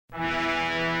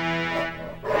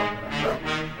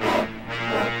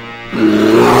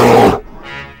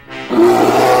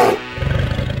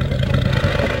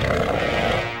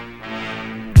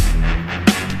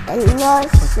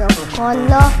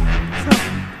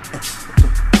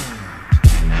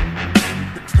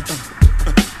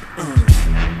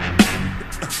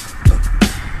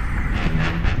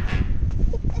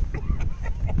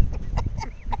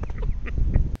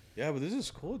Yeah, but this is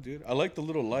cool, dude. I like the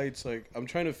little lights. Like, I'm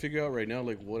trying to figure out right now,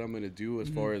 like, what I'm gonna do as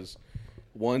far as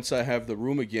once I have the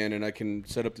room again and I can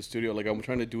set up the studio. Like, I'm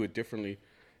trying to do it differently.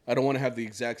 I don't want to have the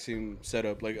exact same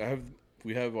setup. Like,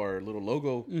 we have our little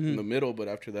logo in the middle, but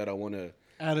after that, I want to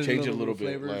change it a little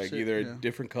bit. Like, either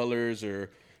different colors or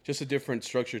just a different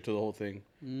structure to the whole thing.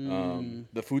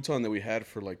 The futon that we had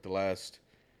for like the last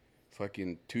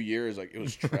fucking 2 years, like, it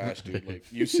was trash, dude. Like,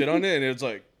 you sit on it and it's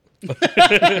like.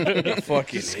 I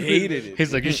fucking hated it.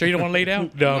 He's like, "You sure you don't want to lay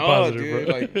down?" No, I'm positive, dude.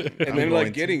 bro. Like, and then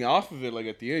like getting off of it, like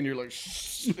at the end, you're like,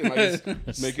 and like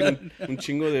it's making un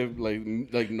chingo de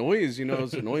like noise. You know,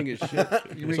 it's annoying as shit.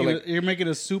 You're making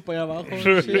a soup allá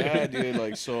abajo. Yeah, dude.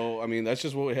 Like, so I mean, that's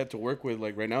just what we had to work with.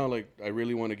 Like right now, like I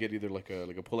really want to get either like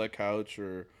a pull-out couch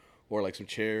or like some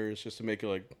chairs just to make it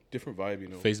like different vibe, you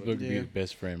know. Facebook be your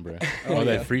best friend, bro. All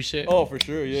that free shit. Oh, for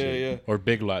sure. Yeah. Or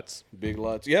Big Lots. Big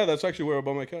Lots. Yeah, that's actually where I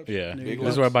bought my couch. Yeah. Big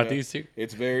This is where I bought these too.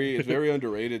 It's very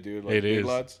underrated, dude. Like, it Big is.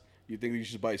 Lots. You think you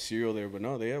should buy cereal there, but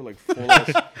no, they have like full ass.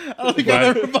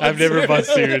 I've never bought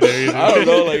cereal there either. I don't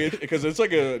know, like, because it's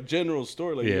like a general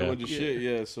store, like, you Yeah. get a bunch of shit,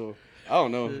 yeah, so, I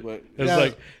don't know, but.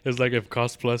 It's like if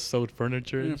Cost Plus sold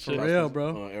furniture and For shit. real,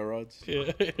 bro. Air rods.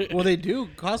 Yeah. Well, they do.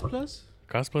 Cost Plus?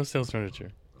 Cost Plus sells furniture.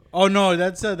 Oh, no,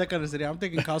 that's that kind of city. I'm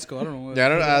thinking Costco. I don't know. What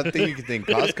Yeah, I think you can think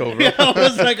Costco, bro. Yeah, I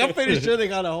was like, I'm pretty sure they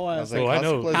got a whole I ass was like, Oh, I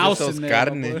know. Costco house sells in there.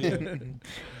 carne.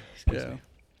 Yeah.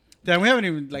 Damn, we haven't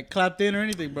even like clapped in or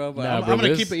anything, bro. But Nah, I'm bro, gonna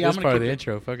this, keep it. Yeah, this I'm part gonna of keep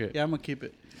the it. intro. Fuck it. Yeah, I'm gonna keep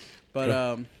it.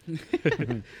 But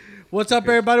what's up,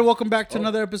 everybody? Welcome back to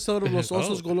another episode of Los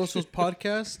Osos Golosos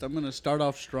podcast. I'm gonna start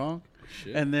off strong,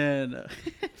 and then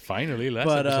Finally, last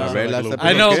But, episode. Very like a last little episode.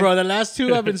 I know, Okay. bro. The last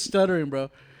two I've been stuttering, bro.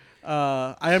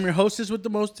 I am your hostess with the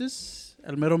mostest,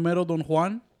 El Mero Mero Don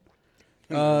Juan.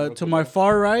 To my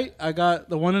far right, I got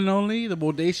the one and only, the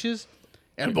bodacious,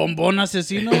 El Bombón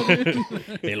Asesino. dude.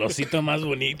 El osito más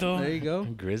bonito. There you go.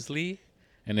 Grizzly.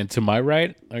 And then to my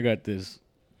right, I got this.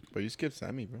 But you skipped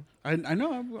Sammy, bro. I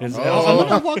know. I'm It's-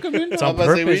 gonna walk him in. It's bro. on I was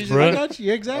about to say, purpose, we bro. I got you.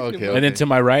 Yeah, exactly. Okay, bro. And then to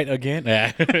my right again.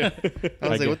 Yeah. I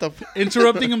was like, what the f***?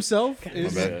 Interrupting himself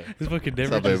is My bad. This fucking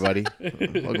What's up, different.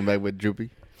 everybody? Welcome back with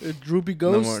Droopy. Droopy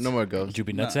Ghost. No more ghosts.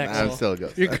 Droopy Nah, nutsack. I'm still a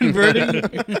ghost. You're converting.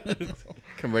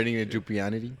 Converting to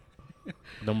droopyanity.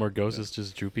 No more ghosts. It's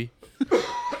just droopy.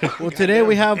 Well, today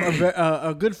we have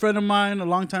a good friend of mine, a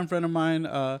longtime friend of mine,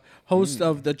 host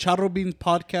of the Charro Beans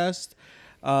podcast,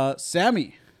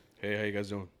 Sammy. Hey, how you guys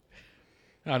doing?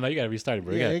 Oh, no, you got to restart it,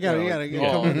 bro. Yeah, you gotta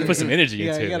Oh, come on. Put some energy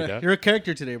Yeah, into you it, gotta, dog. you're a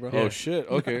character today, bro. Oh, shit,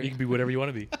 You okay. can be whatever you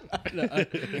want to be.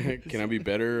 Can I be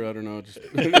better? I don't know, just.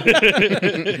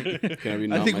 Can I be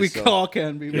not I think myself? we all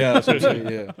can be. Yeah, that's what I'm saying,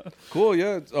 yeah. Cool,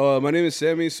 yeah. My name is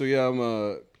Sammy, so yeah, I'm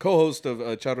a co-host of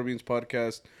Charro Beans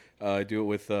podcast. I do it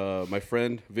with my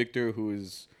friend, Victor, who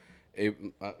is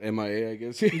MIA, I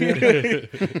guess.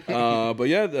 But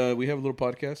yeah, we have a little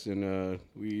podcast, and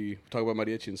we talk about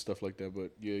mariachi and stuff like that.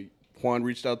 But yeah, Juan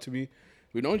reached out to me.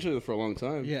 We've known each other for a long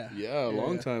time. Yeah. Yeah, a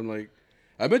long time. Like,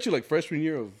 I met you like freshman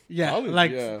year of Yeah, college.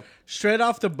 like yeah. straight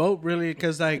off the boat, really,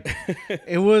 because like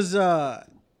it was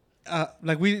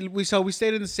like we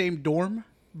stayed in the same dorm,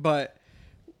 but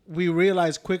we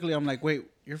realized quickly. I'm like, wait,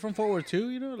 you're from Fort Worth too?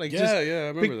 You know, like Yeah, I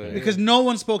remember that. because no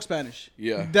one spoke Spanish.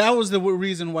 Yeah. that was the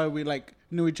reason why we like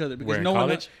knew each other because Where, in no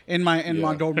college? one in my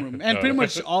Yeah. dorm room and pretty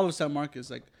much all of San Marcos,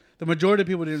 like the majority of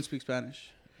people didn't speak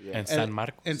Spanish. Yeah. And San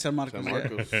Marcos. In San Marcos, San yeah.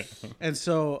 Marcos. And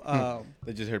so,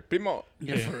 They just heard primo.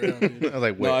 yeah, for real, dude. I was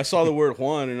like, wait. No, I saw the word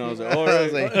Juan, and I was like, all I right.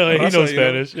 was like, He Raza, knows you know?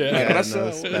 Spanish. Yeah. Yeah, I Raza.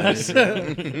 know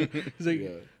Spanish. He's like, Yeah.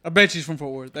 I bet she's from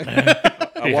Fort Worth. I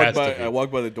He walked has to by. be. I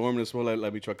walked by the dorm and it smelled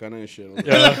like Michoacana and shit.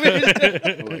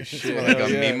 I'm like, shit. Smell like hell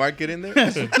a yeah. meat market in there.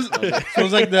 So it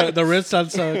was like the red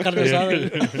salsa carne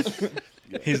asada.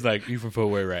 He's like, you from Fort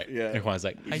Worth, right? Yeah. And Juan's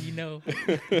like, how you know?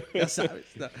 Ya sabes.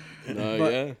 No. No,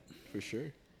 But- yeah, for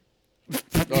sure. No,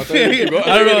 I thought you were keep going.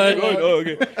 I don't know. I thought you were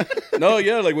keep going. Oh, okay. No,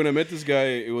 yeah, like when I met this guy,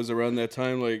 it was around that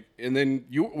time. Like, and then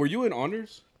were you in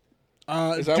honors?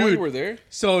 Is that why dude, you were there?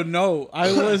 So no,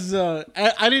 I was.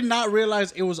 I did not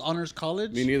realize it was honors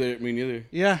college. Me neither.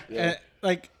 Yeah, Yeah.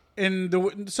 like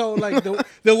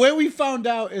the way we found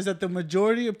out is that the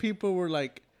majority of people were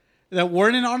like that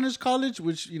weren't in honors college,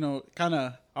 which kind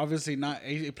of obviously not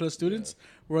A plus students,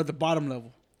 were at the bottom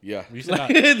level, Yeah. You said not,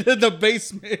 the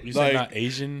basement. you said Like- not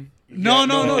Asian.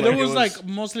 No. There it was like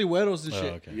mostly güeros and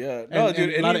shit. okay. Yeah, And, no, dude,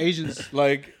 and a lot of Asians.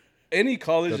 Like any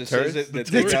college The that says tourists? that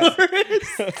they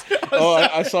got. Oh,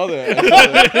 I saw that. I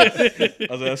was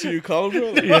like, that's what you call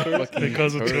them, bro. Like,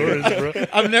 Because of tourists, bro.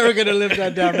 I'm never gonna live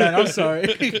that down, man. I'm sorry.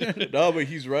 No, but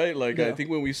he's right. Like I Yeah. think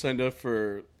when we signed up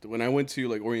when I went to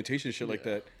like orientation shit like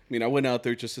that. I mean, I went out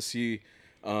there just to see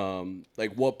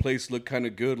like what place looked kind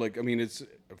of good. Like I mean, it's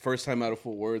first time out of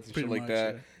Fort Worth and Pretty shit like much,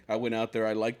 that. yeah. I went out there.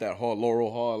 I liked that hall,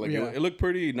 Laurel Hall. Like Yeah. it looked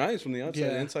pretty nice from the outside. Yeah.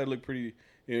 The inside looked pretty.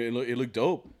 It looked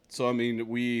dope. So I mean,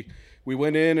 we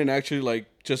went in and actually like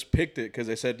just picked it because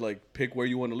they said like pick where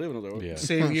you want to live. And I was like, Yeah.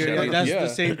 Same here. Shit, Like, that's yeah. the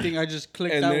same thing. I just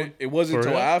clicked and that then one. it wasn't For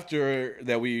until real? after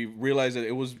that we realized that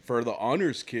it was for the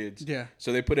honors kids. Yeah.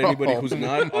 So they put anybody Oh, who's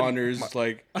not honors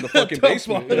like in the At fucking the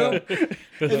basement. bottom. Yeah.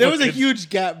 And there was a huge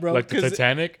gap, bro. Like the 'cause-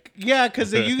 Titanic. Yeah,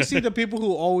 because you see the people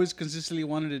who always consistently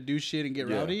wanted to do shit and get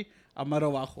Yeah. rowdy.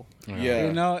 Amaro Bajo. Yeah.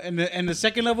 You know, and the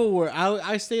second level where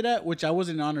I stayed at, which I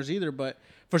wasn't in honors either, but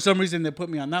for some reason they put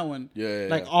me on that one. Yeah,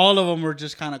 Like yeah. all of them were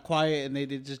just kind of quiet and they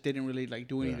just didn't really like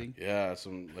do anything. Yeah,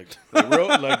 some like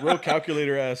real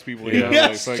calculator ass people. You know? Yeah,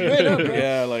 like, fucking- straight up, bro.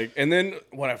 yeah, like and then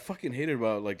what I fucking hated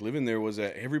about like living there was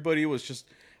that everybody was just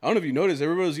I don't know if you noticed,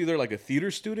 everybody was either like a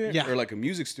theater student Yeah. or like a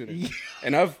music student.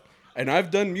 And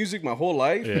I've done music my whole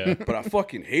life, Yeah. but I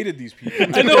fucking hated these people.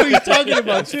 I know who he's talking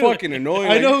about It's too. fucking annoying.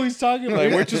 I like- know who he's talking about.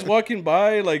 Like we're just walking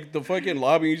by like the fucking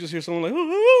lobby, and you just hear someone like,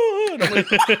 and I'm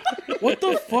like, what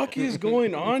the fuck is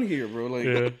going on here, bro? Like,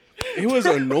 Yeah. it was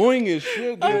annoying as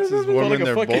shit. Dude. It felt warming like a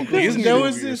their fucking vocals. Disney there movie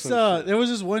was or this some shit. there was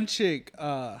this one chick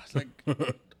it's like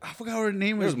I forgot what her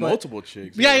name There's is. But multiple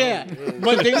chicks. yeah, you yeah. know?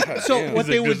 But they so damn. what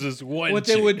He's they like, would "There's this one what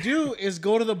they chick." would do is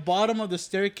go to the bottom of the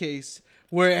staircase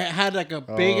where it had like a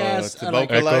big ass to like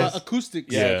vocalize?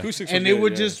 acoustics. Yeah, Yeah. acoustics. And were it good,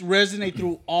 would yeah. just resonate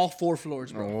through all 4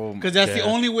 floors, bro. Oh, Because that's the yeah.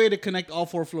 only way to connect all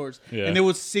 4 floors. Yeah. And they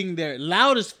would sing there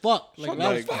loud as fuck. Like,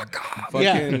 loud as like fuck. fucking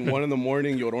Yeah. 1 a.m.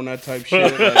 Llorona type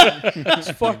shit. Like,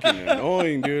 it's fucking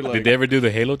annoying, dude. Like, Did they ever do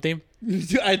the Halo theme?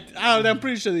 I'm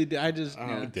pretty sure they did. I just,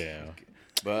 yeah. Damn.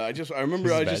 but I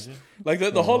remember I just imagine. like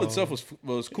the hall itself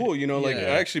was cool, you know. Like Yeah.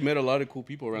 I actually met a lot of cool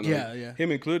people around there, Yeah, like, yeah.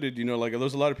 him included. You know, like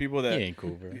there's a lot of people He that ain't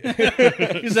cool, bro.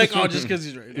 He's like, oh, just because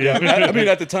he's right. Yeah. I mean,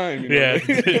 at the time, you know,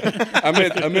 Yeah. I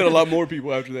met a lot more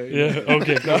people after that. you know? Yeah.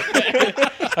 Okay. Cool.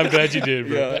 I'm glad you did,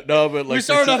 bro. Yeah, no, but like We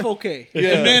started it's- off okay.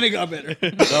 Yeah. And then it got better.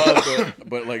 no,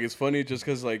 but like it's funny just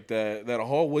because like that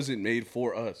hall wasn't made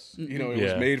for us. You know, it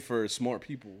was Yeah. made for smart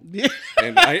people. Yeah.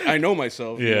 And I know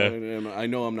myself. you Yeah. know, and I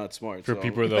know I'm not smart. For so.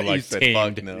 people that are You like said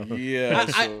tamed. fuck no. Yeah.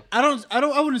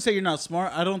 I wouldn't say you're not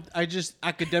smart. I just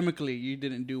academically you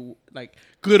didn't do like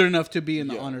good enough to be in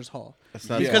the honors hall. That's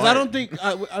not Because I smart. don't think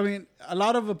I mean a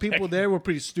lot of the people there were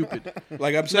pretty stupid.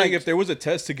 Like I'm saying, Like- if there was a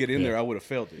test to get in there, I would have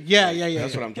failed it. Yeah, Like, yeah, yeah,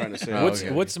 That's yeah. what I'm trying to say. What's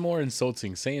okay. what's more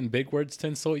insulting, saying big words to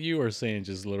insult you, or saying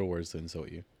just little words to insult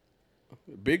you?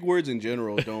 Big words in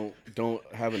general don't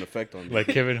have an effect on me. Like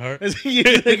Kevin Hart.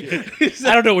 He's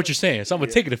I don't know what you're saying, so I'm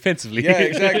gonna take it offensively. yeah,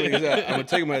 exactly. I'm gonna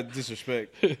take him at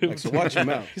disrespect. Like, so watch your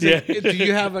mouth. Yeah. do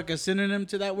you have like a synonym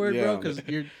to that word, bro? Yeah. Because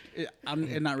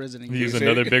it's not resonating. Use say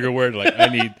another it? bigger word. Like I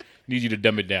need you to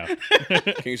dumb it down.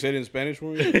 Can you say it in Spanish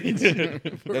for me?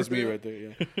 That's me right there.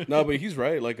 Yeah. No, but he's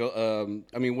right. Like, I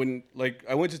mean, when like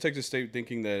I went to Texas State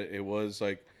thinking that it was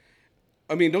like,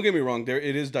 I mean, don't get me wrong. There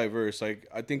it is diverse. Like,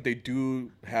 I think they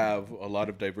do have a lot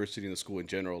of diversity in the school in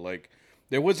general. Like,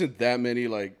 there wasn't that many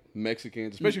like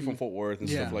Mexicans, especially from Fort Worth and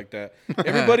Yeah. stuff like that.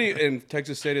 Everybody in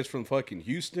Texas State is from fucking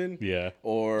Houston. Yeah.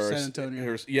 Or San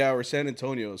Antonio. or San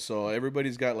Antonio. So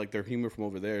everybody's got like their humor from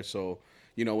over there. So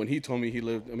you know, when he told me he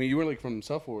lived, I mean, you were like from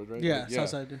South Forward, right? Yeah, Like,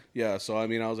 Southside, dude. Yeah. So I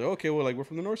mean, I was like, okay, well, like we're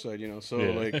from the North Side, you know. So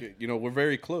Yeah. like, you know, we're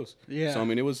very close. Yeah. So I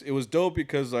mean, it was dope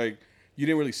because like you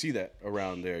didn't really see that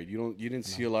around there. You didn't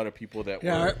see a lot of people that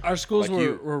Yeah, were our schools like were,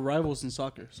 you. were rivals in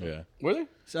soccer. So. Yeah. Were they?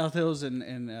 South Hills and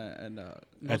At the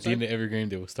Northside. end of every game,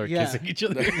 they will start Yeah. kissing each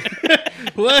other.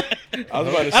 What? I was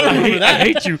about to I don't say. remember I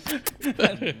hate you.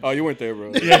 Oh, you weren't there,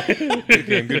 bro.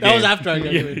 That was after I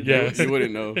graduated. Yeah. You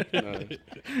wouldn't know.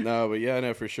 No, but yeah,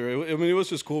 no, for sure. I mean, it was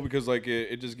just cool because like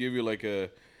it just gave you like a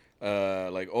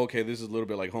like okay, this is a little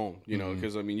bit like home, you know?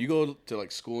 Because I mean, you go to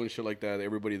like school and shit like that.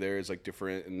 Everybody there is like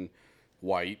different and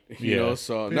white, you Yeah. know.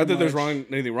 So Pretty not that there's much.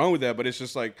 anything wrong with that, but it's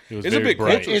just like It was it's a very big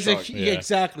bright. culture It's a, shock. Yeah.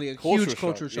 exactly a Culture huge shock.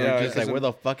 culture shock. Yeah, Just like, because where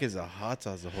the fuck is the hot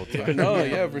sauce the whole time? No,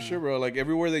 yeah, for sure, bro. Like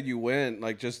everywhere that you went,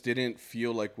 like just didn't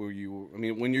feel like where you. I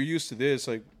mean, when you're used to this,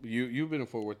 like you've been in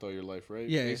Fort Worth all your life, right?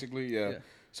 Yeah, yeah. basically, yeah. Yeah.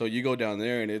 So you go down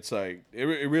there, and it's like it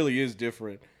really is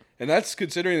different, and that's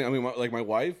considering. I mean, my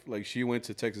wife, like she went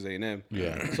to Texas A&M.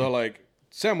 Yeah. So like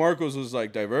San Marcos was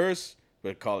like diverse,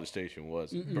 but College Station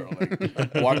wasn't, bro.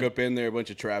 Like, walk up in there, a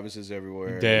bunch of Travises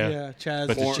everywhere. Damn. Yeah, Chaz.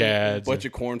 But the Chads. Bunch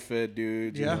of corn-fed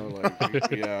dudes. Yeah. You know,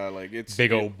 like, yeah, like it's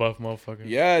Big old buff motherfucker.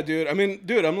 Yeah, dude. I mean,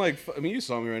 dude, I'm like, you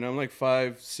saw me right now. I'm like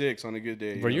 5'6" on a good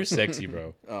day. Bro, know? you're sexy,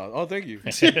 bro. Oh, thank you.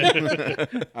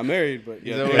 I'm married, but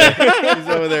He's yeah.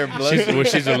 over there blushing.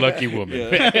 She's a lucky woman.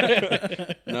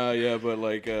 Yeah. Nah, yeah, but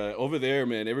like over there,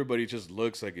 man, everybody just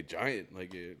looks like a giant.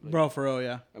 Like, Bro, for real,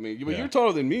 yeah. I mean, Yeah. you're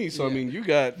taller than me, so I Yeah. mean, you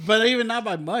got. But even not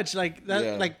by much. Like that,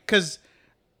 Yeah. like because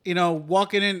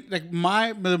walking in, like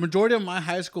the majority of my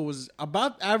high school was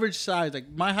about average size. Like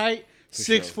my height,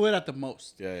 6 sure. foot at the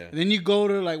most. Yeah, yeah. And then you go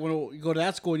to like when you go to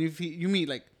that school and you meet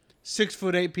like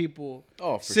 6'8" people.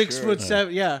 Oh, for 6'7". sure.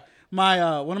 Yeah,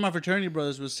 my one of my fraternity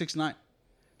brothers was 6'9".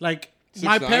 Like.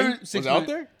 My 6'9"? parents Was out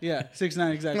there? Yeah,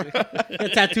 6'9" exactly. The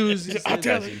tattoos.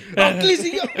 Tattoo.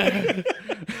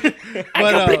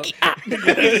 But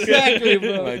exactly,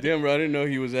 bro. Like, damn, bro, I didn't know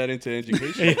he was that into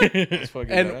education. That's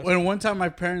fucking And badass. when one time my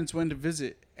parents went to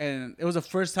visit, and it was the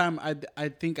first time I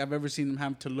think I've ever seen them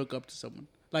have to look up to someone.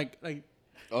 Like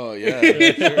Oh yeah,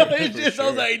 you sure, know, for it's just I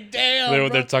was sure. like, damn. They're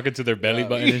bro. talking to their belly Yeah.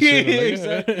 button and shit. I'm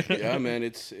like, Exactly. Yeah, man,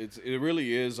 it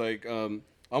really is like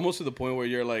almost to the point where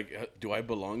you're like, do I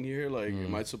belong here? Like,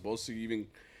 am I supposed to even?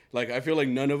 Like, I feel like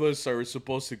none of us are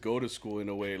supposed to go to school in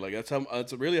a way. Like,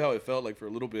 that's really how it felt like for a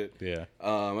little bit. Yeah.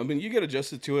 I mean, you get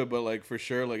adjusted to it, but like for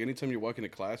sure, like anytime you walk into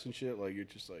class and shit, like you're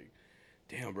just like,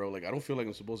 damn, bro, like I don't feel like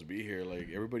I'm supposed to be here. Like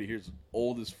everybody here's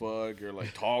old as fuck or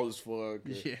like tall as fuck. Or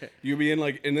Yeah. You being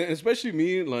like, and especially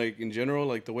me, like in general,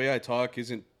 like the way I talk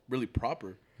isn't really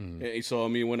proper. And so I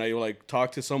mean, when I like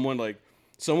talk to someone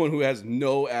who has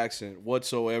no accent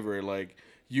whatsoever, like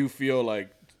you feel like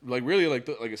really like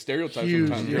a stereotype Huge,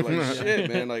 sometimes. You're like, shit,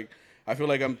 man, like. I feel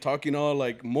like I'm talking all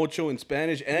like mucho in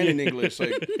Spanish and in English.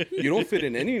 Like you don't fit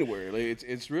in anywhere. Like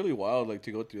it's really wild like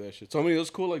to go through that shit. So I mean it was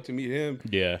cool like to meet him.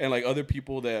 Yeah. And like other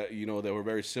people that that were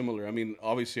very similar. I mean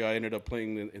obviously I ended up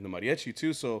playing in the mariachi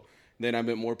too. So then I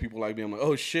met more people like me. I'm like,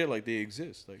 oh shit, like they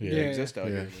exist. Like Yeah. they Yeah. exist out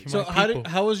Yeah. here. Like, So My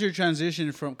how was your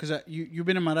transition from? Because you've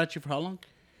been in mariachi for how long?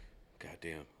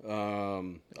 goddamn. A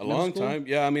Middle long school? time.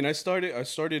 Yeah. I mean I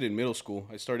started in middle school.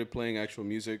 I started playing actual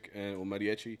music and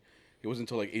mariachi. It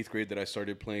wasn't until like 8th grade that I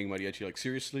started playing mariachi like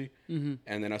seriously, and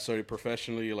then I started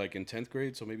professionally like in 10th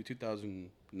grade, so maybe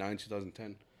 2009,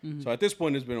 2010. So at this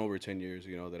point, it's been over 10 years,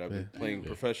 that I've been playing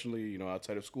professionally,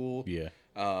 outside of school, Yeah.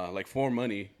 like for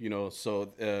money,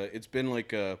 So it's been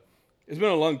like it's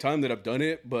been a long time that I've done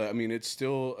it, but I mean it's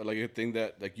still like a thing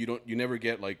that like you never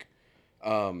get like.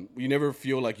 You never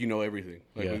feel like you know everything.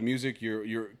 Like Yeah. with music,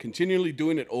 you're continually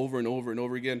doing it over and over and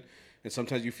over again. And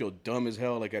sometimes you feel dumb as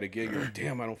hell, like at a gig, you're like,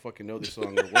 damn, I don't fucking know this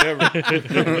song or whatever.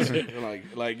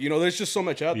 like there's just so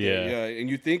much out there. Yeah. Yeah. And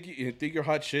you think you're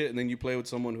hot shit, and then you play with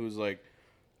someone who's like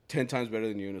 10 times better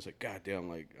than you, and it's like, god damn,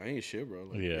 like I ain't shit, bro.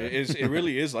 Like, Yeah. it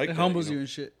really is like It that, humbles you and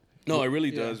shit. No, it really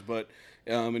Yeah. does, but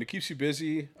and it keeps you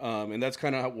busy, and that's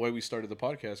kind of why we started the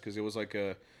podcast, because it was like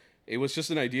it was just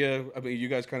an idea. I mean, you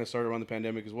guys kind of started around the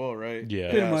pandemic as well, right? Yeah.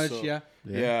 Pretty much, so- yeah.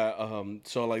 Yeah.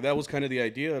 So like that was kind of the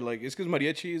idea. Like it's because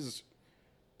mariachi is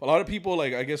a lot of people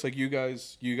like I guess like you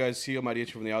guys see a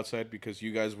mariachi from the outside because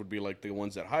you guys would be like the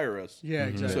ones that hire us. Yeah,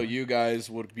 exactly. So you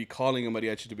guys would be calling a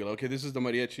mariachi to be like, okay, this is the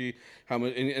mariachi. How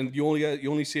much? And you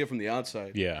only see it from the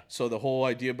outside. Yeah. So the whole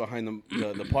idea behind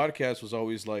the podcast was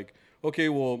always like, okay,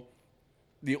 well,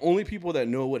 the only people that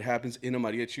know what happens in a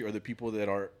mariachi are the people that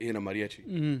are in a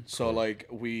mariachi. So like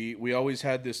we always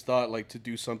had this thought like to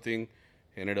do something,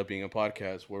 ended up being a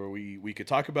podcast where we could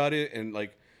talk about it, and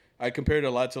like I compared it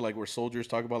a lot to like where soldiers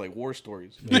talk about like war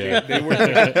stories. Yeah. They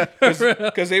were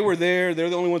because they were there. They're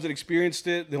the only ones that experienced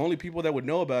it. The only people that would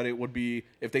know about it would be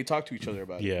if they talk to each other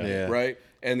about Yeah. it. Yeah. Right.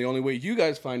 And the only way you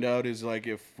guys find out is like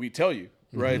if we tell you.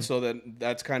 Right. So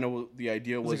that's kind of what the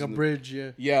idea It's was. like a in the- bridge,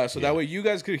 yeah. yeah, so that way you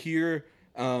guys could hear,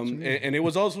 and it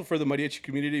was also for the mariachi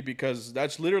community because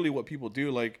that's literally what people do.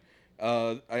 Like,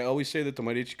 I always say that the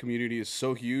mariachi community is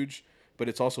so huge, but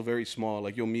it's also very small.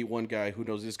 Like, you'll meet one guy who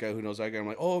knows this guy who knows that guy. I'm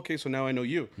like, oh, okay, so now I know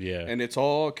you. Yeah. And it's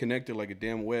all connected like a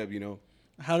damn web,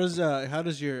 How does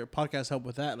your podcast help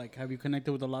with that? Like, have you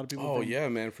connected with a lot of people? Oh from yeah,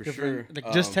 man, for different- sure.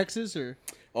 Like just Texas or?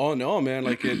 Oh no, man!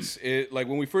 Like like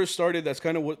when we first started, that's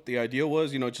kind of what the idea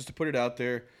was. Just to put it out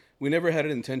there. We never had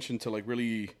an intention to like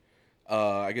really,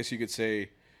 I guess you could say,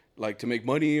 like to make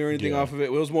money or anything Yeah. off of it.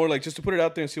 It was more like just to put it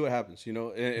out there and see what happens.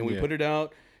 And we Yeah. put it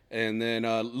out, and then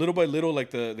little by little,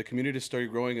 like the community started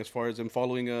growing as far as them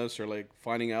following us or like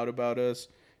finding out about us,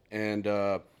 and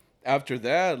after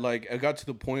that, like I got to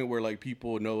the point where like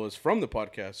people know us from the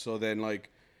podcast. So then like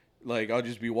I'll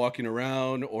just be walking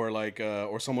around or like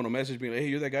or someone will message me like, hey,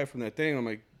 you're that guy from that thing. I'm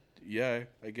like, Yeah,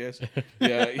 I guess.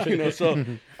 Yeah, so.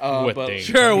 What But thing?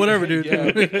 Sure, whatever, dude. yeah,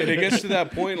 and it gets to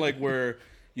that point like where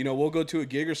we'll go to a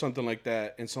gig or something like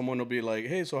that, and someone will be like,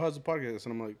 "Hey, so how's the podcast?"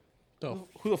 And I'm like,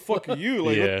 "Who the fuck are you?"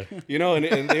 Like, Yeah.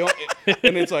 and they all,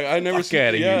 and it's like I never see.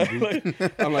 outta Yeah, here,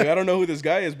 like, I'm like I don't know who this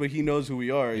guy is, but he knows who we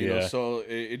are. You know, Yeah. so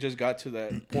it just got to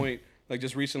that point. Like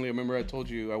just recently, I remember I told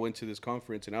you I went to this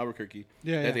conference in Albuquerque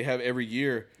that they have every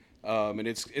year. And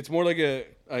it's more like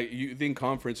you think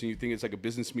conference and you think it's like a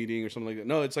business meeting or something like that.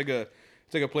 No, it's like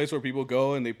a place where people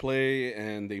go and they play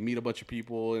and they meet a bunch of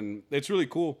people and it's really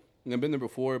cool. And I've been there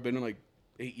before. I've been in like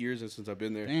 8 years since I've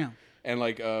been there. Damn. And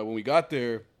like when we got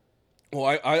there, well,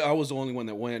 I was the only one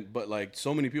that went, but like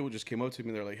so many people just came up to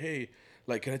me. They're like, "Hey,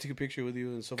 like, can I take a picture with you?"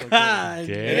 and stuff like that.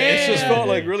 Damn. And it just felt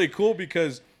like really cool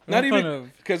because not What kind even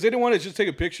of- because they didn't want to just take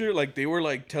a picture. Like they were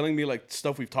like telling me like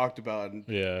stuff we've talked about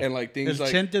and like things It's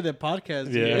like Chente the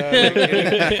podcast. dude.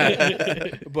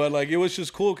 Yeah. but like it was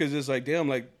just cool because it's like damn,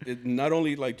 like not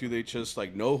only like do they just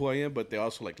like know who I am, but they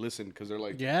also like listen because they're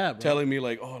like Yeah, bro. telling me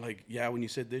like, oh, like yeah, when you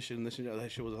said this shit and this shit,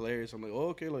 that shit was hilarious. I'm like, oh,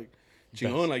 okay, like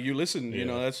chingon, like you listen, you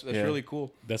know, that's really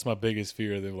cool. That's my biggest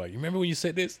fear. They're like, you remember when you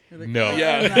said this? No.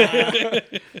 Yeah,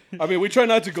 I mean, we try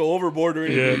not to go overboard or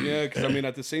anything, yeah, because I mean,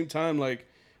 at the same time, like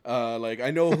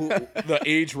I know who the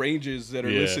age ranges that are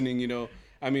listening, you know.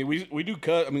 I mean, we do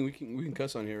cut. I mean, we can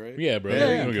cuss on here, right? Yeah, bro. Yeah.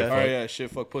 We don't give a All fuck. right, yeah,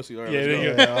 shit, fuck, pussy. All right, Yeah, let's there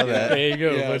you go. go. all that. There you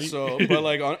go, Yeah, buddy. so but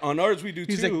like on ours we do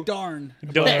He's too. like, darn.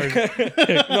 Darn.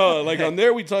 No, like on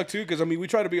there we talk too because I mean we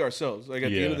try to be ourselves. Like at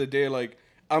the end Yeah. of the day, like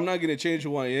I'm not gonna change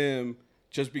who I am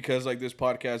just because like this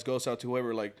podcast goes out to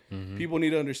whoever. Like people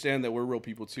need to understand that we're real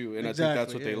people too, and I think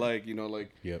that's Exactly, what they yeah. like. You know, like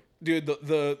Yep. dude, the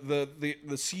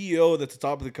CEO that's the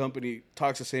top of the company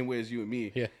talks the same way as you and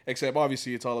me. Yeah. Except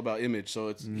obviously it's all about image. So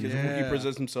it's he Yeah.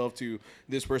 presents himself to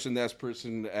this person, that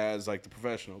person as like the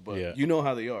professional. But Yeah. you know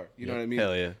how they are. You know what I mean?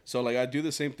 Hell yeah. So like I do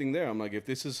the same thing there. I'm like, if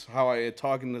this is how I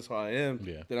talk and that's how I am,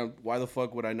 Yeah. then why the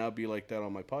fuck would I not be like that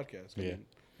on my podcast? I Yeah. mean,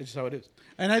 it's just how it is.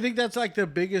 And I think that's like the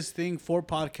biggest thing for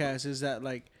podcasts is that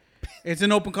like it's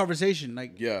an open conversation.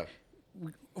 Like Yeah.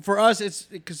 for us, it's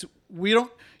because we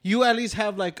don't. You at least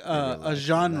have like a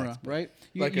genre, right?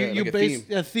 You, Like you a base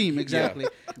theme. a theme exactly.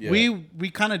 Yeah. We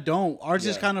kind of don't. Ours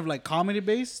is Yeah. kind of like comedy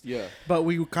based. Yeah. But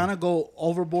we kind of go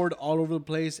overboard all over the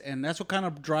place, and that's what kind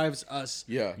of drives us.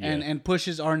 Yeah. And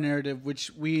pushes our narrative,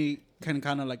 which we can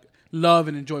kind of like love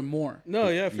and enjoy more. No,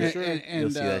 yeah, for And- sure. and, You'll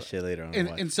see uh, that shit later on.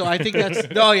 Watch. and so I think that's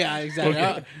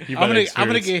exactly. You I'm might gonna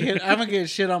experience. get hit. I'm gonna get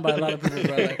shit on by a lot of people,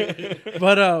 bro. Like,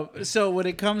 but so when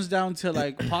it comes down to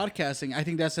like podcasting, I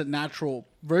think that's a natural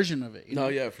version of it. You No, know?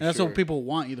 yeah, for and that's sure. what people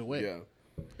want either way. Yeah.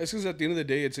 It's because at the end of the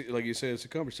day, it's like you said, it's a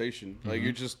conversation. Like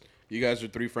you guys are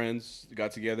three friends,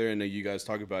 got together, and then you guys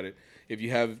talk about it. If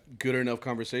you have good enough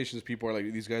conversations, people are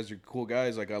like, these guys are cool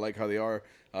guys. Like I like how they are.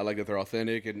 I like that they're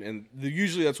authentic, and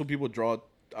usually that's what people draw.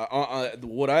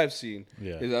 What I've seen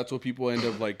is that's what people end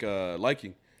up like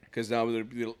liking, because now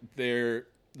they're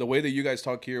the way that you guys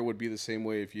talk here would be the same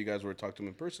way if you guys were to talk to them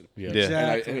in person. Yeah. Yeah.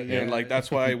 Exactly. And like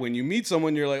that's why when you meet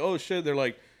someone, you're like, oh shit, they're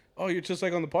like, oh, you're just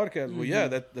like on the podcast. Well, yeah,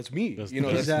 that's me. That's- you know,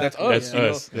 that's Exactly. us. That's you know?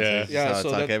 us. Yeah. Yeah, That's how so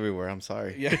I talk that- everywhere. I'm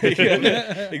sorry. Yeah,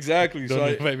 yeah, exactly. Don't So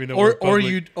invite me no Or more in or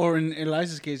public. or in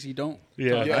Eliza's case, you don't.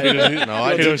 Yeah. Yeah.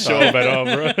 I He do don't show talk. up at all,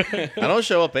 bro. I don't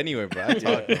show up anywhere, bro. I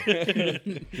talk. Bro.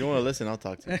 If you want to listen, I'll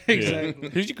talk to you.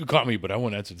 Exactly. Yeah. You can call me, but I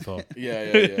won't answer the phone.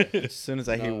 yeah. As soon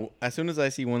as I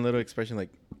see one little expression, like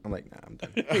I'm like, nah, I'm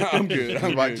done. I'm good.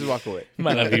 I'm good. Just walk away.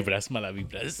 Mala vibras, mala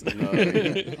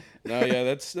vibras. No, yeah,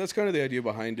 that's kind of the idea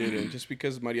behind it, and just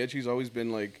because mariachi's always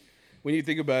been like, when you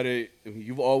think about it,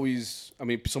 you've always, I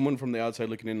mean, someone from the outside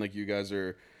looking in, like you guys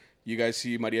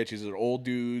see mariachis as old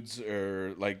dudes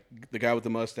or like the guy with the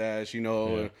mustache, you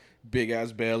know, big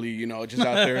ass belly, you know, just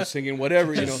out there singing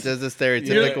whatever, you know. Just the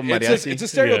stereotypical Yeah, mariachi. it's a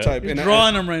stereotype. You're and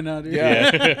drawing them right now, dude.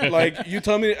 yeah, like I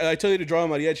tell you to draw a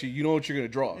mariachi, you know what you're gonna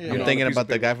draw. Yeah. You I'm know, thinking on a piece about of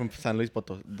the paper. guy from San Luis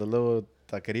Potosí, the little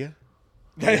taqueria.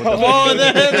 Oh,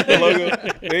 The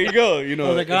logo. There you go. You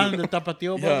know, the guy in the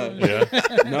tapatio. Yeah. bro.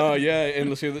 Yeah. no, yeah,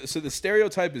 and so the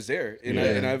stereotype is there, and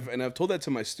Yeah. I've told that to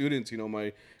my students, you know,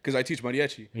 because I teach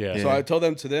mariachi, Yeah. So Yeah. I tell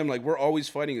them to them like we're always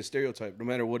fighting a stereotype, no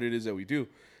matter what it is that we do.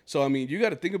 So I mean, you got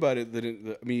to think about it.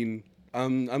 I mean,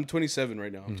 I'm 27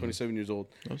 right now. I'm 27 years old,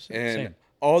 and Same.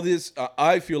 all this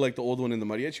I feel like the old one in the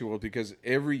mariachi world because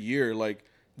every year like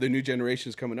the new generation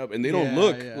is coming up and they don't Yeah,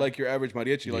 look yeah. like your average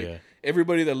mariachi. Like Yeah.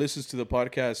 everybody that listens to the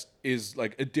podcast is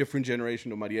like a different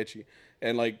generation of mariachi.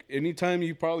 And like anytime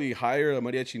you probably hire a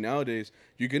mariachi nowadays,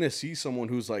 you're going to see someone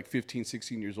who's like 15,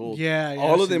 16 years old. Yeah,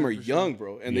 All I've of them seen are that for sure. young,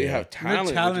 bro. And they Yeah. have talent,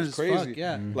 talented which is as crazy. fuck,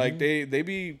 yeah. Like they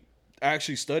be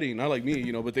actually studying, not like me,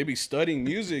 you know, but they be studying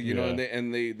music, you know, Yeah.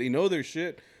 and they know their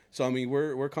shit. So I mean,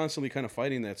 we're constantly kind of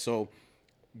fighting that. So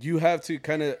you have to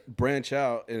kind of branch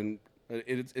out, and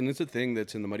it's a thing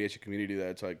that's in the mariachi community that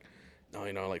it's like, no,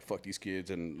 you know, like fuck these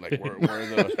kids, and like we're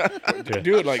the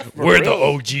dude, like We're the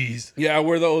real. OGs. Yeah,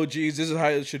 we're the OGs. This is how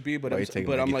it should be. But Why you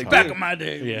taking I'm my like, guitar? Back in my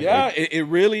day. Yeah. yeah, it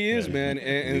really is, man,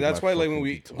 and Leave that's my why like when fucking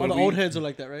we guitar. All when the we, old heads are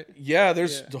like that, right? yeah,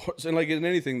 there's and like in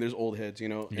anything, there's old heads, you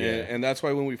know, Yeah. and that's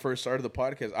why when we first started the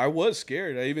podcast, I was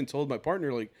scared. I even told my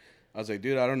partner, like, I was like,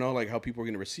 dude, I don't know like how people are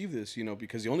gonna receive this, you know,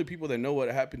 because the only people that know what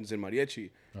happens in mariachi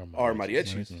are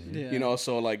mariachis, Yeah. you know.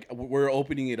 So like we're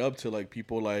opening it up to like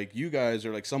people like you guys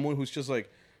or like someone who's just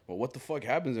like, well, what the fuck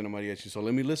happens in a mariachi? So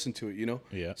let me listen to it, you know.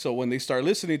 Yeah. So when they start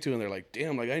listening to it, and they're like,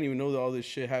 damn, like I didn't even know that all this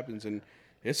shit happens, and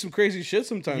it's some crazy shit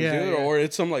sometimes, Yeah, dude, yeah. or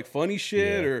it's some like funny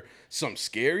shit Yeah. or some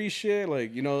scary shit,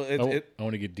 like you know, I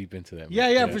want to get deep into that. Yeah,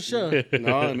 man. yeah, for sure.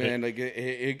 no, man, like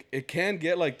it can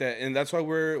get like that, and that's why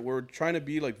we're trying to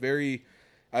be like very.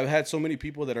 I've had so many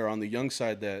people that are on the young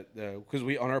side that because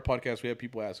we on our podcast we have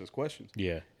people ask us questions,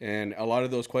 Yeah. and a lot of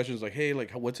those questions like, hey,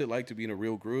 like what's it like to be in a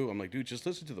real group? I'm like, dude, just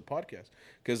listen to the podcast,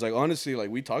 because like honestly,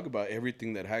 like we talk about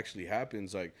everything that actually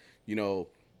happens, like you know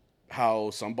how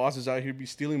some bosses out here be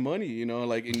stealing money, you know,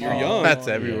 like and you're young. That's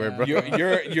everywhere, bro.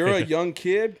 You're a young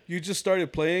kid. You just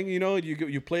started playing. You know,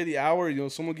 you play the hour. You know,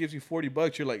 someone gives you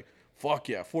 $40. You're like, fuck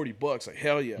yeah, $40. Like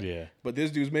hell yeah. Yeah. But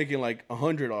this dude's making like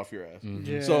 100 off your ass.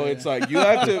 Yeah. So it's like you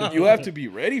have to be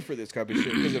ready for this type of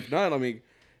shit. Because if not, I mean,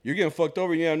 you're getting fucked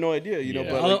over. And you have no idea. You know.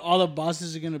 Yeah. But all, like, the, all the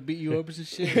bosses are gonna beat you up and some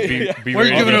shit. Be We're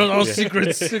ready giving to- us all yeah.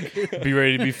 secrets. Be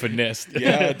ready to be finessed.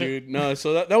 yeah, dude. No,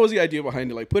 so that was the idea behind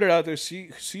it. Like, put it out there,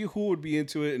 see who would be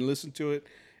into it, and listen to it,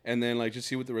 and then like just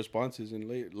see what the response is. And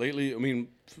lately, I mean,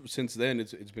 since then,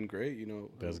 it's been great. You know,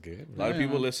 That's good. A lot of Yeah.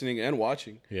 people listening and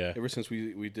watching. Yeah. Ever since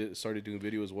we started doing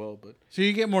video as well, but So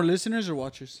you get more listeners or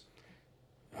watchers?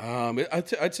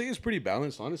 I'd say it's pretty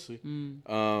balanced, honestly.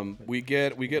 We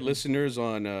get listeners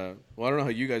on. Well, I don't know how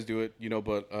you guys do it, you know,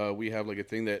 but we have like a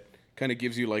thing that kind of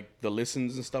gives you like the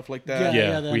listens and stuff like that.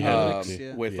 Yeah, the we have analytics, it,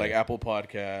 yeah. With like Yeah. Apple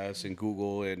Podcasts and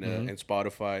Google and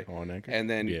Spotify, On Anchor? and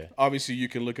then Yeah. obviously you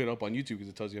can look it up on YouTube because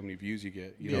it tells you how many views you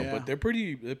get. You know, Yeah. but they're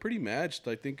pretty matched.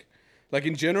 I think, like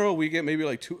in general, we get maybe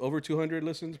like over 200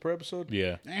 listens per episode.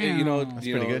 Yeah. And, you know, Damn.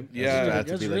 you pretty know, good. Yeah, That's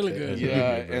That's to be really like good. that.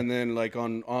 yeah, That's and then like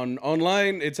on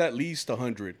online, it's at least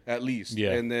 100, at least.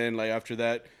 Yeah. And then like after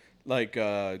that, like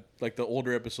the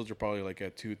older episodes are probably like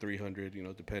at 200-300, you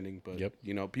know, depending. But Yep.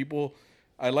 you know, people,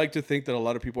 I like to think that a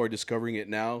lot of people are discovering it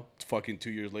now. It's fucking 2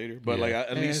 years later, but Yeah. like at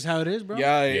Hey, least. that's how it is, bro.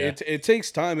 Yeah, Yeah. it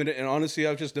takes time, and honestly,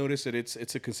 I've just noticed that it's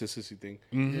a consistency thing.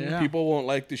 Yeah. People won't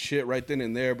like the shit right then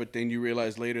and there, but then you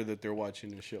realize later that they're watching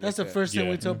the shit. That's like the that. first thing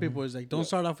Yeah. we tell people is like, don't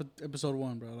start off with episode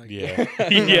 1, bro. Like, Yeah.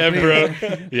 Yeah, bro.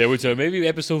 Yeah, which maybe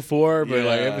episode 4, but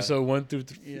like Yeah. episode 1 through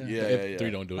Yeah. Yeah.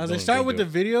 3 don't do it. I was like, Don't start with do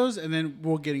the it. videos and then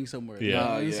we're getting somewhere. Yeah.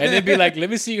 Nah, yeah. And then be like,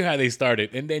 let me see how they started,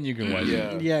 and then you can watch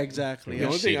Yeah. it. Yeah, exactly.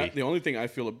 The Yeah. the only thing I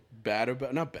feel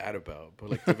not bad about, but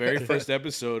like the very first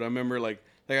episode, I remember like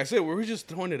I said, we were just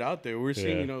throwing it out there. We were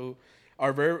seeing, Yeah. you know,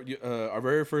 our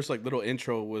very first like little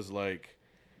intro was like,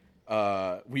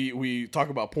 we talk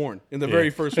about porn in the very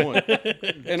first one,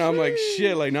 and I'm like,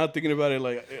 shit, like not thinking about it,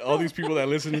 like all these people that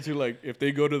listen to, like if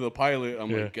they go to the pilot,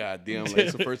 I'm like, god damn, like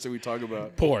it's the first thing we talk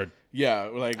about. Porn. Yeah,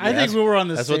 like I think we were on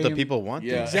the That's same. what the people want.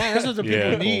 Yeah. Exactly. That's what the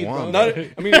people Yeah. need, bro. Want. not.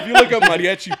 I mean, if you look up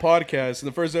mariachi podcast and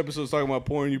the first episode is talking about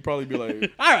porn, you'd probably be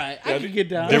like, All right, I can get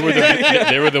down. They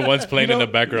were the ones playing in the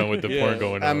background with the Yeah. porn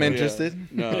going on. I'm right? interested.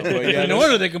 no, but yeah, no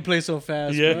wonder they can play so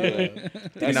fast, Yeah. bro.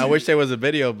 yeah. You know, I wish there was a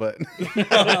video, but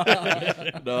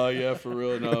No, yeah, for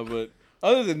real, no. But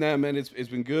other than that, man, it's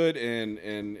been good, and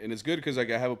it's good because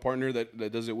like I have a partner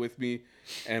that does it with me,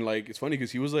 and like it's funny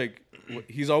because he was like,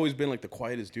 he's always been like the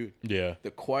quietest dude, Yeah.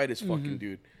 the quietest fucking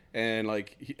dude, and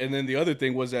like, and then the other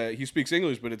thing was that he speaks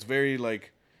English, but it's very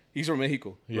like. He's from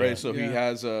Mexico, Yeah. right? So Yeah. he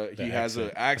has a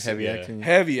accent, heavy Yeah. accent.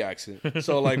 heavy accent.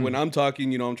 So like when I'm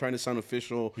talking, you know, I'm trying to sound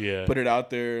official, Yeah. put it out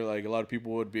there. Like a lot of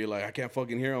people would be like, I can't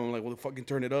fucking hear him. I'm like, well, fucking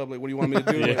turn it up. Like, what do you want me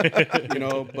to do? Like, you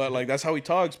know, but like that's how he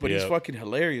talks. But he's Yeah. fucking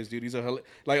hilarious, dude. He's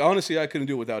like honestly, I couldn't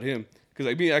do it without him because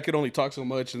like me, I could only talk so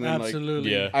much, and then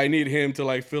Absolutely. Yeah. like I need him to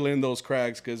like fill in those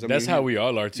cracks because That's how we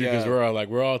all are too, because Yeah.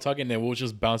 we're all talking and we'll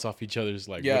just bounce off each other's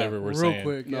like Yeah. whatever we're Real saying.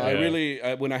 quick. No, Yeah. I really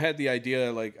when I had the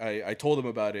idea, like I told him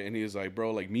about it, and he was like,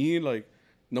 bro, like me, like.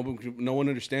 No one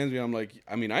understands me. I'm like,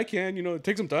 I mean, I can, you know, it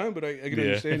takes some time, but I can Yeah.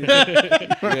 understand you.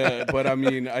 Yeah, but I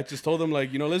mean, I just told him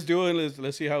like, you know, let's do it.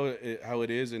 Let's see how it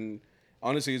is. And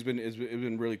honestly, it's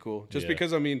been really cool. Just Yeah.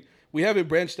 because I mean, we haven't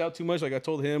branched out too much. Like I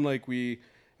told him, like we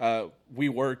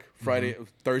work Friday,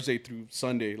 Thursday through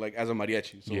Sunday, like as a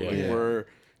mariachi. So Yeah. like Yeah. we're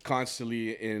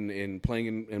constantly in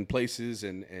playing in places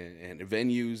and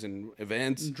venues and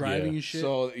events, Driving Yeah. and shit.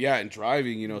 so yeah, and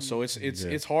driving, so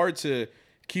it's hard to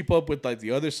keep up with like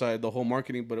the other side, the whole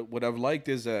marketing. But what I've liked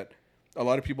is that a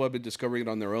lot of people have been discovering it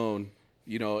on their own,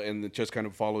 and just kind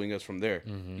of following us from there,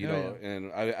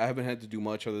 And I haven't had to do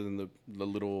much other than the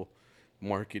little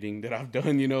marketing that I've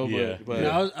done, Yeah. But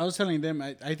Yeah, I was telling them,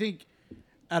 I think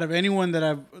out of anyone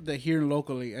that here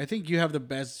locally, I think you have the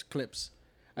best clips.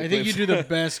 I think you do the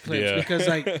best clips Yeah. because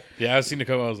like Yeah, I've seen a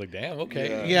couple. I was like, damn,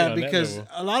 okay. yeah, On that because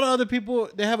level. a lot of other people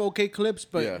they have okay clips,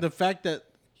 but Yeah. the fact that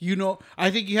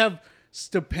I think you have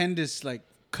stupendous like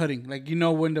cutting, like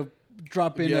when to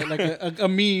drop in Yeah. like a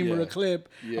meme or Yeah. a clip,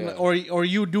 I'm Yeah. like, or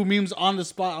you do memes on the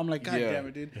spot. I'm like, God Yeah. damn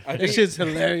it, dude, I that think- shit's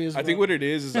hilarious. I think bro. what it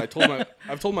is I've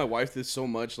told my wife this so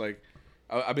much. Like,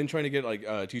 I've been trying to get like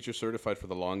teacher certified for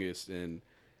the longest, and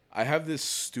I have this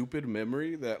stupid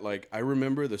memory that like I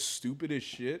remember the stupidest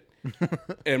shit,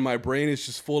 and my brain is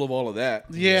just full of all of that.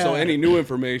 Yeah. So any new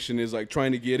information is like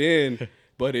trying to get in,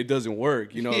 but it doesn't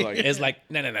work. Like It's like,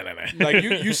 no. like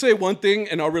you say one thing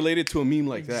and I'll relate it to a meme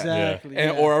like that, exactly,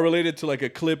 and yeah. or I'll relate it to like a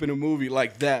clip in a movie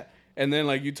like that, and then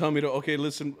like you tell me to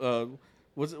listen,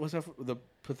 what's that the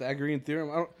Pythagorean theorem?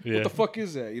 What Yeah. the fuck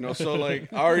is that? So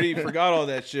like I already forgot all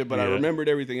that shit, but I Yeah. remembered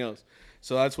everything else.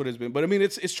 So that's what it's been. But I mean,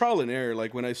 it's trial and error.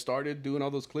 Like when I started doing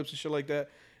all those clips and shit like that,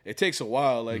 it takes a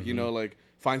while. Like like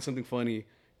find something funny,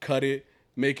 cut it,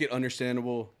 make it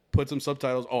understandable, put some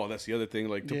subtitles. Oh, that's the other thing.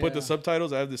 Like to put the Yeah.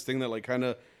 subtitles, I have this thing that like kind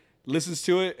of listens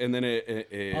to it and then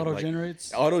it Auto like,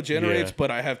 generates. auto generates, Yeah.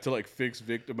 but I have to like fix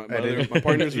Victor. My Edit.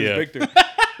 partner's Yeah. Victor.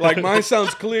 Like mine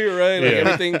sounds clear, right? Like Yeah.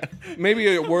 everything,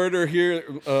 maybe a word or here,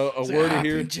 a word or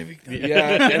here.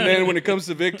 Yeah, and then when it comes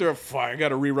to Victor, fuck, I got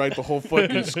to rewrite the whole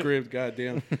fucking script.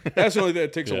 Goddamn, that's the only thing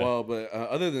that takes a Yeah. while. But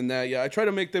other than that, yeah, I try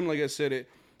to make them like I said.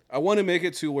 I want to make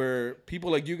it to where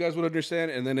people like you guys would understand,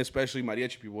 and then especially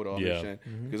mariachi people would understand,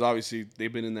 because obviously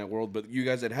they've been in that world. But you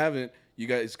guys that haven't, you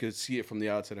guys could see it from the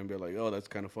outside and be like, "Oh, that's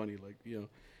kind of funny," like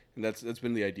and that's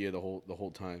been the idea the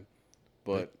whole time.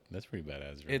 But That's pretty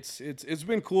badass, bro. it's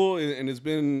been cool, and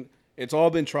it's all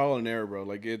been trial and error, bro.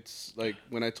 Like it's like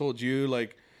when I told you,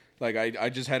 like I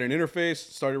just had an interface,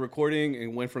 started recording,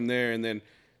 and went from there, and then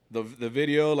the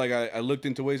video, like I looked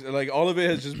into ways, like all of it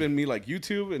has just been me like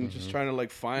YouTube and just trying to like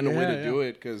find a way to do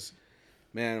it, because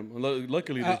man,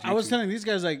 luckily there's I was YouTube. telling these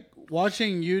guys like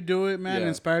watching you do it, man, Yeah.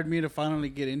 inspired me to finally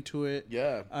get into it.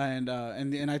 Yeah. And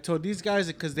I told these guys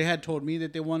because they had told me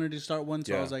that they wanted to start one,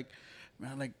 so I Yeah. was like,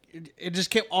 man, like it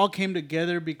just all came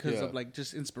together because Yeah. of like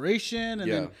just inspiration and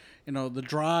Yeah. then the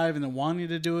drive and then wanting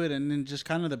to do it and then just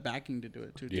kind of the backing to do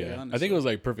it too. To be Yeah, honest. I think it was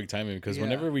like perfect timing because Yeah.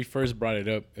 whenever we first brought it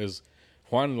up, is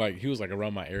Juan like he was like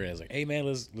around my area. I was like, "Hey man,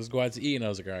 let's go out to eat," and I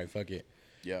was like, "All right, fuck it."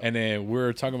 Yeah. And then we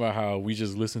were talking about how we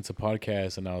just listen to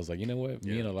podcasts, and I was like, you know what,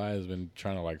 me and Elias been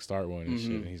trying to like start one and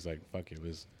shit, and he's like, "Fuck it,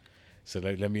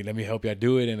 let me help y'all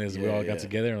do it," and as we Yeah, all got yeah.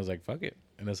 together, and I was like, "Fuck it,"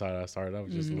 and that's how I started off,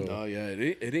 just a little. Oh yeah,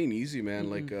 it ain't easy, man.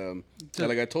 Like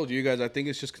like I told you guys, I think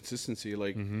it's just consistency.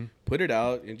 Like put it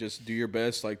out and just do your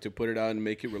best, like to put it out and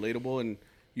make it relatable. And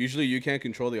usually you can't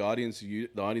control the audience. The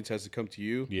audience has to come to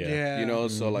you. Yeah.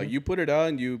 So like you put it out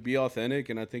and you be authentic,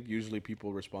 and I think usually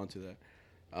people respond to that.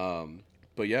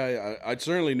 But yeah, I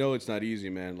certainly know it's not easy,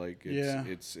 man. Like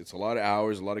it's a lot of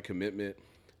hours, a lot of commitment.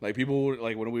 Like people would,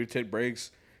 like when we would take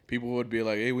breaks, people would be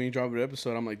like, "Hey, we ain't dropping an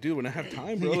episode." I'm like, "Dude, when I have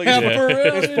time, bro, like Yeah, it's, for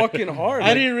real, it's dude. fucking hard." I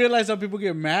Like, didn't realize how people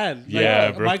get mad. Like,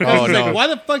 Yeah, bro. My cousin's Oh, like, no. why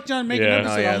the fuck John make an Yeah.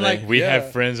 episode? No, yeah, I'm they- like, We Yeah.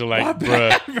 have friends who are like,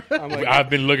 bruh, I'm like, I've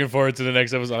been looking forward to the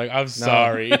next episode. Like, I'm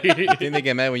sorry. Then they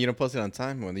get mad when you don't post it on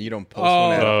time, when you don't post Oh.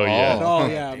 one at Oh, all. yeah. oh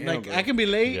yeah, Damn, like bro. I can be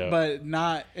late, Yeah. but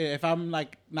not if I'm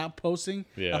like not posting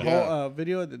Yeah. the whole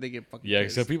video that they get fucking Yeah,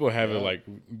 pissed. so people have it like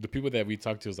the people that we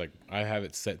talk to is like I have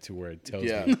it set to where it tells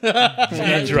yeah. me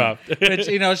it dropped. Which,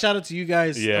 shout out to you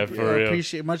guys. Yeah, for real.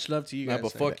 Appreciate much love to you Nah, guys.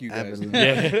 but fuck you guys.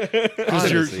 Yeah,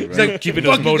 Honestly, bro. you're keeping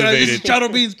us Fuck you guys. This is motivated. Channel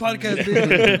Beans podcast.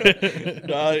 Dude.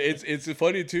 Nah, it's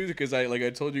funny too because I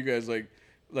told you guys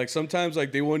like sometimes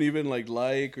like they won't even like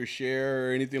or share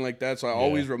or anything like that. So I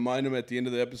always remind them at the end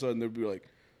of the episode, and they'll be like,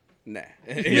 "Nah."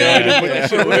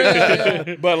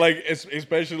 But like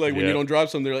especially like when Yeah. you don't drop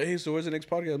something, they're like, "Hey, so where's the next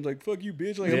podcast?" I'm like, "Fuck you,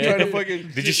 bitch!" Like I'm Yeah. trying to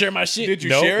fucking. Did you share my shit? Did you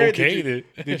No? share it? Okay,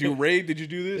 Did you raid? Did you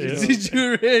do this? Did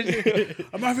you really?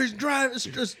 I'm over here driving,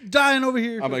 just dying over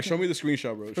here. I'm like, show me the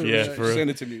screenshot, bro. Yeah, Just for real. send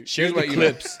it to me. Share Here's the my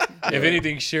email. clips. If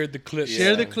anything, share the clips.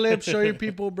 Share the Yeah. clip, show your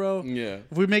people, bro. Yeah.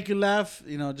 If we make you laugh,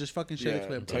 just fucking share Yeah, the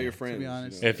clip. tell bro, your to friends, be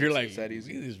honest. If you're like, It's that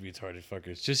easy. these retarded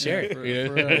fuckers, just share it. For- you know?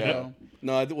 for real, Yeah. bro.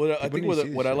 No, I think need to see what this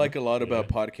I shit. like a lot about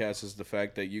podcasts is the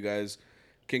fact that you guys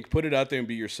can put it out there and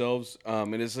be yourselves.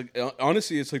 And it's like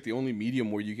honestly, it's like the only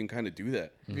medium where you can kind of do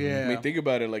that. Yeah. I mean, think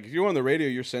about it. Like if you're on the radio,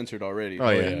 you're censored already. Oh,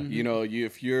 yeah. You know,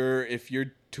 if you're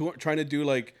trying to do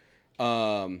like.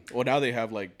 Well, now they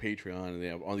have like Patreon and they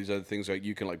have all these other things like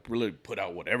you can like really put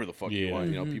out whatever the fuck you want.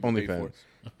 You know, people pay for it.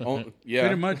 Oh, yeah,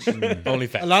 Pretty much. Only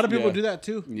fat. A lot of people Yeah. do that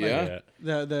too. Yeah.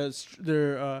 Like,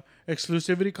 their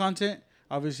exclusivity content,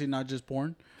 obviously not just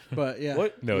porn, but yeah.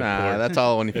 What? No, it's Nah, porn. that's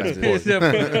all OnlyFans It's is.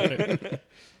 definitely-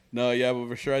 No, yeah, but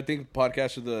for sure, I think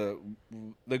podcasts are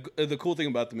the cool thing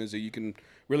about them is that you can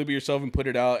really be yourself and put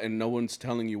it out, and no one's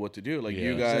telling you what to do. Like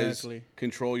you Yeah. guys Exactly.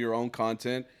 control your own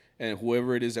content, and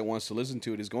whoever it is that wants to listen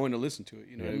to it is going to listen to it.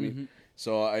 You know what I mean?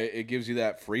 So it gives you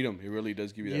that freedom. It really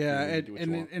does give you that yeah, freedom to do what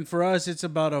you want. and for us, it's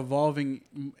about evolving,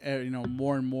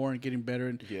 more and more, and getting better,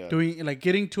 and Yeah.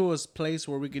 getting to a place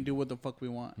where we can do what the fuck we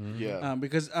want. Yeah.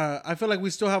 Because I feel like we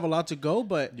still have a lot to go,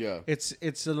 but Yeah.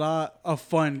 it's a lot of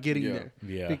fun getting Yeah. there.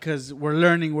 Yeah. Because we're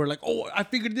learning. We're like, oh, I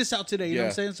figured this out today. You know what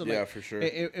I'm saying? So Yeah, like, for sure.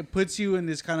 It puts you in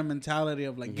this kind of mentality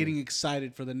of like getting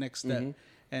excited for the next step.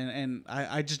 And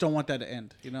I just don't want that to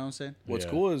end. You know what I'm saying? What's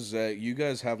Yeah. cool is that you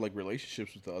guys have like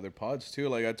relationships with the other pods too.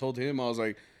 Like I told him, I was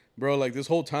like, bro, like this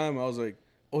whole time I was like,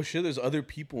 oh shit, there's other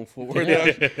people in Fort Worth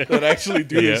that actually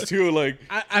do this too. Like,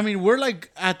 I mean, we're like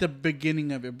at the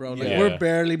beginning of it, bro. Like Yeah. we're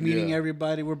barely meeting Yeah.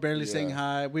 everybody. We're barely saying Yeah.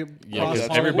 hi. We Yeah, because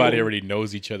that's everybody cool. already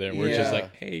knows each other, and we're just Yeah.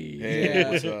 like, hey. hey, Yeah.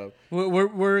 what's up?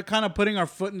 We're kind of putting our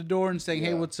foot in the door and saying, hey,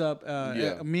 Yeah. what's up?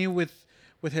 Yeah. Me with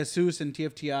Jesus and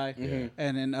TFTI,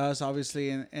 and then us obviously,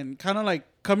 and kind of like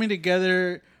coming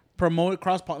together, promote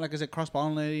cross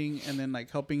pollinating, and then like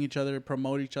helping each other,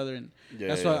 promote each other, and Yeah,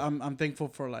 that's yeah. why I'm thankful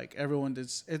for like everyone.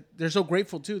 They're so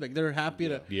grateful too. Like they're happy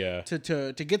Yeah.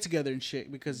 to get together and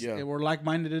shit because Yeah. we're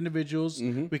like-minded individuals.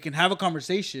 We can have a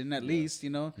conversation at least, you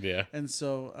know. Yeah. And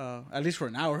so at least for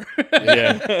an hour.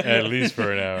 Yeah, at least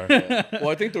for an hour. Well,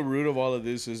 I think the root of all of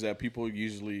this is that people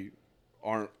usually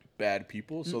aren't bad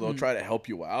people, so they'll try to help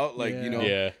you out. Like, you know,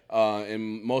 Yeah.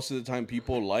 and most of the time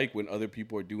people like when other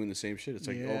people are doing the same shit. It's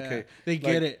like, Yeah. okay. They Like,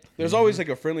 get it. There's always like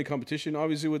a friendly competition,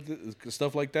 obviously, with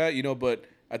stuff like that, you know, but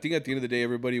I think at the end of the day,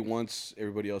 everybody wants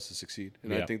everybody else to succeed.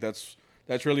 And I Yeah. think that's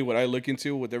really what I look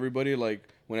into with everybody. Like,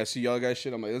 when I see y'all guys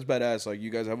shit, I'm like, that's badass. Like, you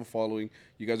guys have a following.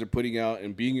 You guys are putting out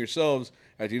and being yourselves.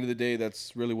 At the end of the day,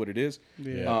 that's really what it is.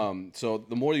 Yeah. So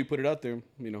the more you put it out there,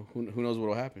 you know, who knows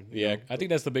what'll happen. you Yeah, know? I think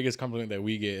that's the biggest compliment that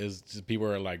we get is just people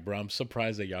are like, bro, I'm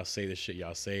surprised that y'all say the shit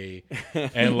y'all say.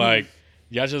 And like,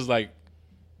 y'all just like,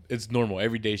 it's normal,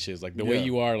 everyday shit. It's like the way Yeah.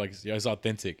 you are, like, it's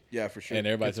authentic. Yeah, for sure. And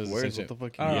everybody It's says the worse. same What shit. the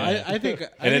fuck? I don't know. Yeah. I think,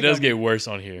 And it does I'm- get worse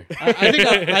on here.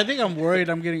 I think I'm worried.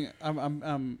 I'm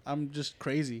just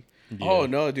crazy. Oh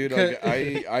no, dude! Like,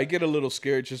 I get a little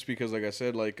scared just because, like I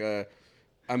said, like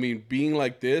I mean, being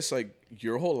like this, like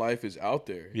your whole life is out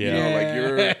there. You Yeah. know, like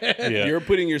you're Yeah. you're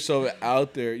putting yourself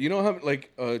out there. You know how like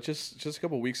just a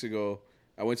couple weeks ago,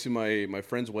 I went to my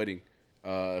friend's wedding,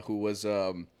 who was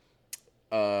I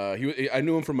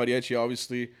knew him from mariachi,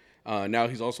 obviously. Now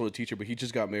he's also a teacher, but he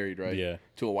just got married, right? Yeah.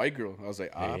 To a white girl. I was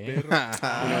like, Yeah.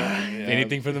 perro.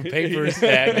 Anything for them papers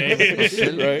that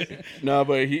day. Right? No,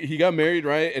 but he got married,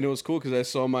 right? And it was cool because I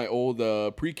saw my old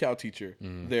pre-cal teacher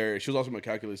there. She was also my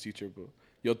calculus teacher, but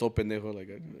yo to pendejo, like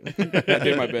I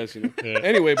did my best, you know.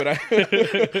 Anyway, but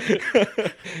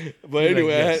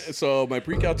yes. so my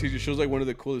pre-cal teacher, she was like one of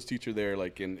the coolest teacher there,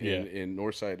 like in Yeah.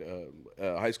 Northside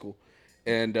High School,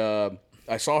 and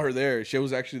I saw her there. She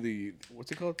was actually the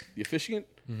what's it called, the officiant,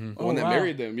 the one that wow.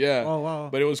 married them. Yeah. Oh, wow.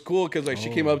 But it was cool because like she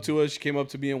came up to us. She came up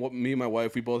to me and my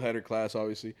wife. We both had her class,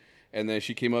 obviously. And then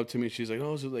she came up to me. She's like,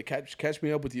 "Oh, so like catch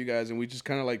me up with you guys." And we just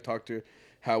kind of like talked to her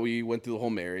how we went through the whole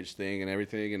marriage thing and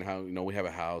everything, and how we have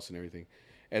a house and everything.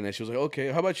 And then she was like,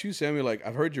 "Okay, how about you, Sammy? Like,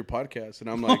 I've heard your podcast." And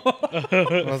I'm like,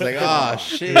 I was like, oh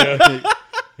shit.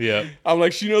 Yeah. I'm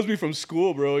like, she knows me from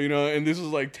school, bro. You know, and this was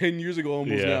like 10 years ago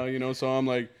almost Yeah. now. You know, so I'm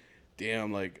like,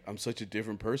 damn, like I'm such a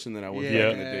different person than I was Yeah.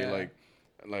 back in the day.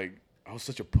 Like I was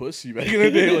such a pussy back in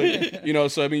the day. Like, you know,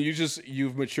 so I mean,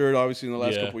 you've matured obviously in the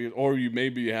last Yeah. couple of years, or you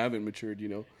maybe haven't matured. You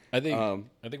know, I think I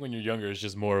I think when you're younger, it's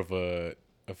just more of a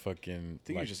fucking.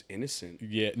 think like, you're just innocent.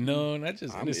 Yeah, no, not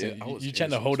just innocent. I was You're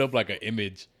trying to innocent. hold up like an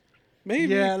image.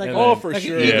 Maybe. Yeah, like oh, for like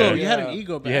sure. An ego. Yeah. You had an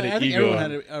ego, but You had I an think ego, everyone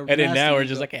had a and then nasty now we're ego.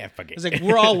 just like, fuck it. It's like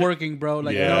we're all working, bro.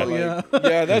 Like, Yeah. yeah.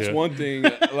 That's Yeah. one thing.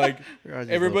 Like We're all just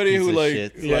everybody who little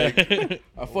like, piece of shit. like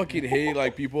I fucking hate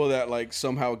like people that like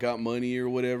somehow got money or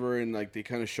whatever and like they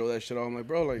kind of show that shit off. I'm like,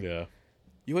 bro, like Yeah,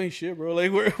 You ain't shit, bro.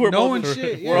 Like we're No both- one's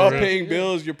shit. We're all Yeah. paying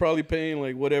bills. You're probably paying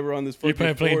like whatever on this fucking You're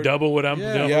probably playing Ford. double what I'm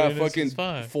Yeah. doing. Yeah, It's fucking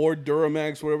fine. Ford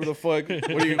Duramax, whatever the fuck.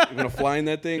 What are you gonna fly in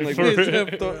that thing? Like, For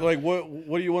like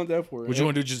what do you want that for? What you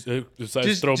want to do? Just besides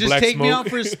Just, throw just black take smoke. me out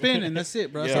for a spin, and that's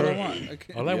it, bro. That's Yeah. all I want.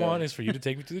 Okay. All I Yeah. want is for you to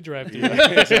take me to the drive-thru.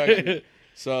 Yeah, exactly.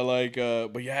 So like,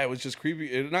 but yeah, it was just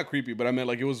creepy. Not creepy, but I meant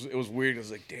like it was weird. It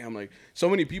was like, damn, like so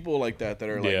many people like that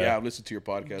are like, Yeah. yeah, I've listened to your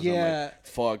podcast. I'm Yeah. like,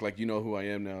 fuck, like you know who I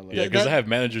am now. Like, Yeah, because That- I have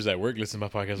managers at work listen to my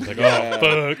podcast. It's like, Yeah.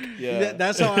 oh fuck. yeah.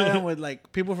 That's how I am with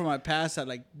like people from my past that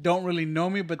like don't really know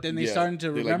me, but then they Yeah. starting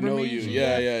to They, like, remember know me. you.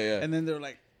 Yeah. And then they're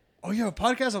like, "Oh, you have a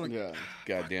podcast?" I'm like, Yeah.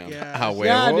 Goddamn. "Yeah, Ah,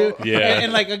 yeah, huevo. dude." Yeah.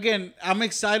 And like again, I'm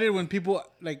excited when people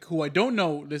like who I don't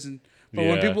know listen, but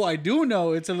when Yeah. people I do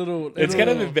know, it's a little. It's kind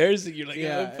of little- embarrassing. You're like,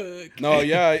 Yeah. oh fuck. No,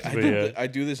 yeah, I But do. yeah. I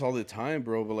do this all the time,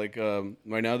 bro. But like,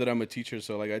 right now that I'm a teacher,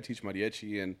 so like I teach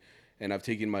mariachi and I've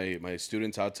taken my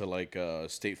students out to like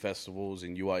state festivals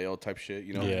and UIL type shit,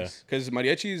 you know. Yeah. Because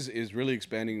mariachi is really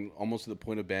expanding almost to the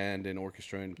point of band and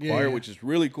orchestra and Yeah, choir, yeah. which is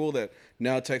really cool that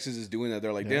now Texas is doing that.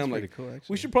 They're like, Yeah, that's damn, pretty like cool,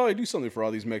 actually. we should probably do something for all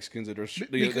these Mexicans that are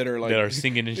that are like That are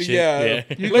singing and shit. Yeah, Yeah.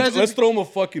 You let's, guys let's have- throw them a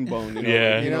fucking bone. You know,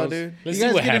 Yeah. like, You know, dude. Let's You see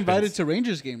guys what get happens. invited to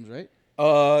Rangers games, right?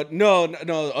 No,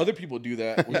 other people do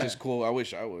that, which is cool. I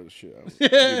wish I was. Shit, I would be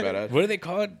badass. What are they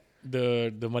called?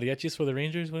 The mariachis for the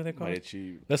Rangers? What are they called?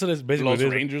 Mariachi. That's what it's basically. Los what it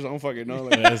is. Rangers, I don't fucking know.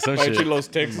 Like, Yeah, some Mariachi shit. Los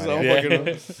Texas, I don't Yeah. fucking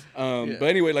know. Yeah. But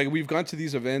anyway, like we've gone to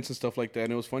these events and stuff like that,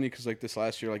 and it was funny because like this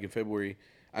last year, like in February,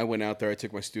 I went out there. I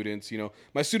took my students. You know,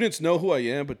 my students know who I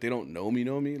am, but they don't know me.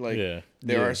 Like Yeah.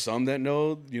 there Yeah. are some that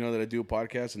know, you know, that I do a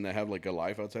podcast and that have like a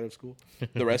life outside of school.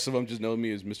 The rest of them just know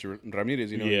me as Mr.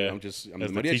 Ramirez. You know, Yeah. I'm As the the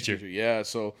mariachi teacher. teacher. Yeah,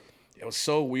 so it was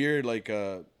so weird. Like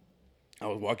I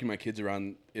was walking my kids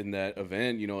around in that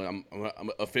event. You know, I'm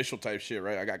official type shit,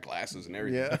 right? I got glasses and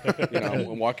everything. Yeah. You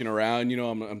know, I'm walking around. You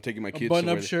know, I'm taking my A kids. button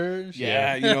to up where- shirt. and shit.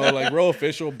 Yeah, you know, like real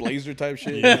official blazer type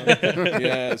shit. You know?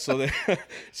 Yeah, so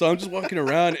so I'm just walking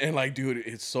around and like, dude,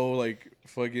 it's so like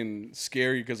fucking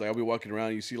scary because I'll be walking around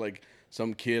and you see like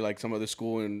some kid like some other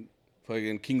school in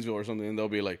fucking Kingsville or something, and they'll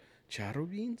be like charro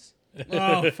beans.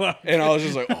 Oh fuck. And I was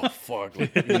just like, oh fuck,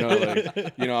 like,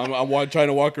 I'm trying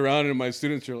to walk around and my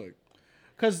students are like,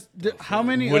 Because how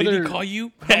many What other did he call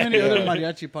you? how many Yeah. other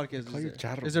mariachi podcasts you is there?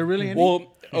 charro. Is there really any?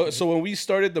 well, so when we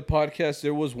started the podcast,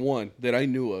 there was one that I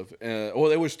knew of. Well,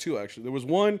 there was two actually. There was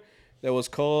one that was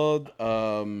called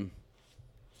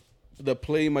the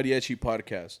Play Mariachi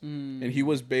Podcast, and he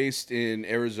was based in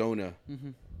Arizona.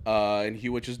 And he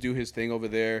would just do his thing over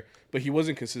there, but he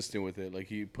wasn't consistent with it. Like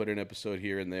he put an episode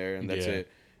here and there, and that's Yeah. it.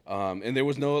 And there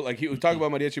was no like he would talk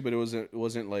about mariachi, but it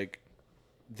wasn't like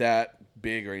that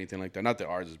big or anything like that. Not that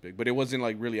ours is big, but it wasn't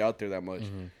like really out there that much.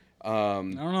 I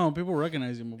don't know. People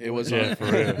recognize him. It was Yeah, for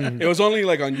real. it was only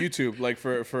like on YouTube, like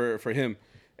for him.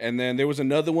 And then there was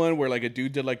another one where like a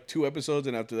dude did like 2 episodes,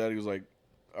 and after that he was like,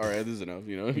 "All right, this is enough,"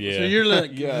 you know? Yeah. So you're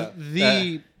like Yeah.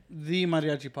 the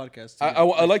mariachi podcast.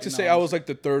 I like to say I was like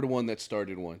the third one that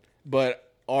started one, but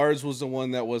ours was the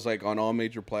one that was like on all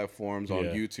major platforms on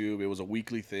Yeah. YouTube. It was a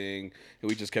weekly thing, and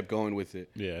we just kept going with it.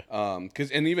 Yeah.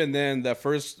 And even then, that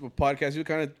first podcast, he would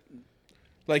kind of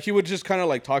like he would just kind of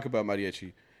like talk about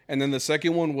mariachi, and then the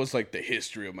second one was like the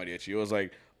history of mariachi. It was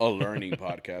like a learning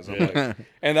podcast, I'm like,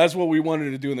 and that's what we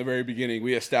wanted to do in the very beginning.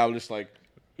 We established like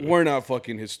we're not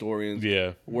fucking historians.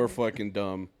 Yeah. We're fucking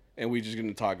dumb. And we just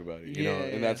gonna talk about it, you know, Yeah,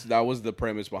 and yeah. that was the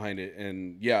premise behind it,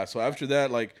 and yeah. So after that,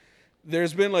 like,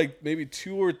 there's been like maybe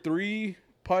 2 or 3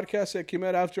 podcasts that came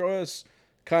out after us,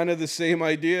 kind of the same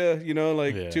idea, you know,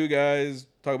 like Yeah. 2 guys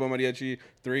talk about mariachi,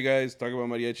 3 guys talk about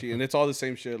mariachi, and it's all the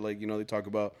same shit. Like, you know, they talk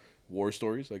about war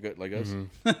stories, like us,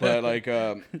 Mm-hmm. but like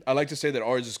I like to say that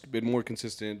ours has been more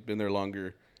consistent, been there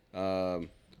longer,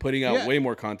 putting out Yeah. way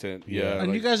more content. Yeah, and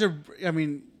like, you guys are. I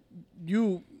mean,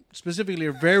 you specifically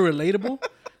are very relatable.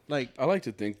 Like, I like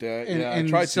to think that. and, Yeah, and I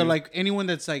try so to. like anyone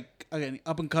that's like again,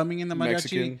 up and coming in the mariachi,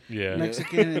 Mexican. Yeah.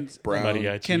 Mexican and Brown.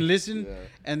 Mariachi. can listen, Yeah.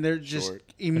 and they're just Short.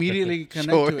 immediately connect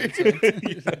to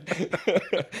it.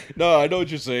 So. No, I know what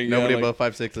you're saying. Nobody yeah, like,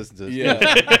 above 5'6" listens to this. Yeah.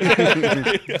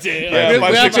 Damn. Yeah, We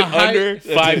 5'6" have a and high- under.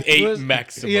 5'8"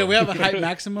 maximum. Yeah, we have a height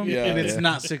maximum, Yeah. and it's Yeah.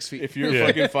 not 6 feet. If you're Yeah.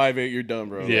 fucking 5'8", you're done,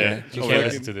 bro. Yeah. Like, You so can't fucking-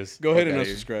 listen to this. Go ahead and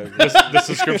Okay. unsubscribe. The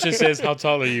subscription says, "How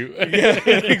tall are you?" Yeah,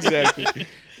 exactly.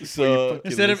 So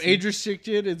Instead of age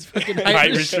restricted, it's fucking height,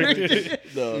 Height restricted.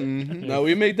 restricted. no,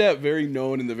 we made that very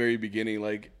known in the very beginning.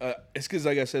 Like, it's because,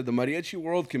 like I said, the mariachi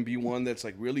world can be one that's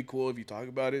like really cool if you talk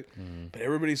about it, but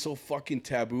everybody's so fucking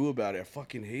taboo about it. I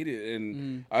fucking hate it,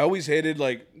 and I always hated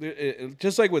like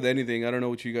just like with anything. I don't know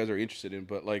what you guys are interested in,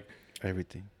 but like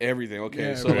Everything. Everything. Okay,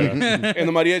 Yeah, so right. like, in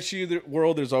the mariachi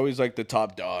world, there's always like the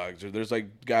top dogs, or there's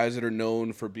like guys that are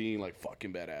known for being like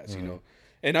fucking badass, you know.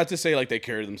 And not to say like they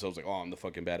carry themselves like, oh, I'm the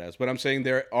fucking badass, but I'm saying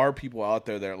there are people out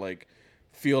there that like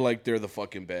feel like they're the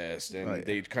fucking best, and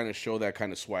they kind of show that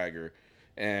kind of swagger,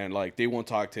 and like they won't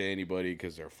talk to anybody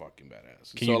because they're fucking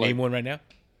badass. Can you name one right now?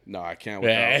 No, I can't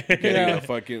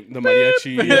without getting the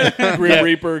mariachi Grim Yeah.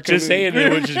 Reaper. Just say it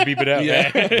and we'll just beep it out.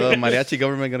 Yeah. The mariachi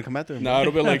government gonna come after him. No,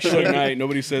 it'll be like Suge Knight.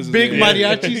 Nobody says his Big name.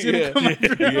 mariachis gonna Yeah. come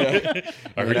after. Yeah.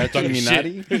 I heard you Mariachi talking shit.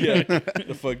 Illuminati. Yeah,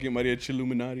 the fucking mariachi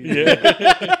Illuminati.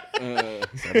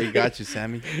 We got you,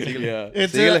 Sammy. Yeah.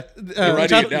 It's Síguele. They're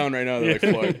writing it down right now. They're like,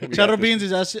 fuck. we got Charro this. Beans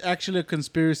is actually a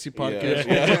conspiracy podcast.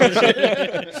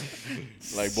 Yeah.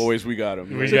 Like, boys, we got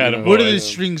him. We got him. Where do boys. these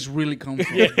strings really come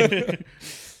from?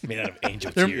 Made out of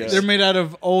angel They're, tears. they're made out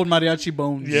of old mariachi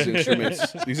bones.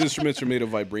 These instruments are made of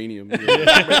vibranium.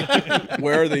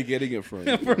 Where are they getting it from?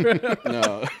 No,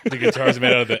 The guitar's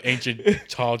made out of the ancient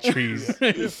tall trees.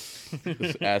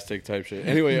 this Aztec type shit.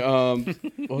 Anyway,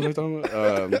 what was I talking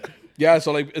about? Yeah,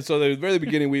 so at the very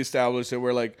beginning we established that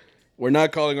we're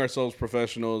not calling ourselves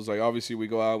professionals. Like, obviously we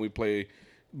go out and we play,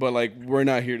 but like we're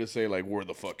not here to say like we're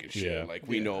the fucking shit. Yeah. Like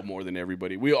we know more than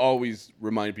everybody. We always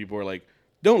remind people, are like,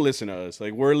 don't listen to us.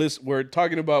 Like we're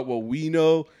talking about what we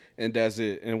know, and that's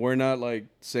it. And we're not like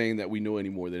saying that we know any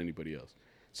more than anybody else.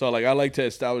 So like I like to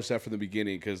establish that from the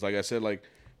beginning, because like I said, like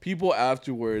people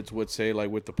afterwards would say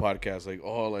like with the podcast, like,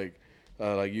 oh, like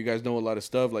you guys know a lot of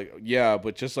stuff. Like, yeah,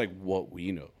 but just like what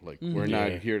we know. Like we're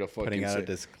not here to fucking Putting out say. a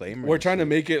disclaimer. We're trying to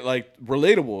make it like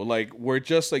relatable. Like we're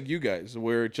just like you guys.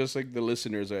 We're just like the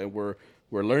listeners, and we're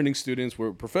learning students.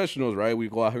 We're professionals, right? We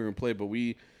go out here and play, but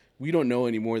we don't know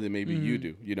any more than maybe you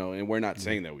do, you know. And we're not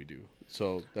saying that we do.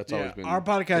 So that's always been our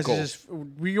the podcast goal. is just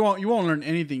you won't learn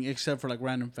anything except for like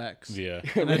random facts. Yeah.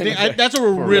 And I think that's what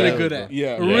we're really real, good bro. at.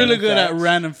 Yeah. we're Yeah. really good at Facts.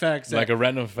 random facts. Like a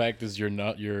random fact is your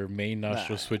main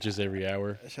nostril switches every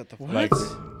hour. Shut the fuck Like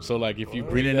so, like if you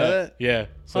breathe didn't in know that, that? yeah.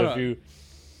 So Hold if on. you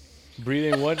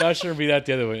breathe in one nostril and breathe out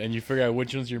the other one, and you figure out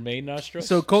which one's your main nostril.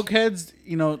 so cokeheads,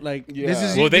 you know, like this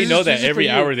is well, they this know is that just for every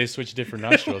you. hour they switch different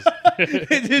nostrils.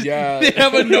 Yeah. They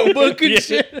have a notebook and Yeah.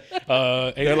 shit.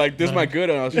 Hey, They're like, this is my good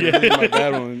one. This is my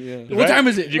bad one. Yeah. What time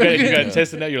is it? You got to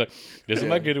test it out. You're like, this is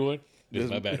my good one. This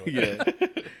is my bad one. Yeah.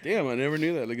 Damn, I never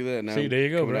knew that. Look at that. Now See, there you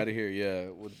go, coming bro. out of here. Yeah,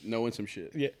 with knowing some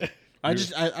shit. Yeah. I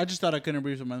just thought I couldn't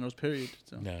breathe with my nose. Period.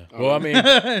 So. No. Well, I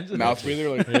mean, Mouth breather,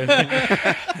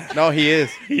 like No, he is.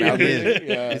 mouth He is. breather.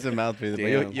 Yeah. He's a mouth breather. But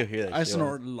Damn. you'll hear that. I shit.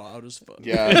 snort loud as fuck.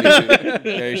 Yeah,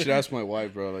 yeah. You should ask my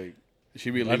wife, bro. Like, she'd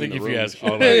be leaving I think the if room. you ask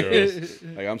all my girls,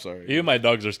 Like, I'm sorry. even my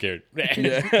dogs are scared.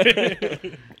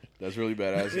 That's really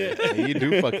badass. Yeah, you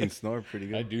do fucking snore pretty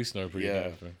good. I do snore pretty Yeah.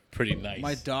 nice, bro. Pretty nice.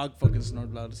 My dog fucking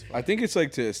snort loud as fuck. I think it's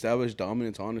like to establish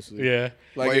dominance, honestly. Yeah.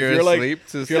 Like While if you're you're like, asleep,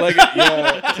 to if you're like,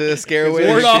 yeah. to scare away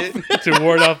Ward the off. shit. To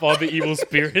ward off all the evil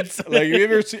spirits. Like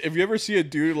if you ever see a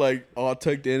dude like all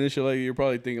tucked in and shit, like you're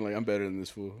probably thinking like, I'm better than this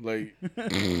fool. Like, yeah,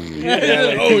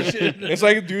 like, Oh shit! it's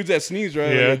like dudes that sneeze,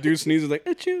 right? Yeah. Like a dude sneezes like,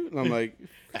 achoo. And I'm like,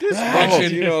 this Oh,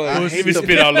 bitch, you know, I like, hate He the-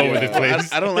 spit all over the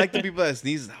place. I don't like the people that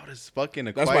sneeze loud as fuck in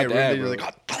a That's quiet my dad, room. bro. You're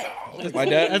like, my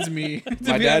dad. That's me.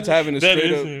 My dad's having a That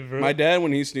straight is up. it, bro. My dad,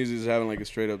 when he sneezes, is having like a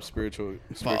straight up spiritual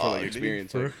like,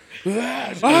 experience. Like,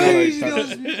 yeah,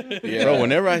 bro,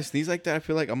 whenever I sneeze like that, I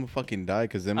feel like I'm gonna fucking die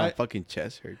because then my I- fucking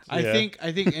chest hurts. I Yeah. think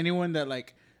anyone that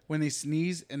like when they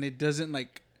sneeze and it doesn't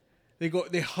like they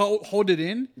hold it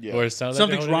in, yeah. Or it sounds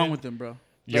something's like wrong with them, bro.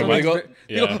 Yeah, Something's when ve-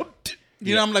 they they go- go,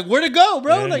 you know, I'm like, where'd it go,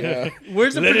 bro? Like,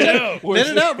 where's the Let it protect- out. Let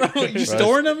it out, bro. You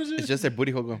storing them? And It's shit? just their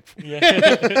booty hole going.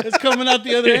 It's coming out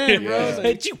the other end, bro. Yeah.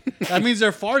 It's like, that means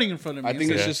they're farting in front of me. I think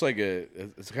It's it's Yeah. just like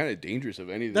it's kind of dangerous of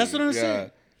anything. That's what I'm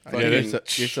saying. Fucking-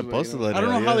 You're supposed to let it I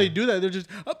don't know out, how yeah. they do that. They're just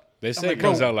They say like, it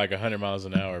comes bro. out like 100 miles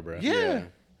an hour, bro. yeah.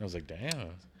 I was like, damn.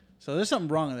 So there's something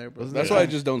wrong in there, bro. That's why I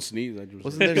just don't sneeze. I just,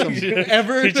 Wasn't there some?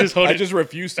 Ever? He just hold I it. just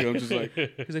refuse to. I'm just like,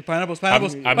 He's like pineapples. I'm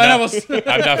Pineapples.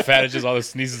 I'm not fat. It's just all the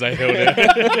sneezes I held in.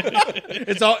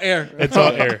 It's all air. It's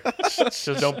all air.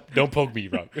 So don't poke me,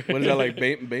 bro. what is that like?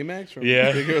 Baymax? From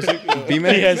Yeah. Big Hero Six?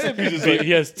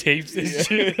 He has tapes and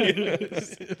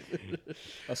shit.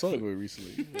 I saw that movie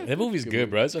recently. That movie's good,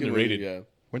 bro. It's Good underrated. movie, yeah.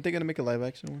 Weren't they gonna make a live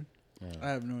action one? I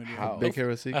have no idea. How? Big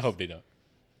Hero 6? I hope they don't.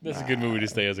 That's a good movie to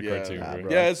stay as a Yeah, cartoon, nah,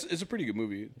 bro. Yeah, it's a pretty good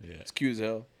movie. Yeah. It's cute as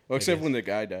hell. Well, except is. when the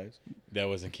guy dies. That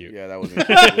wasn't cute. Yeah, that wasn't.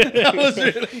 That was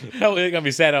really. That was gonna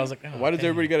be sad. I was like, oh, Why does damn.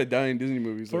 everybody got to die in Disney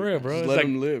movies? For Like, real, bro? Just It's let like,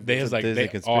 them live. They It's was a like Disney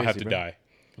they all have conspiracy, to bro. die.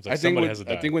 It's like I think somebody has to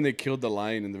die. I think when they killed the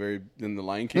lion in the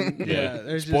Lion King. Yeah,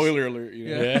 there's Spoiler alert. You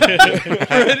know?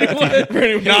 yeah.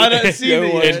 Pretty much. Not a scene Yeah,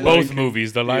 yet. In Lion both King.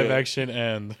 movies, the live Yeah. action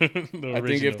and the original. I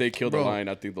think if they kill the Bro. lion,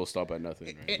 I think they'll stop at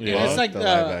nothing. Right? And Yeah. it's like The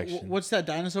live action. what's that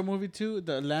dinosaur movie too?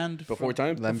 The Land Before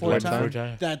time. Land Before Before Time.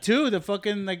 Time. That too. The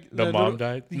fucking like The mom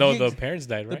died. No, the parents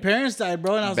died, The right? parents died,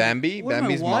 bro. And I was Bambi? like, what am I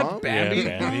Bambi's watching? mom? Bambi.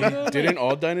 Yeah, Bambi. Didn't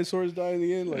all dinosaurs die in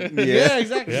the end? Like, Yeah,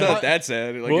 exactly. it's not that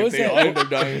sad. Like What if was they that? all end up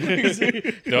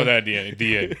dying. No, that at the end.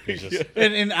 The end. It's just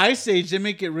And in Ice Age, they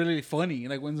make it really funny,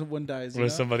 like when someone dies. You when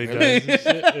know? somebody dies. And shit.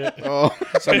 Yeah. Oh,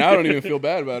 So now I don't even feel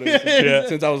bad about it since, Yeah.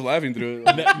 since I was laughing through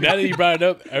it. Now that you brought it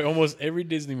up, almost every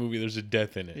Disney movie, there's a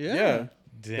death in it. Yeah.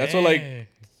 Yeah. That's what, like, Dang.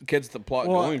 gets the plot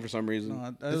Well, going for some reason.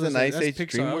 No, Isn't Ice Age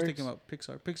Pixar. I was DreamWorks? thinking about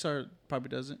Pixar. Pixar probably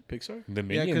doesn't. Pixar? The Yeah,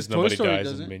 Minions, because Toy nobody Story dies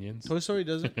doesn't. in Minions. Toy Story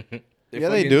doesn't. Yeah,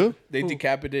 they do. They Who?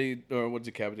 decapitate or what's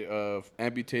decapitate?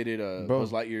 Amputated Bro.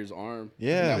 Buzz Lightyear's arm. Yeah.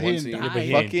 In that He one didn't scene. die. but he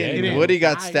ain't Fucking dead, didn't Woody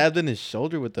got die. stabbed in his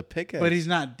shoulder with the pickaxe. But he's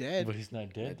not dead. But he's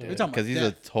not dead. We're though. talking about because he's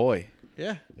a death. toy.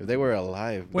 Yeah. If they were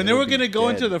alive, When they would were be gonna go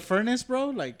dead. into the furnace, bro,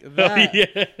 like Oh, that,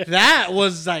 yeah. that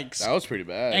was like That was pretty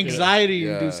bad. anxiety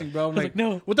Yeah. inducing, bro. I'm like, like,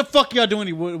 no. what the fuck y'all doing,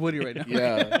 to Woody, right now?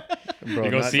 Yeah. Bro, You're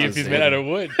gonna not see if he's insane. made out of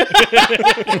wood.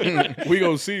 We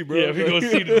gonna see, bro. Yeah, we gonna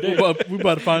see today. we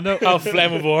about to find out. How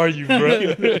flammable are you, bro?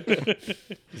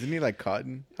 Isn't he like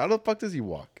cotton? How the fuck does he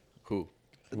walk? Who?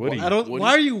 Woody. I don't. Woody? Why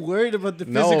are you worried about the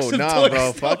No, physics of nah, Toy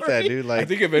bro. Story? Fuck that, dude. I Like,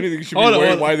 think if anything, you should Hold be on, worried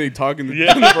hold on. why they talk in the,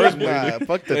 Yeah. in the first place. nah,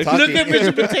 fuck the Look talking. Look at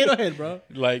Mr. Potato Head, bro.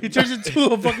 Like He turns into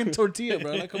a fucking tortilla,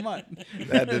 bro. Like, come on.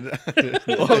 That did,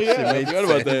 Oh yeah, I forgot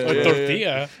about that. a Yeah, yeah.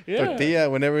 tortilla. Yeah. tortilla.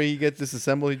 Whenever he gets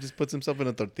disassembled, he just puts himself in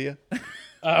a tortilla.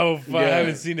 Oh, fuck, I Yeah.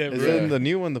 haven't seen that, Is bro. it in the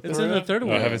new one? The It's fourth? in the third No,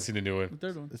 one. I haven't seen the new one. The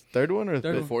third one. The third one or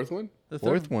Third the one. Fourth one? The third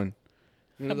fourth one. one?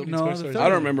 The No, Toy the Story. third I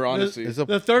don't one. remember honestly. It's a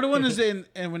The third one is in,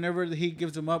 and whenever he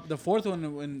gives them up, the fourth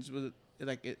one when was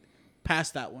like it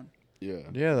past that one. Yeah.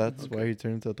 yeah. That's why he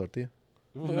turned into a tortilla.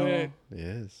 No,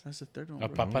 Yes. that's the third one. A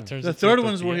bro. papa turns The into third a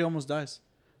one is where he tortilla. almost dies.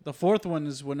 The fourth one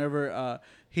is whenever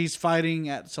he's fighting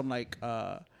at some like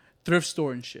thrift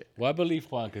store and shit. Well, I believe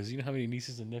Juan because you know how many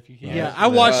nieces and nephews he has. Yeah, I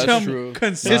watch that's him true.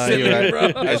 consistently, Nah, you're bro.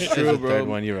 right. That's It's true, the bro. third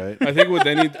one. You're right. I think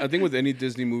with any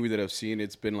Disney movie that I've seen,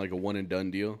 it's been like a one and done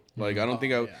deal. Like I don't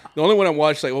think yeah. the only one I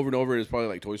watched like over and over is probably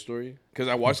like Toy Story because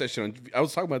I watched that shit on. I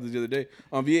was talking about this the other day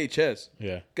on VHS.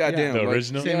 Yeah. Goddamn, The like,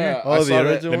 original? Same Yeah, here. I Oh, the saw that.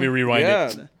 original? Let me rewind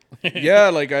it. Yeah, yeah.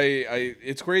 Like I,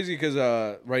 it's crazy because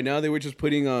right now they were just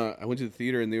putting. I went to the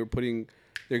theater and they were putting.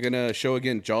 They're gonna show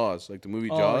again Jaws, like the movie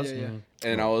Oh, Jaws. yeah, yeah.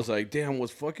 And I was like, damn,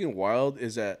 what's fucking wild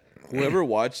is that whoever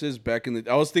watched this back in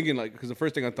the, I was thinking like, because the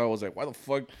first thing I thought was like, why the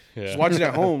fuck, Yeah. just watch it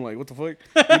at home, like what the fuck,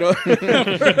 you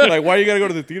know, like why you gotta go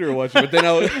to the theater and watch it? But then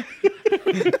I was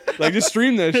like, just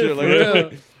stream that shit,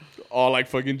 like all like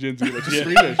fucking Gen Z, like just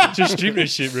stream that shit. Just stream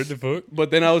this shit, bro. The fuck?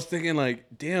 But then I was thinking like,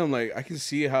 damn, like I can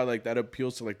see how like that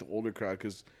appeals to like the older crowd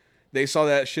because they saw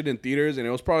that shit in theaters and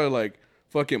it was probably like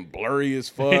fucking blurry as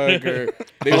fuck or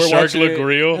they The were shark watching look it,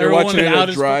 real. They're Everyone watching it loud at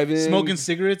as fuck, drive-in, smoking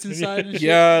cigarettes inside and shit.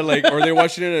 yeah, like or they're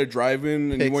watching it at a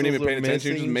drive-in and you weren't Pixels even were paying attention,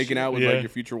 you're just missing making shit. out with Yeah. like your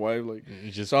future wife, like.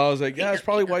 You just So I was like, yeah, that's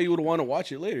probably why you would want to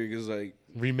watch it later because like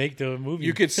remake the movie.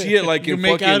 you could see it like You in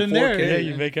make fucking out in 4K. there. Yeah,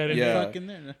 you make out in Yeah. Fucking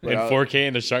there. But in I- 4K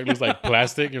and the shark looks like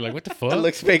plastic. You're like, what the fuck? It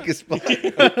looks fake as fuck. I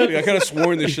could have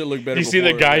sworn this shit looked better. you see the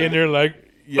before, guy yeah. in there like,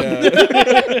 Yeah,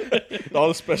 all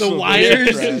the special The effects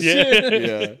wires are and trash. shit.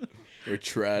 Yeah, they're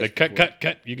trash. like cut, before. cut,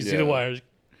 cut. You can see Yeah. the wires.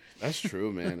 That's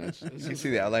true, man. That's You can see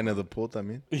the outline of the pool. I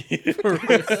mean,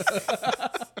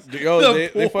 yo,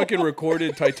 they fucking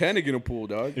recorded Titanic in a pool,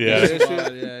 dog. Yeah. You see that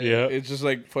shit? Yeah, Yeah. It's just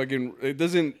like fucking. It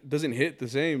doesn't hit the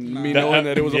same. Me That- knowing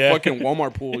that it was yeah. a fucking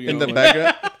Walmart pool. You in know, the like,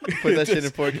 background, put that shit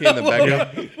in 4K in the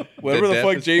background. whatever the depth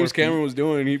fuck is James 4K. Cameron was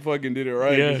doing, he fucking did it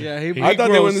right. Yeah. Yeah, I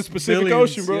thought they were in the grossed Pacific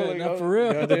billions. Ocean, bro. Yeah, Like, not oh, for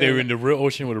real. goddamn. They were in the real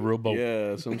ocean with a real boat. Yeah,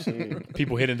 that's what I'm saying.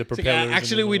 People hitting the It's like, propellers.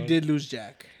 actually, and we all did lose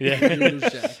Jack. Yeah. We did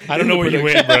lose Jack. I don't know where you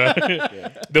went, bro.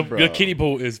 The Bro. kiddie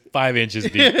pool is 5 inches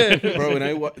deep. Bro,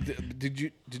 and did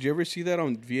you ever see that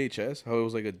on VHS? How it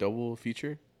was like a double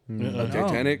feature, Uh-uh.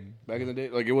 Titanic back in the day.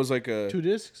 Like it was like a 2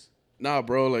 discs. nah,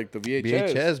 bro. Like the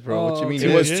VHS. VHS, bro. What you Oh, mean? It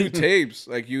Yeah. was Yeah. 2 tapes.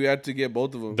 Like you had to get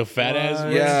both of them. The fat ass.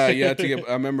 What? Yeah, you had to get.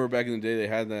 I remember back in the day they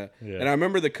had that, Yeah. and I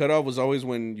remember the cutoff was always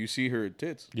when you see her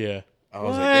tits. Yeah. I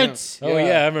was like, What? damn. Oh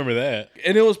yeah, I remember that.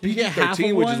 And it was You get half of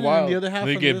PG-13, which one is and wild. the other half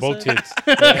They on get the both other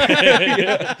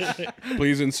side? tits.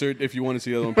 Please insert if you want to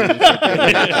see the other one. Please insert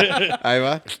that. Ahí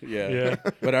va. Yeah. Yeah.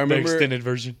 But I The remember, extended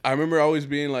version. I remember always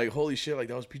being like, "Holy shit!" Like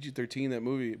that was PG-13 that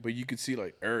movie, but you could see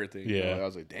like everything. you know? Yeah. Like, I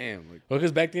was like, "Damn!" Like, Well,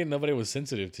 because back then nobody was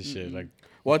sensitive to shit. Like,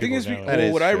 well, I think People it's now- That well,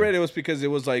 is what I true. read it was because it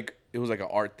was like an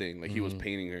art thing. Like he was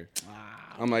painting her.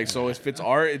 I'm like, so if it's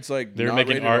art, it's like They're not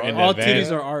making rated art in All advance.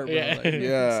 titties are art, bro. Yeah. Like,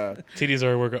 Yeah, Titties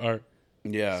are a work of art.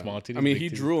 yeah. Small titties, I mean, big he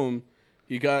titties. drew them.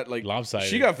 He got like Lopsided.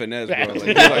 She got finesse, bro. Like,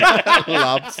 he was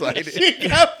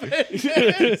Lopsided.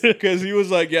 like, because he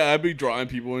was like, yeah, I'd be drawing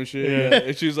people and shit. Yeah. Yeah.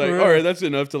 And she's like, For all real. right, that's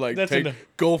enough to like That's take enough.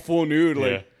 go full nude.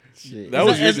 Like Yeah. Shit. that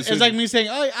was your it's decision. like me saying,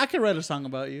 "Oh, I could write a song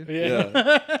about you."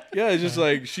 Yeah, yeah. It's just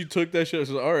like she took that shit. She's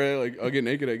like, all right, like I'll get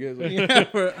naked, I guess. Like, Yeah,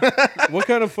 bro. what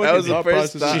kind of fucking was the thought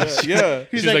first process is thought. that? Yeah,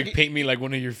 She's He's like, like- paint me like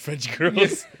one of your French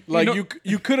girls. like You know-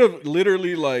 you could have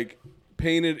literally like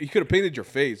painted. He could have painted your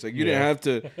face. Like you didn't Yeah. have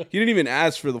to. He didn't even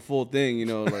ask for the full thing. You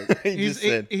know, like He just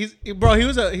said, Bro.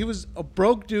 He was a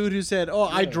broke dude who said, "Oh,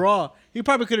 I draw." He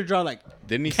probably could have drawn like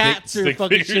didn't he cats or stick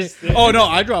fucking figures? shit. Oh no,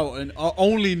 I draw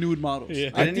only nude models. Yeah.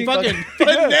 I Didn't he fucking Yeah.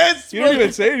 finesse, you don't bro.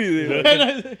 even say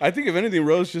anything. I think if anything,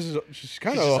 Rose she's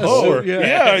kind of a just a hoe. whore.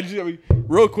 Yeah, I mean,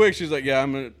 real quick, she's like, yeah,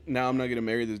 I'm not gonna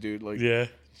marry this dude. Like, Yeah.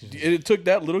 it took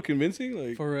that little convincing.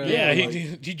 Like, For real. Yeah, like-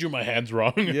 he drew my hands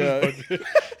wrong. yeah,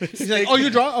 He's like, "Oh, you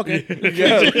draw? Okay."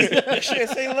 yeah, shit,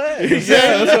 say less.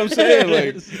 yeah. That's what I'm saying.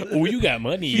 Like, Oh, you got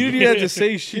money. you didn't even have to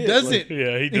say shit. He doesn't.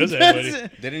 Yeah, he He does have money.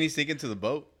 doesn't. Didn't he sneak into the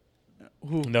boat?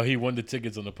 No, he won the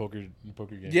tickets on the poker game.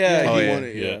 Yeah, Oh, he yeah. won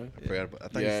it. Yeah. Yeah. I forgot about. I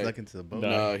thought Yeah. he snuck into the boat. No.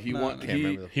 Nah, he Nah. won. Can't He,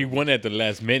 remember. He won at the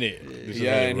last minute. This is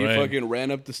yeah, how and he ran. fucking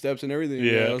ran up the steps and everything.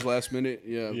 Yeah, Yeah. that was last minute.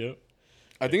 Yeah, Yep.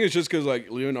 I think it's just because like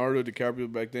Leonardo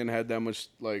DiCaprio back then had that much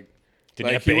like.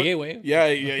 Tenía like, he pegue, wa- güey. Yeah, Oh,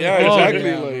 exactly.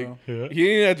 yeah, like bro. Yeah. he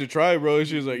didn't have to try, bro.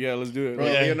 She was like, yeah, let's do it. Bro,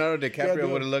 Like, Yeah. Leonardo Yeah, DiCaprio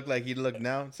dude. would have looked like he'd look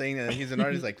now, saying that he's an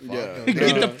artist. Like, fuck. Yeah. no.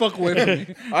 Get the fuck away from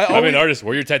me. I I'm always, an artist.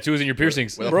 Where are your tattoos and your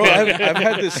piercings? bro. I've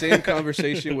had the same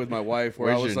conversation with my wife where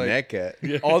Where's I was your like, neck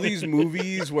at? all these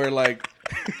movies where like.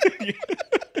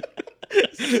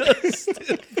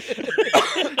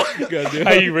 Goddamn.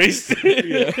 I erased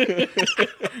it.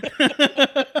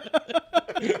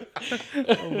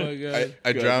 Oh my god.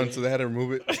 I drowned, so they had to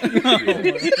remove it.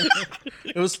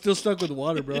 It was still stuck with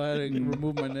water, bro. I had to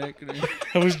remove my neck.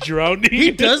 I was drowning.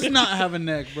 He does not have a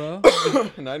neck, bro.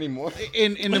 Not anymore.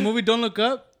 In the movie Don't Look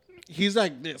Up, he's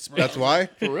like this, bro. That's why.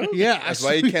 For real? Yeah, That's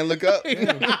why you can't look up.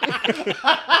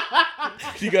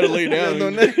 You gotta lay down. No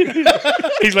neck.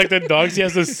 He's like the dogs. He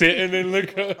has to sit and then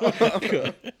look up.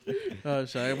 Oh,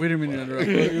 sorry. We didn't mean to interrupt.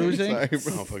 What you were saying? Sorry, I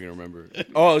bro. don't fucking remember.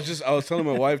 Oh, I was telling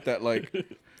my wife that like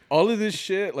all of this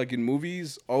shit like in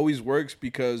movies always works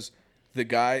because the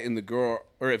guy and the girl,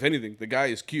 or if anything, the guy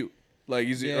is cute. Like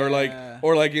he's Yeah.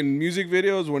 or like in music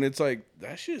videos when it's like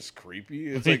that shit's creepy.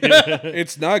 It's like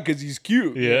it's not because he's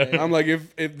cute. Yeah. I'm like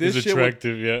if this He's shit would-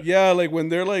 attractive, yeah. yeah, like when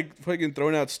they're like fucking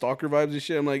throwing out stalker vibes and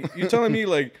shit. I'm like, you're telling me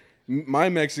like my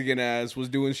Mexican ass was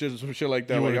doing some shit like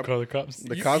that. You Like, want to call the cops?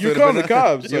 The You- cops you would've call been the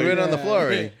cops, You've like- been on the floor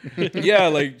already. yeah,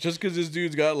 like just because this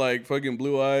dude's got like fucking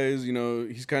blue eyes, you know,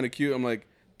 he's kind of cute. I'm like,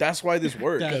 that's why this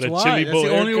works. That's a why. chili That's bowl the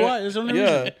only haircut? why. That's the only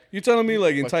Yeah, reason. you telling me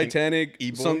like in Fucking Titanic,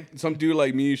 E-boy. some dude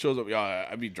like me shows up. Yeah,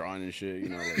 I'd be drawing and shit, you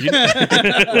know.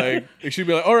 Like, like it should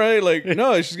be like, all right, like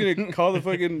no, she's gonna call the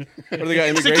fucking. Or they got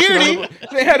immigration. Security. On the,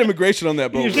 they had immigration on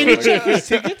that boat. Can you Like, check his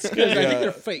tickets? Because I Yeah. think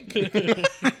they're fake.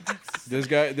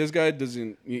 this guy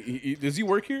doesn't. Does he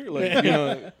work here? Like you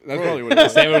know, that's probably what it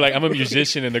is. Same with like I'm a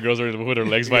musician and the girls are with their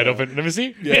legs wide open. Let me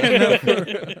see. Yeah.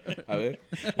 A ver.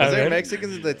 Was there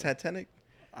Mexicans in the Titanic?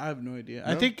 I have no idea.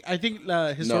 I think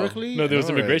historically. No, there was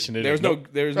No, immigration. There's no.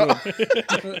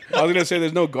 I was gonna say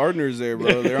there's no gardeners there,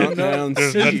 bro. They're on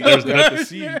There's sea. not- They're at the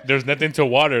sea. There's nothing to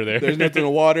water there. There's nothing to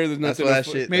water. There's That's nothing. why that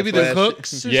to shit. Maybe that's the why that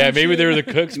cooks. Yeah, maybe they were the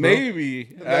cooks, bro. Maybe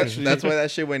shit- actually. That's why that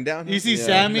shit went down. You see Yeah.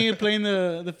 Sammy playing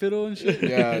the fiddle and shit.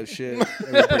 Yeah, shit.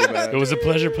 That was pretty bad. It was a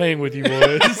pleasure playing with you,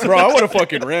 boys. Bro, I would have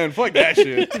fucking ran. Fuck that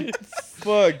shit.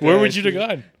 Fuck. Where that would you have shit.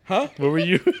 gone? Huh? Where were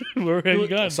you? Where have you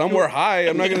gone? Somewhere high.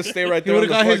 I'm not gonna stay right He there. would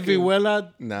have on got the his fucking-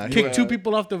 vihuela, Nah, he kicked would- two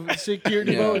people off the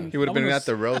security Yeah. boat. He would have I'm been gonna at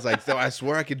the rows like, so I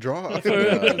swear I could draw.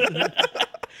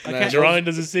 Nah, Drawing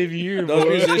doesn't save you here, those boy.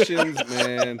 musicians,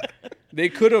 man. They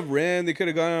could have ran. They could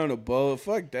have gone on a boat.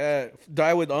 Fuck that.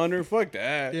 Die with honor. Fuck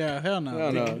that. Yeah, hell no. I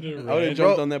don't know. could've I would ran. have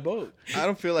jumped Bro. on that boat. I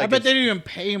don't feel like I bet it's- they didn't even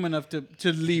pay him enough to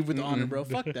leave with honor, bro.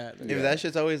 Fuck that. If that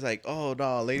shit's always like, oh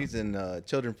no, ladies and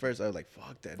children first, I was like,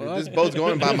 fuck that. Dude. Fuck. This boat's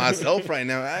going by myself right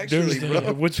now, actually, bro.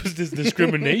 What was this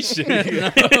discrimination?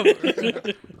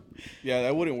 Yeah,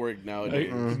 that wouldn't work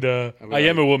nowadays. I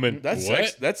am a woman. That's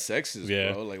what? That's sexist,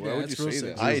 Yeah. bro. Like, why Yeah, would you that's real say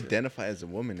that? sexist. I identify as a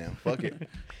woman now. Fuck it.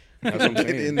 That's what I'm Get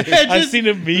saying. in there. I've seen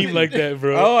a meme like that,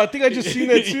 bro. Oh, I think I just seen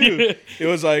that too. It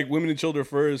was like women and children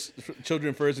first, and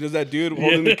there's that dude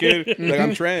holding the kid like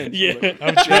I'm trans. Yeah, Like,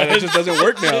 I'm yeah, trying. that just doesn't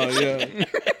work now. Yeah,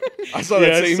 I saw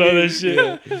that same meme. that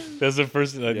shit. That's the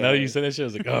first. Like, Now that you said that shit, I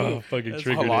was like, oh, fucking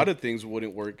triggered. A lot of things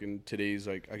wouldn't work in today's,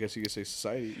 like, I guess you could say,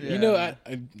 society. Yeah. You know, I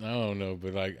don't know,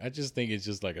 but like I just think it's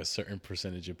just like a certain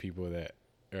percentage of people that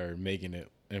are making it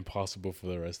impossible for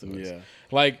the rest of us. Yeah.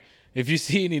 Like if you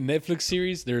see any Netflix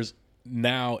series, there's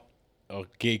now a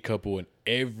gay couple in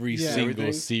every single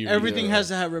Everything? series. Everything has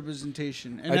to have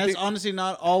representation, and I that's think- honestly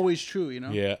not always true.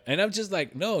 Yeah, and I'm just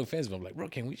like, no offense, but I'm like, bro,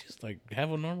 can we just like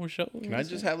have a normal show? Can I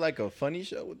just have like a funny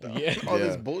show with all Yeah.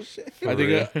 this bullshit? I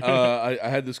think I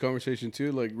had this conversation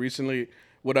too. Like recently,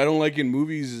 what I don't like in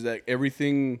movies is that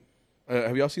everything.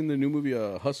 Have y'all seen the new movie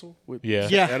Hustle with Yeah.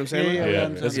 Adam Sandler? Yeah, Yeah,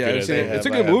 Adam that's Sandler. Yeah, good. I've seen it. I It's a have,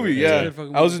 good I have. movie. It's a Yeah, good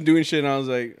fucking I wasn't doing shit, and I was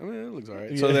like, I mean, it looks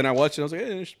alright. So then I watched it. I was like,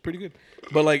 it's pretty good.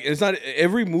 But like, it's not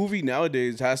every movie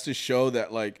nowadays has to show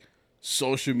that like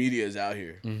social media is out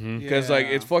here because like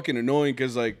Yeah. it's fucking annoying.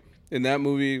 Because like in that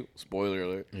movie, spoiler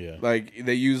alert, Yeah. like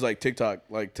they use like TikTok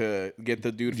like to get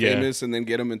the dude Yeah. famous and then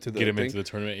get him into the get him thing. into the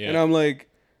tournament. Yeah, And I'm like,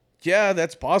 yeah,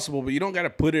 that's possible, but you don't got to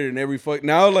put it in every fuck.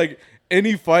 Now, like,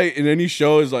 any fight in any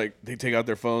show is like, they take out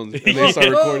their phones and they start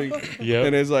recording. Yep.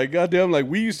 And it's like, goddamn, like,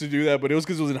 we used to do that, but it was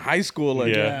because it was in high school. Like,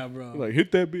 Yeah. Yeah, bro. like hit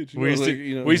that bitch. You we know, used like, to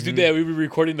you know. we used to do that. We'd be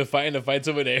recording the fight and the fights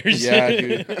over there. Yeah,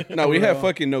 dude. No, we had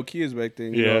fucking Nokias back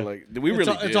then. You Yeah. know, like, we it's, really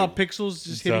all, it's did. all pixels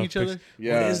just hitting each other.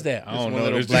 Yeah. What is that? I don't one know.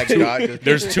 little There's black two, dot just-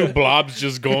 there's two blobs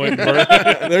just going.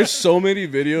 There's so many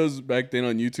videos back then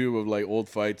on YouTube of like old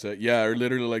fights that, yeah, are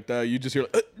literally like that. You just hear,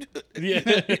 like, Yeah,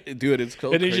 dude, it's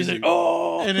so and it's crazy. just like,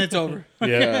 oh, And it's over.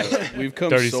 yeah. We've come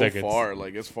 30 so seconds. far,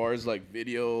 like as far as like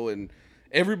video, and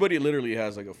everybody literally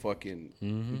has like a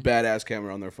fucking badass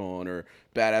camera on their phone or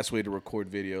badass way to record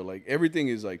video. Like everything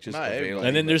is like just Not available. everybody.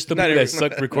 And then there's the Not people that every-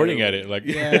 suck recording at it. Like,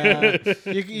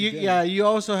 Yeah, you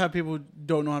also have people who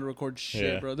don't know how to record shit,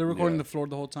 Yeah. bro. They're recording Yeah. the floor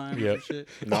the whole time. Yep. And shit.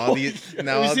 Now these,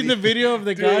 now Have you all seen these- the video of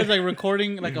the guy like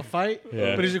recording like a fight,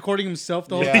 Yeah. but he's recording himself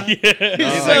the whole Yeah. time? yeah. He's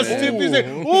Oh, so yeah. stupid. He's like,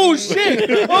 "Oh shit,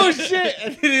 oh shit,"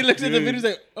 and then he looks at the video. He's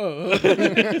like, "Oh."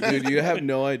 Dude, you have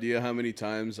no idea how many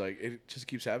times like it just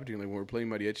keeps happening. Like when we're playing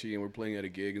mariachi and we're playing at a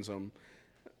gig and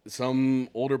some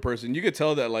older person, you could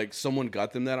tell that like someone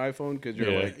got them that iPhone because you're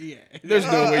Yeah. like, Yeah. there's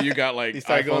no way you got like He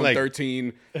started iPhone going, like-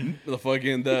 13, the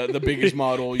fucking the biggest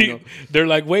model, you know. They're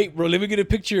like, wait, bro, let me get a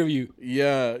picture of you.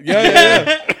 Yeah.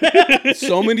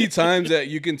 So many times that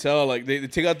you can tell, like they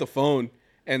take out the phone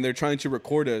and they're trying to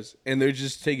record us, and they're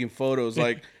just taking photos,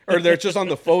 like, or they're just on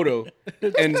the photo,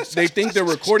 and they think they're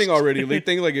recording already. They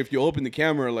think like if you open the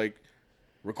camera, like,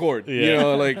 record, you Yeah.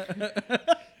 know, like.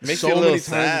 Makes So you a many little times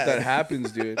sad. that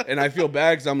happens, dude, and I feel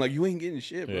bad because I'm like, you ain't getting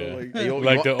shit, bro. Yeah. Like,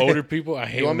 Like the older people, I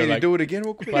hate You want when me they're to like, do it again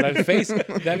real quick? para el face,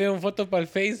 dame una foto para el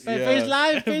face. My Yeah. face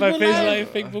live, My Facebook face live.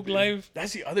 live, Facebook live.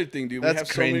 that's the other thing, dude. That's we have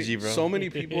so many, cringy, bro. so many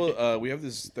people. We have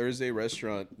this Thursday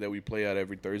restaurant that we play at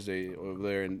every Thursday over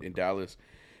there in Dallas,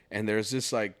 and there's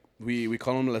this like we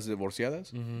call them las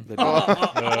divorciadas,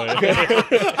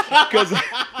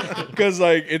 because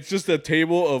like it's just a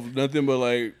table of nothing but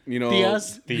like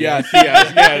Tias? yeah,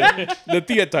 tias, yeah, the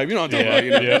tia type, you know what I'm talking about,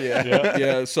 you know? Yeah.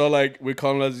 Yeah, so like we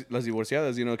call them las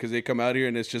divorciadas, because they come out here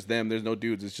and it's just them. There's no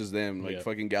dudes, it's just them, like Yeah.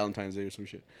 fucking Valentine's Day or some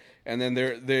shit. And then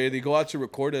they go out to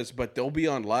record us, but they'll be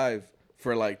on live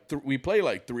for like we play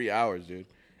like 3 hours, dude,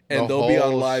 and The they'll be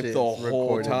on whole live shit's the whole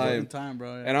recorded, bro. time. Time,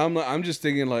 bro. Yeah. And I'm just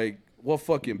thinking like, what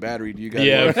fucking battery do you guys?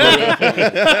 Yeah,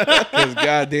 Because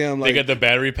goddamn, They like, got the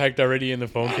battery packed already in the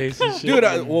phone case and shit. dude.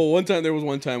 There was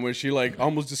one time where she like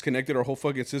almost disconnected her whole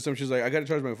fucking system. She's like, I gotta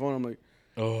charge my phone. I'm like.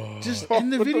 Oh, Just in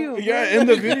the What video. yeah, in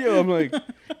the video, I'm like,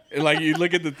 and like you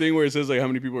look at the thing where it says like how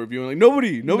many people are viewing, like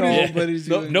nobody, Nobody's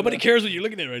no- doing nobody cares what you're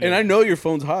looking at right and now. I know your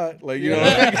phone's hot, like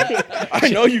I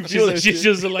know you feel that She's shit.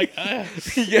 just like, ah.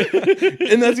 Yeah,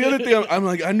 and that's the other thing. I'm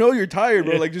like, I know you're tired,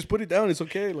 bro. Like, just put it down. It's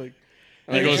okay. Like,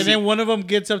 And And, goes- and then one of them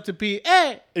gets up to pee.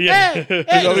 Hey, Yeah. hey, hey.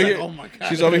 She's over It's here. like, oh my god.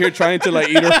 She's over here trying to like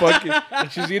eat her fucking.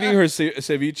 She's eating her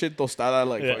ceviche tostada.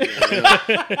 Like,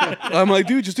 fucking, I'm like,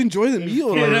 dude, just enjoy the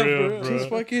meal. Yeah, Like, bro. just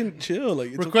fucking chill. Like,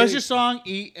 it's Request okay. your song,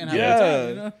 eat, and have Yeah. a good time.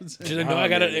 You know? She's like, no,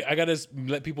 I gotta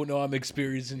let people know I'm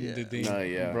experiencing the thing. Nah,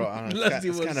 yeah, Bro, I don't know. Let's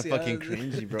It's see kind of what's- fucking yeah.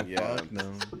 cringy, bro. Yeah. Fuck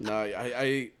no. No,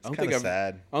 I don't think kinda I've.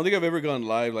 sad. I don't think I've ever gone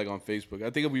live like on Facebook. I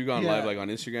think we've gone Yeah. live like on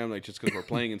Instagram, like just because we're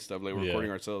playing and stuff, like we're Yeah.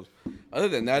 recording ourselves. Other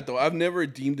than that, though, I've never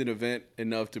deemed an event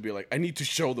enough to be like, I need to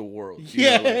show the world. You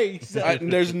Yeah, know, like, exactly.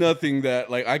 there's nothing that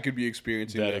like I could be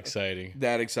experiencing That exciting.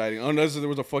 that exciting, unless there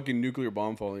was a fucking nuclear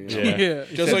bomb falling. You know? Yeah. Yeah.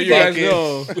 Just so you Fuck guys it.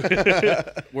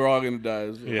 know, we're all gonna die.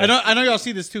 Yeah. I know y'all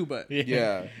see this too, but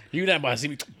Yeah, You not about to see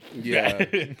me. yeah,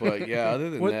 but yeah. Other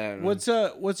than what, that, man.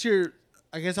 what's your,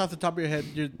 I guess off the top of your head,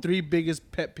 your 3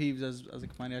 biggest pet peeves as a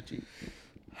mariachi?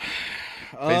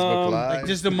 Facebook Live. Like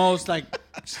just the most like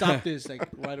stop this like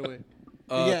right away.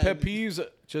 Yeah. Pet peeves,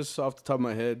 just off the top of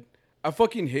my head. I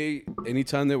fucking hate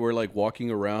anytime that we're like walking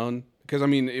around. Because I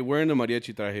mean, we're in the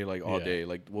mariachi traje like all day.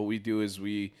 Like what we do is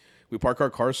we park our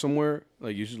cars somewhere,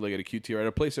 like usually like at a QT or at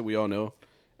a place that we all know.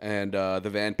 And the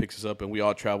van picks us up and we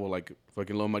all travel like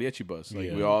fucking little mariachi bus.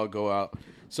 Like we all go out.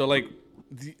 So like,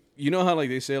 you know how like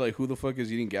they say like who the fuck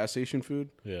is eating gas station food?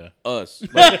 Yeah. Us.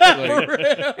 Like,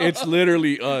 it's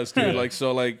literally us, dude. Like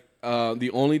so like the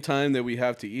only time that we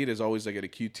have to eat is always like at a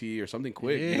QT or something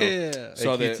quick. Yeah. You know?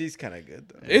 So that QT's kind of good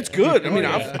though. it's good. I mean,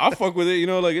 I fuck with it. You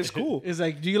know, like it's cool. It's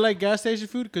like, do you like gas station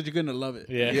food? Because you're gonna love it.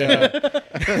 Yeah.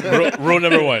 Yeah. Rule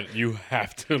number 1: you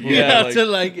have to. You Yeah, have to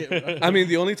like it. Bro. I mean,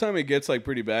 the only time it gets like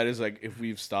pretty bad is like if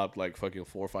we've stopped like fucking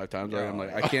 4 or 5 times. Right? I'm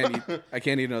like, I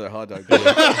can't eat another hot dog. Dude.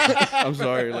 I'm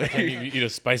sorry. Like, You eat a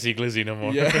spicy glizzy no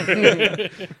more. yeah.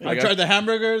 I tried the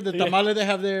hamburger, the tamale they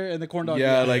have there, and the corn dog.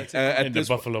 Yeah, like at And the this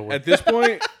buffalo one.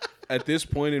 at this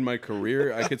point in my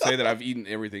career, I could say that I've eaten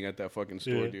everything at that fucking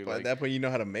store, dude. But Like, at that point, you know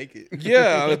how to make it.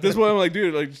 yeah, at this point, I'm like,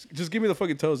 dude, like, just give me the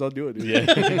fucking toast, I'll do it, dude. Yeah.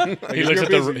 Like, he if looks you're at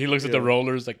the busy- he looks at yeah. the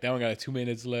rollers like that one got 2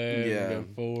 minutes left. Yeah. We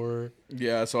got 4.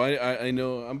 Yeah, so I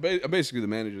know I'm basically the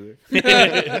manager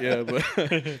there. Yeah,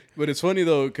 but it's funny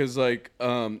though because like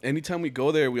anytime we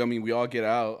go there, we all get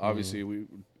out. Obviously, we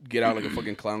get out like a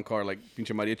fucking clown car, like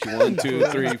pinche mariachi 1, 2,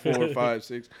 3, 4, 5,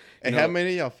 6. And how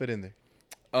many of y'all fit in there?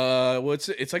 Well,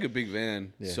 it's like a big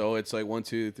van, Yeah. so it's like 1,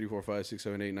 2, 3, 4, 5, 6,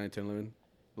 7, 8, 9, 10, 11.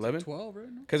 11? 12 right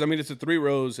now. Because I mean, it's a 3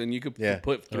 rows, and you could Yeah.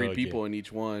 put 3 Oh, people in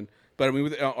each one. But I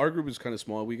mean, our group is kind of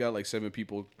small. We got like 7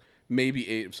 people, maybe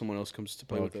 8 if someone else comes to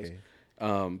play with us. Okay.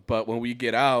 But when we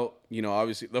get out, you know,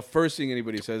 obviously the first thing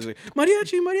anybody says is like,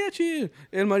 mariachi, mariachi,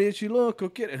 el mariachi loco,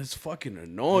 get it. It's fucking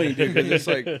annoying, dude, because it's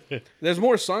like there's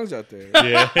more songs out there.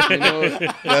 Yeah. You know?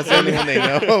 That's the only one they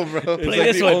know, bro. It's Play like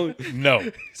this the one. only-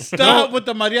 No. Stop with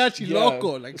the mariachi Yeah.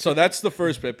 loco. Like, So that's the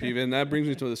first pet peeve, and that brings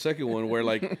me to the second one, where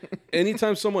like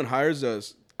anytime someone hires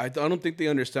us, I don't think they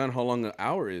understand how long an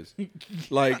hour is.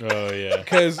 Like, Oh yeah.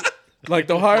 because like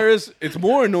they'll hire us. It's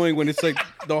more annoying when it's like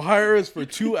they'll hire us for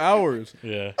 2 hours.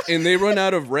 Yeah. And they run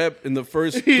out of rep in the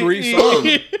first 3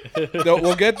 songs.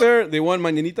 We'll get there. They want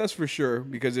mañanitas for sure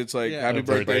because it's like Yeah. happy A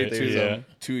birthday birthday,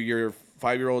 to your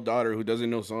 5-year-old daughter who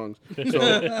doesn't know songs.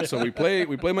 So we play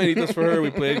mañanitas for her. We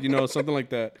play something like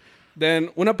that. Then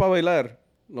una pa bailar,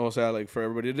 o sea, like for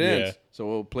everybody to dance. Yeah. So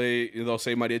we'll play. They'll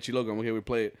say mariachi loco. Okay, we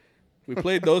play it. We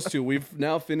played those 2. We've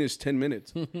now finished 10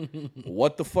 minutes.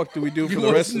 What the fuck do we do for the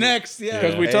what's rest? next? Yeah.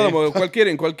 Because we tell them, well, ¿cuál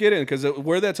quieren? Because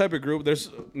we're that type of group.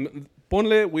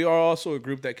 Ponle, we are also a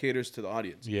group that caters to the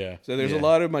audience. Yeah. So there's a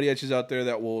lot of mariachis out there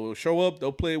that will show up,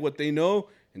 they'll play what they know,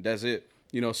 and that's it.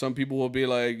 You know, some people will be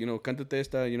like, cántate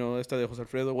esta, esta de Jose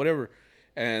Alfredo, whatever.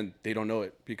 And they don't know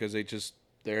it because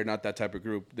they're not that type of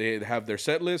group. They have their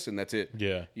set list, and that's it.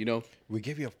 Yeah. You know? We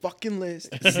give you a fucking list.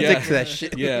 Yeah. Stick to that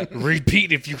shit. Yeah.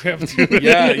 Repeat if you have to.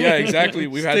 Yeah, exactly.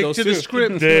 We've had Stick those to too. the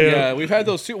script. Damn. Yeah, we've had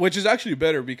those too, which is actually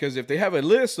better because if they have a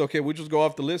list, okay, we'll just go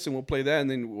off the list and we'll play that, and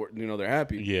then they're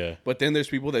happy. Yeah. But then there's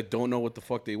people that don't know what the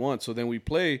fuck they want, so then we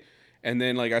play, and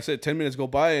then like I said, 10 minutes go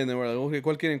by, and then we're like, okay,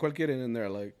 ¿cuál quieren? And they're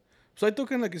like, so I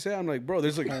took in like I said, I'm like, bro,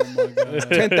 there's like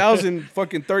 10,000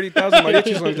 fucking 30,000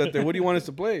 mariachi songs out there. What do you want us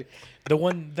to play? That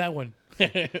one.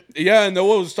 Yeah, and then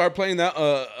we'll start playing that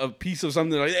a piece of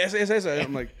something like yes.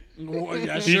 I'm like. Oh,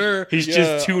 yeah, sure. He's Yeah.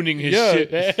 just tuning his Yeah.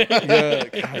 shit. Yeah,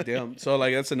 god damn. So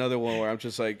like that's another one where I'm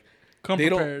just like, Come they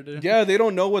prepared. don't. Yeah, they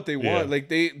don't know what they want. Yeah. Like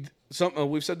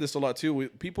we've said this a lot too.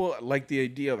 People like the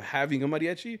idea of having a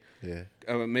mariachi. Yeah.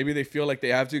 Maybe they feel like they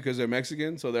have to because they're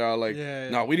Mexican, so they're all like, Yeah, yeah.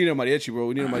 "No, we need a mariachi, bro.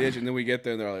 We need a mariachi." And then we get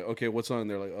there, and they're like, "Okay, what song?" And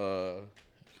they're like,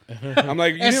 I'm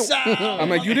like,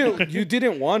 you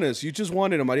didn't want us. You just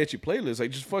wanted a mariachi playlist.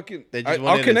 Like, just fucking. They just I'll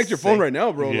wanted connect to your phone sing. right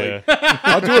now, bro. Yeah. Like,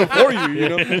 I'll do it for you. You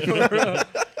know.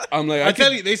 I'm like, I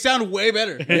tell you, they sound way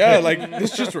better. yeah, like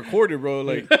this just recorded, bro.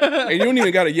 Like, and you don't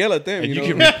even gotta yell at them. And You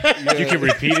you know? can you can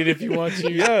repeat it if you want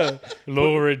to. Yeah,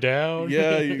 Lower it down.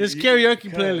 yeah. There's karaoke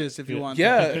playlist if you want.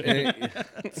 Yeah,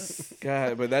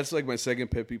 God, but that's like my second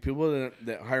pet peeve. People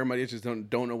that hire mariachis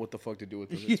don't know what the fuck to do with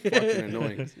them. It's fucking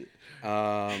annoying.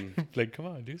 Like, come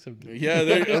on, do something. Yeah,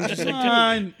 I'm just like,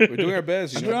 Fine. dude, we're doing our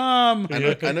best. You know? Drum.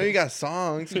 I know you got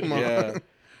songs. Come on. Yeah,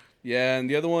 yeah. And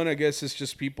the other one, I guess, is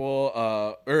just people.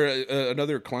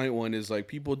 Another client one is like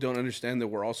people don't understand that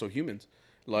we're also humans.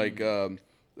 Like,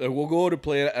 we'll go to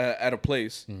play at a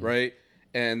place, right?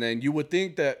 And then you would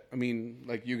think that, I mean,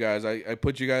 like you guys, I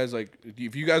put you guys, like,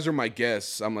 if you guys are my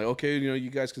guests, I'm like, okay, you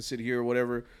guys can sit here or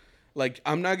whatever. Like,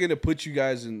 I'm not going to put you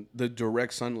guys in the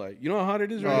direct sunlight. You know how hot it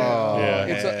is right now? Yeah.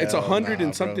 It's 100 nah,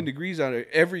 and something bro. degrees out there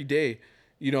every day.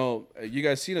 you know, you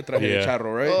guys seen a traje de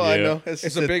charro, right? Oh, I Yeah. know.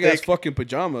 It's a big ass fucking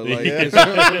pajama. Like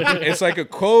Yeah. it's like a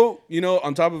coat, you know,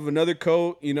 on top of another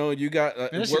coat. You know, you got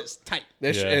And that shit's tight.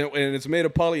 and it's made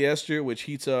of polyester, which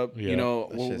heats up. Yeah. You know,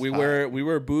 That shit's we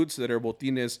wear boots that are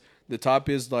botines. The top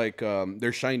is like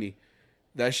they're shiny.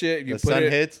 That shit, you The put sun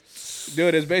it, hits.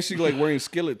 dude. It's basically like wearing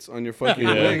skillets on your fucking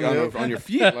leg, on your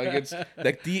feet. Like it's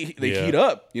like they Yeah. heat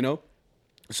up. You know,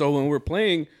 so when we're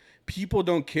playing, people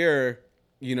don't care.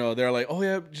 You know, they're like, oh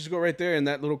yeah, just go right there in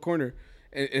that little corner.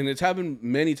 And it's happened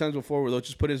many times before where they'll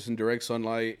just put us in direct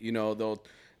sunlight. You know,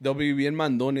 they'll be bien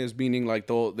mandones, meaning like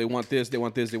they want this, they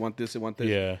want this, they want this, they want this.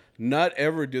 Yeah. Not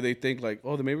ever do they think like,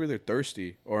 oh, maybe they're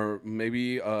thirsty, or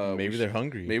maybe Maybe they're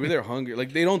hungry. Maybe they're hungry.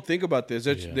 Like they don't think about this.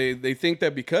 Yeah. They think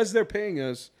that because they're paying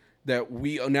us, that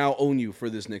we now own you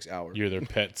for this next hour. You're their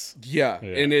pets. Yeah,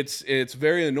 Yeah. and it's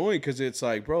very annoying because it's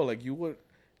like, bro, like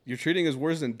you're treating us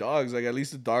worse than dogs. Like at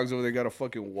least the dogs over there got a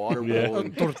fucking water bowl.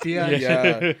 And, Tortilla.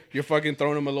 yeah, you're fucking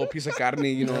throwing them a little piece of carne.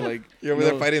 You know, like You're over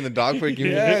there fighting the dog for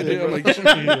giving Yeah, you dude. shit,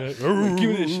 I'm bro. like, give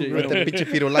me this shit. You With know? the pinche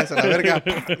firulais a la verga.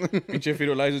 Pinche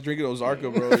Firulais is drinking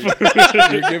Ozarka,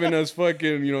 bro. You're giving us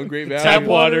fucking, you know, great value. Tap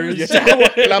waters.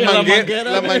 La manguera.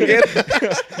 La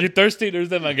manguera. You're thirsty. There's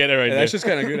that manguera right Yeah, there. that's just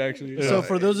kind of good, actually. So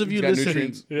for those of you It's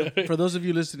got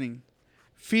listening,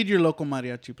 feed your local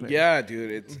mariachi player. Yeah,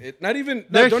 dude. It's not even.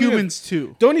 They're don't humans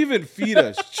too. Don't even feed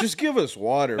us. Just give us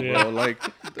water, bro. Yeah. Like,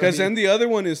 because then the other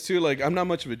one is too. Like, I'm not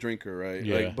much of a drinker, right?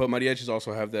 Yeah. Like, but mariachis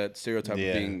also have that stereotype Yeah.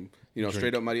 of being, you know,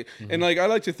 straight up mariachi. And like, I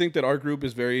like to think that our group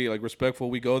is very like respectful.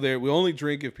 We go there. We only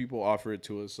drink if people offer it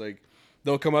to us. Like,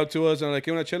 they'll come up to us and like,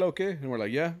 "¿Qué una chela, okay?" And we're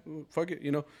like, "Yeah, fuck it,"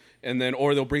 you know. And then,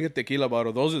 or they'll bring a tequila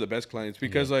bottle. Those are the best clients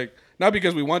because, like, not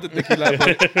because we want the tequila,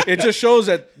 but it just shows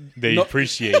that They no,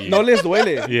 appreciate you. no les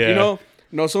duele. Yeah. You know,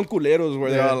 no son culeros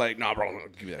where they're Yeah. all like, "Nah, bro,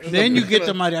 give me that shit." Then you get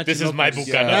the mariachi. This is my locos.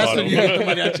 Bucana That's bottle. when you get the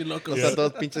mariachi locos. O sea,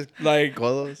 todos pinches Like,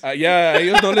 codos. yeah,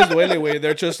 ellos no les duele, güey.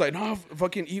 They're just like, no,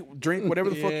 fucking eat, drink,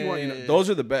 whatever the fuck you want. You know, Yeah. those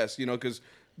are the best, you know, because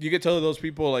you can tell those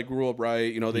people like grew up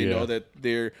right. You know, they Yeah. know that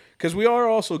they're because we are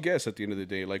also guests at the end of the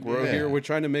day. Like we're Yeah. here, we're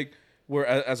trying to make. We're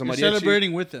as a You're mariachi.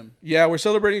 celebrating with them. Yeah, we're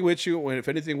celebrating with you. When if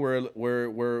anything, we're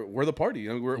the party. You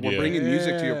know, we're Yeah. bringing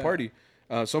music to your Yeah. party.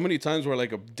 So many times where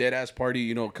like a dead ass party,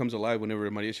 you know, comes alive whenever a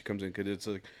mariachi comes in because it's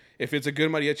like if it's a good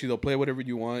mariachi, they'll play whatever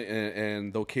you want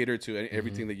and they'll cater to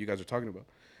everything that you guys are talking about.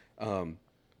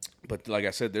 But like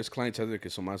I said, there's clients out there que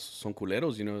son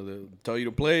culeros. You know, they'll tell you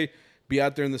to play, be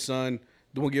out there in the sun,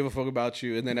 don't give a fuck about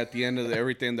you, and then at the end of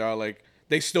everything, they're all like.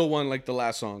 They still want like the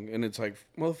last song, and it's like,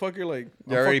 motherfucker, like,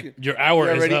 You're already- Your hour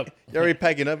You're is already, up. you're already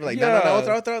packing up. Like, Yeah. no,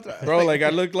 otra. bro, like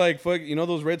I look like fuck. You know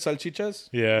those red salchichas?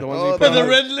 Yeah. the ones Oh, you the put The on-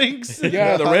 red links.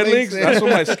 Yeah, the Hot red links, links. yeah. That's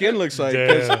what my skin looks like.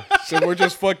 'cause- Damn. So we're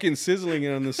just fucking sizzling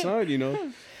it on the side, you know.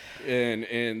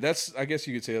 And that's, I guess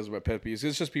you could say that's my pet peeves.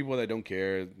 It's just people that don't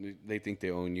care. They think they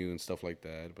own you and stuff like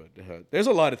that. But there's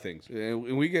a lot of things, and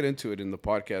we get into it in the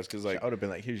podcast because like I would have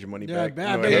been like, here's your money Yeah, back. man,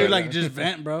 I No, bet yeah. you're like just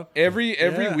vent, bro. every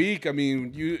Yeah. week. I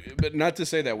mean, but not to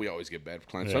say that we always get bad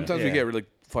clients. Yeah. Sometimes we Yeah. get really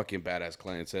fucking badass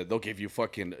clients that they'll give you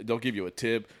a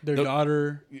tip. Their They'll-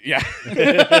 daughter. Yeah,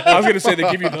 I was gonna say they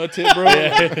give you the tip, bro.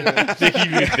 They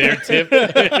give you their tip.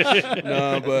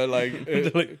 No, but like,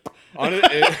 on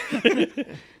it,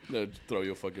 no, throw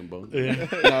you a fucking bone.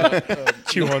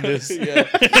 Chew on this. Yeah.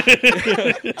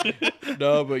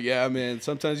 No, but yeah, man.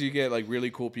 Sometimes you get like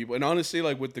really cool people, and honestly,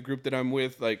 like with the group that I'm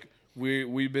with, like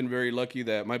we've been very lucky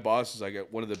that my boss is like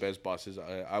one of the best bosses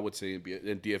I would say in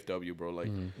DFW, bro. Like,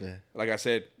 Yeah. like I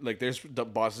said, like there's the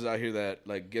bosses out here that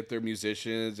like get their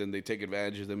musicians and they take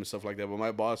advantage of them and stuff like that. But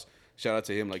my boss, shout out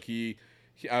to him, like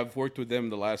I've worked with them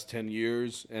the last 10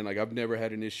 years, and like I've never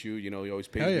had an issue. You know, he always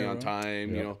pays Hell yeah, me on bro.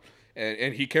 time. Yeah. You know.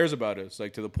 And he cares about us,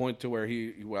 like to the point to where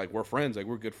we're friends, like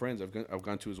we're good friends. I've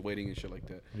gone to his wedding and shit like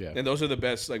that. Yeah. And those are the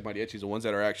best like mariachis, the ones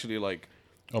that are actually like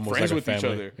Almost friends like a with each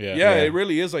family. other. Yeah. Yeah, Yeah. it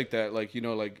really is like that. Like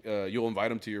you'll invite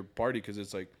them to your party because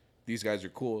it's like these guys are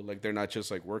cool. Like they're not just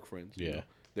like work friends. you Yeah.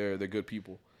 know? they're good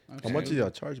people. How much do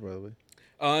y'all charge, by the way?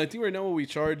 I think right now what we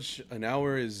charge an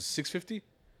hour is $650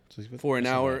 for an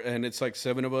hour, and it's like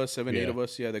 8 of us.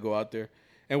 Yeah. Yeah, they go out there.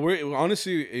 And we're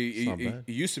honestly, not it bad.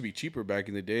 used to be cheaper back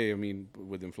in the day. I mean,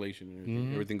 with inflation,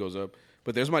 and everything goes up.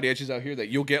 But there's mariachis out here that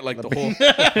you'll get like the whole.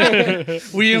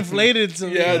 We inflated, so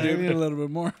Yeah, yeah, dude. we need a little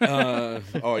bit more.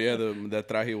 Oh yeah, that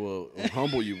traje will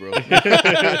humble you, bro.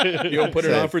 You'll put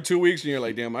it on for 2 weeks, and you're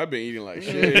like, damn, I've been eating like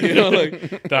shit. You know,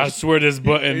 like I swear this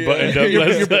buttoned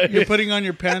up. You're putting on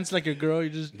your pants like a girl.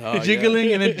 You're just No, jiggling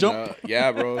yeah. and then jump.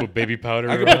 Yeah, bro. With baby powder.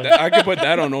 I could put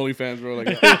that on OnlyFans, bro.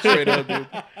 Like straight up, dude.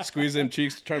 Squeeze them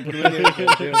cheeks, try and put them in there.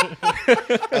 Yeah,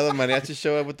 How the mariachi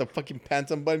show up with the fucking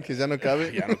pants unbuttoned because ya no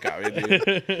cabe? no cabe, dude.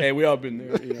 Hey, we all been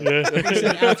there. You know? He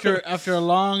said after a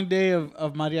long day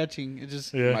of mariaching, it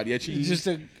just Mariachi. it's just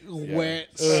a wet,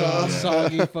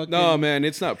 soggy fucking. No, man,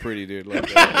 it's not pretty, dude. Like,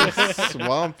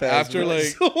 Swamp ass. after bro.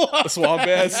 like swamp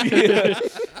ass, yeah.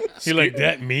 He like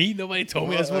that me? Nobody told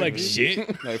me I smell like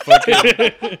shit. Like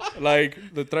fucking, like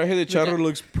the traje de charro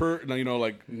looks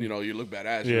you look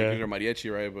badass. Yeah. You're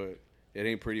mariachi, right? But it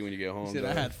ain't pretty when you get home. He said,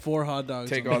 dog. I had 4 hot dogs.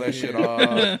 Take on all the that way shit here.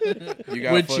 off. You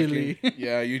got With fucking, chili.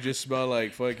 yeah, you just smell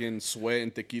like fucking sweat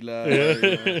and tequila, you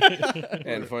know?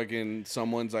 And fucking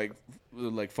someone's like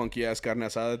funky ass carne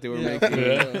asada that they were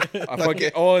making. I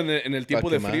fucking en el tiempo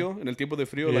de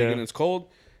frío, like Yeah. when it's cold,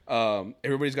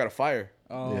 everybody's got a fire.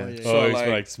 Oh yeah. So it's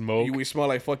like smoke. we smell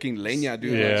like fucking leña,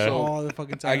 dude. Yeah. Like, so All the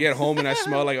fucking time. I get home and I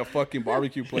smell like a fucking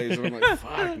barbecue place. And I'm like,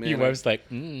 fuck, man. Your wife's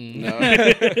like, No.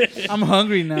 I'm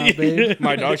hungry now, babe.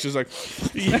 My dog's just like,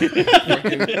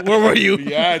 Where were you?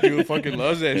 yeah, dude, fucking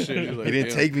loves that shit. He's like, You didn't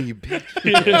 "Yeah." take me, you bitch.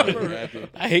 Yeah, dude.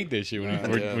 I hate that shit Yeah.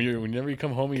 whenever you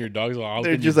come home and your dog's all out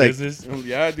They're in just your like- business.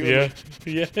 Yeah, dude. Yeah,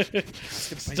 yeah,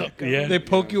 yeah. They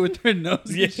poke you with their nose.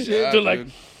 Yeah. And shit. Yeah, They're like,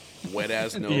 dude. Wet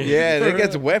ass nose. Yeah, that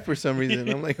gets wet for some reason.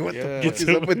 I'm like, what Yeah. the fuck is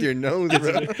up with your nose,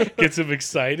 bro? gets him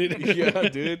excited. Yeah,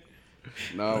 dude.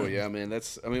 No, yeah, man.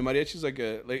 Mariachi's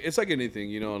it's like anything,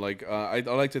 you know. Like I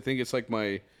like to think it's like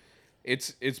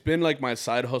it's been like my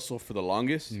side hustle for the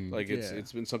longest. Like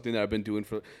it's been something that I've been doing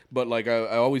but like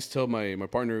I always tell my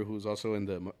partner who's also on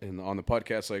the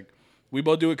podcast, like we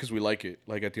both do it because we like it.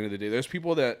 Like at the end of the day, there's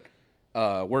people that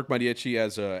work mariachi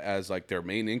as like their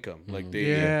main income. Like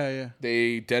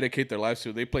they dedicate their lives to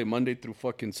it. They play Monday through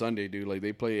fucking Sunday, dude. Like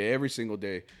they play every single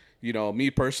day. You know, me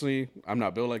personally, I'm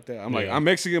not built like that. I'm like, I'm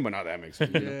Mexican, but not that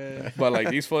Mexican. You know? But like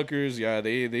these fuckers, yeah,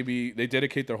 they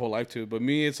dedicate their whole life to it. But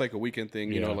me, it's like a weekend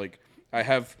thing. You know, like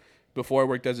before I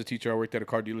worked as a teacher, I worked at a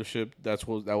car dealership. That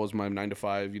was my 9 to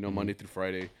 5. You know, Monday through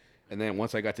Friday. And then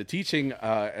once I got to teaching,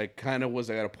 I kind of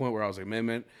was at a point where I was like,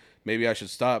 man, maybe I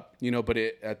should stop. You know, but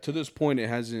to this point, it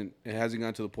hasn't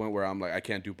gotten to the point where I'm like, I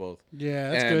can't do both. Yeah,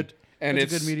 that's good. And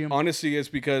That's it's a good medium. honestly, it's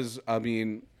because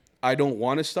I don't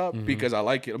want to stop because I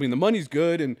like it. I mean, the money's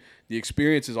good and the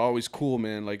experience is always cool,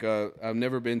 man. Like I've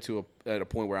never been at a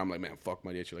point where I'm like, man, fuck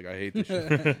mariachi. Like I hate this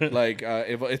shit. Like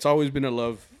it's always been a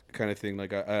love kind of thing.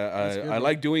 Like I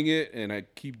like doing it and I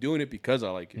keep doing it because I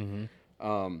like it.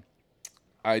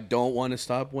 I don't want to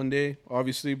stop one day,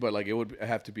 obviously, but like it would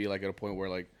have to be like at a point where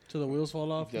like Till the wheels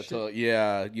fall off. and shit.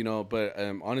 yeah, you know. But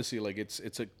honestly, like it's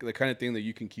the kind of thing that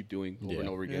you can keep doing over and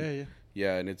over again. Yeah.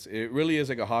 Yeah, and it really is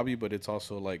like a hobby, but it's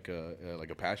also like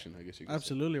a passion, I guess you could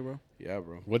Absolutely, bro. say. Yeah,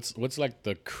 bro. What's like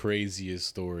the craziest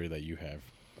story that you have?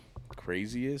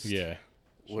 Craziest? Yeah,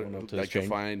 What Showing up to like the to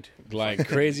find? like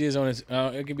craziest on its.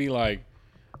 It could be like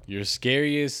your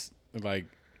scariest like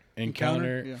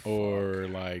encounter, Yeah. or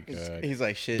like He's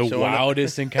like, shit. the showing up-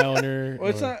 wildest encounter. Well,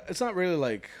 or- it's not really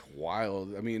like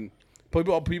wild. I mean,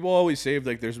 people always say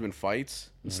like there's been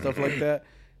fights and stuff like that.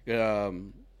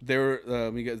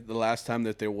 The last time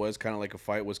that there was kind of like a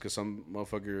fight was because some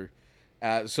motherfucker.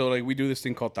 So like we do this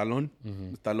thing called talon.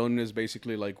 Talon is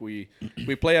basically like we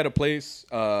play at a place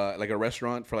like a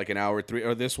restaurant for like an hour,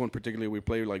 or this one particularly we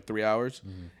play like 3 hours,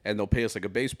 and they'll pay us like a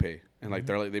base pay, and like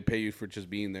they pay you for just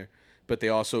being there, but they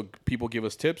also people give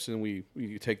us tips and we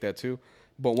take that too.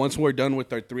 But once we're done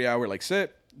with our 3 hour like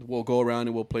set, we'll go around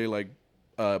and we'll play like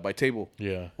by table.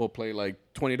 Yeah. We'll play like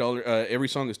 $20. Every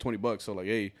song is $20. So like,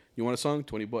 hey, you want a song?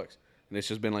 $20. And it's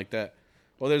just been like that.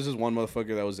 Well, there's this one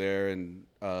motherfucker that was there, and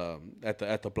at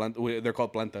the planta, they're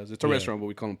called plantas. It's a restaurant, but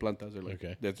we call them plantas. They're like,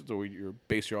 Okay. That's where you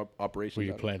base your operation. where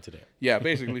you planted it. Yeah,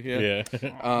 basically, yeah. Yeah.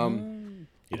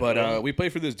 But we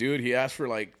played for this dude. He asked for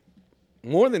like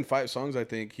more than 5 songs. I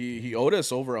think he owed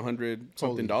us over $100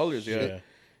 something dollars. Yeah.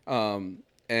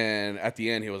 And at the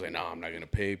end, he was like, "No, I'm not gonna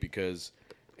pay," because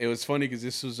it was funny because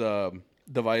this was the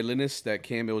violinist that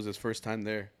came. It was his first time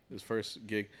there, his first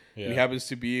gig. Yeah. And he happens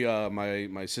to be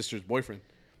my sister's boyfriend.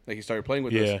 Like he started playing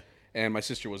with us, and my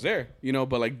sister was there, you know.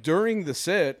 But like during the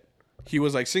set, he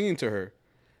was like singing to her.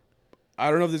 I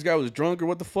don't know if this guy was drunk or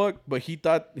what the fuck, but he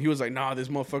thought he was like, "Nah, this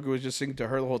motherfucker was just singing to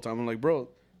her the whole time." I'm like, "Bro,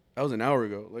 that was an hour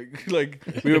ago. Like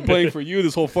we've been playing for you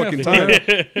this whole fucking time.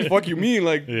 Fuck you mean?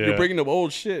 Like you're bringing up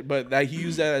old shit." But that he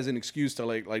used that as an excuse to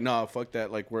like nah, fuck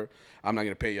that. Like I'm not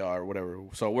gonna pay y'all or whatever.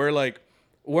 So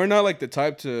we're not like the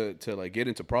type to like get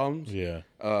into problems. Yeah.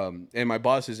 And my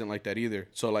boss isn't like that either.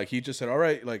 So like he just said, "All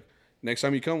right, like next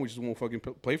time you come, we just won't fucking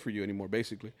play for you anymore."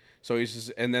 Basically. So he's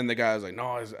just, and then the guy was like, "No,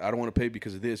 I don't want to pay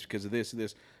because of this, and this." And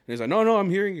he's like, "No, I'm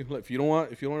hearing you. Like, if you don't want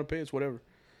to pay, it's whatever."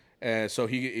 And so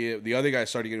the other guy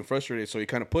started getting frustrated, so he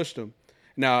kind of pushed him.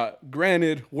 Now,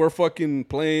 granted, we're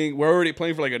already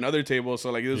playing for like another table,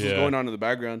 so like this was going on in the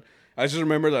background. I just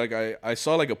remember like I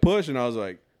saw like a push and I was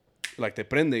like te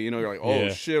prende, you know, you're like, oh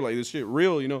shit, like this shit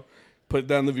real, you know. Put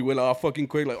down the vihuela all fucking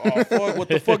quick, like, oh fuck, what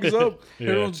the fuck is up?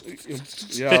 Yeah. I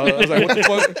was like, what the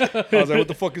fuck? I was like, what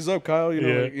the fuck is up, Kyle? You know,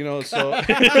 Yeah. like, you know, so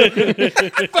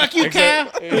Fuck you, Kyle.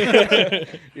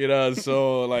 you know,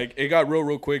 so like it got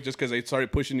real quick just because they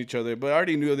started pushing each other. But I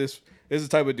already knew this is the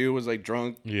type of dude was like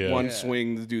drunk, one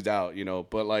swing, the dude's out, you know.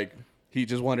 But like he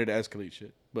just wanted to escalate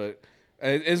shit. But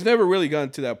it's never really gotten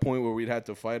to that point where we'd have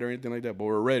to fight or anything like that. But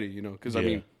we're ready, you know, because I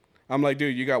mean. I'm like,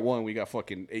 dude, you got one. We got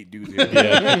fucking 8 dudes here.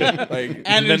 Yeah. Like,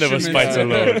 And none of us fights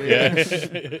alone.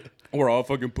 Yeah. we're all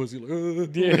fucking pussy.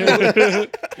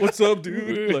 Like, what's up,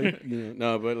 dude? Like, you know,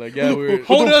 no, but like, yeah, we're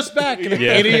Hold us back.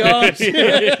 Yeah. Idiots.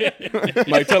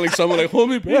 like telling someone like, hold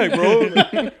me back, bro.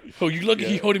 Oh, you lucky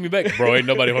he holding me back, bro. Ain't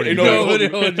nobody holding Ain't you nobody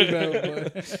back. Nobody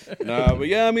hold you back, boy. Nah, but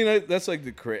yeah, I mean, that's like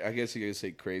the I guess you could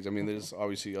say craze. I mean, there's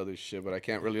obviously other shit, but I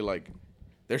can't really like.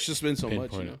 There's just been so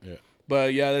much, you know. Yeah.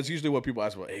 But yeah, that's usually what people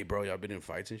ask about. Hey, bro, y'all been in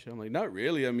fights and shit? I'm like, not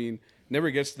really. I mean, never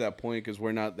gets to that point because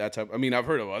we're not that type. I mean, I've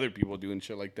heard of other people doing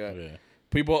shit like that. Yeah.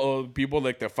 People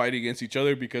like that fight against each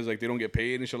other because like they don't get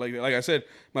paid and shit like that. Like I said,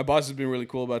 my boss has been really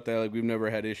cool about that. Like we've never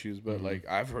had issues, but like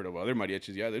I've heard of other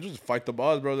mariachis. Yeah, they just fight the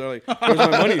boss, bro. They're like, "Where's my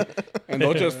money?" And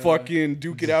they'll just fucking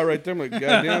duke it out right there. I'm like,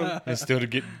 goddamn. And still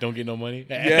don't get no money.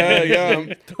 Yeah.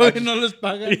 Todavía no les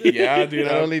pagan. Yeah, dude.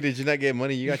 Not only did you not get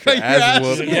money, you got your ass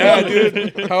whooped. Yeah,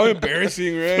 dude. How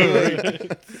embarrassing, right?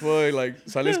 Like, boy, like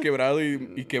sales quebrado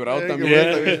y quebrado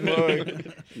también.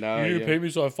 Fuck. Nah, You didn't yeah. pay me,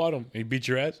 so I fought him. He beat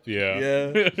your ass. Yeah. Yeah.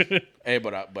 Hey,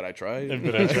 but I tried.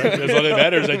 But I tried. That's all that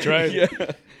matters. I tried. Yeah.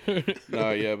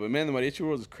 No, yeah, but man, the mariachi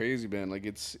world is crazy, man. Like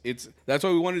it's that's why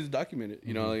we wanted to document it.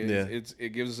 You know, like, it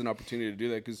gives us an opportunity to do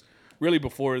that because really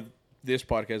before this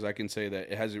podcast, I can say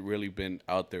that it hasn't really been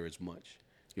out there as much.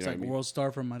 You It's know like what I mean? world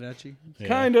star from mariachi. Yeah.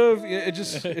 Kind of. Yeah, it's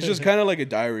just kind of like a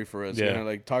diary for us. Yeah. You know,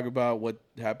 like talk about what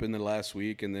happened the last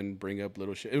week and then bring up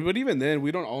little shit. But even then,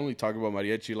 we don't only talk about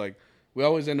mariachi. Like we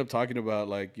always end up talking about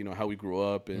like you know how we grew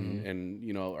up and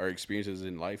you know our experiences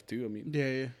in life too. I mean,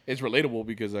 Yeah. it's relatable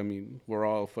because I mean we're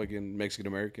all fucking Mexican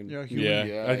American. Yeah, human.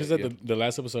 Yeah. Like I said, yeah. the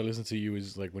last episode I listened to you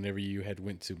was like whenever you had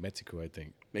went to Mexico, I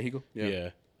think. Mexico. Yeah.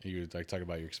 You would like talk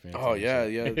about your experience. Oh and yeah,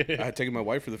 shit. yeah. I had taken my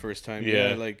wife for the first time.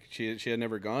 Yeah. Yeah, like she had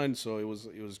never gone, so it was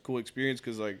a cool experience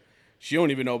because like she don't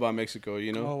even know about Mexico,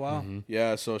 you know. Oh wow.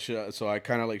 Yeah, so I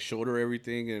kind of like showed her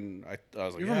everything, and I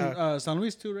was like, You're yeah, from San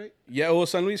Luis too, right? yeah. Well,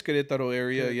 San Luis Querétaro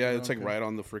area, Querétaro, yeah, it's like okay. right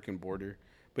on the freaking border.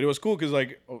 But it was cool because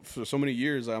like for so many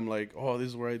years, I'm like, oh, this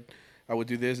is where I would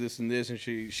do this, and this, and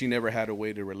she never had a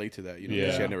way to relate to that, you know, 'cause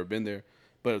Yeah. she had never been there.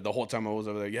 But the whole time I was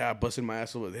over there, yeah, busting my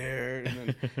ass over there,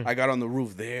 and then I got on the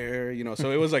roof there, you know. So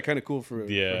it was like kind of cool for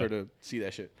her to see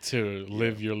that shit. To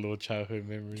live your little childhood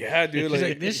memories. Yeah, dude. He's Like,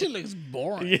 like, this shit looks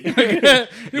boring. yeah,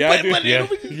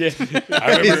 dude. Yeah.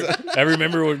 I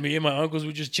remember when me and my uncles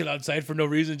would just chill outside for no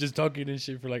reason, just talking and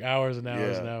shit for like hours and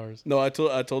hours and hours. No, I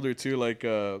told her too. Like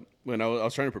when I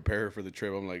was trying to prepare her for the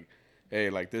trip, I'm like,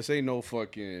 hey, like this ain't no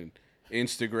fucking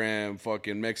Instagram,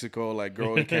 fucking Mexico, like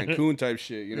girl in Cancun type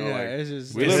shit. You know, Yeah, like it's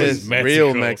just we This live is in Mexico.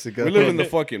 real Mexico. we live in the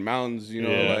fucking mountains. You know,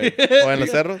 Yeah. like Oh, en los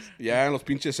cerros? yeah, en los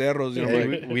pinches cerros. You know, Yeah,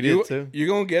 like, we did too. You're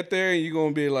gonna get there and you're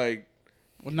gonna be like.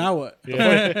 Well, now what?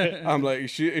 I'm like,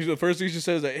 the first thing she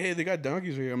says is like, hey, they got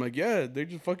donkeys here. I'm like, yeah, they're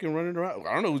just fucking running around.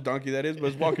 I don't know whose donkey that is, but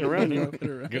it's walking around. You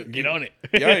know? Get on it.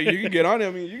 Yeah, you can get on it.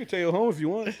 I mean, you can take it home if you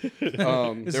want.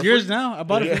 It's they're yours for- now. I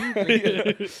bought it for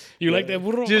you. You like that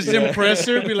burro? Just impress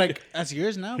her. Be like, that's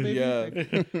yours now, baby. Yeah.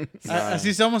 Así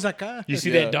somos acá. You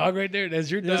see Yeah. that dog right there? That's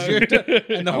your dog. That's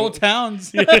your and the whole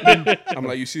town's. I'm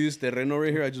like, you see this terreno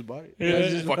right here? I just bought it.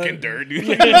 It's just fucking dirt, dude.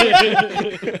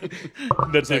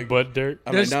 That's like butt dirt.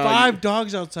 I'm There's like, nah, 5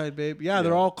 dogs outside, babe. Yeah,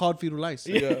 they're all called Firulais.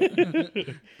 Yeah,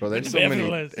 Bro, there's so Definitely many.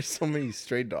 was. There's so many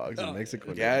stray dogs in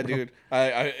Mexico. yeah, now. dude.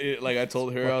 I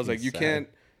told her, I was fucking like, you sad. can't,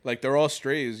 like, they're all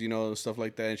strays, you know, and stuff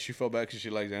like that. And she felt bad because she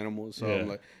likes animals. So I'm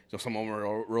Yeah. like, so some of them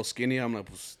are real skinny. I'm like,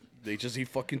 pues, they just eat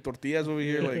fucking tortillas over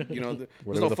here, like, you know. There's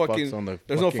Whatever no the fuck's fucking, on the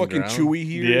there's no fucking fucking ground. chewy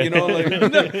here, Yeah. you know, like.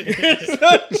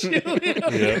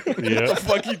 Yeah. the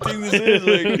fuck you think this is?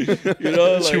 Like, you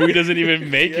know, like, Chewy doesn't even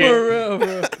make For it. real,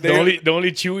 bro. The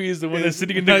only Chewy is the one that's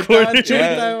sitting in the Like corner. that,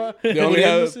 Yeah. Chuy, They only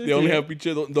have Yeah.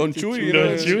 pinche Don Chuy. You know?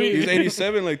 Don Chuy. He's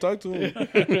 87. Like, talk to him.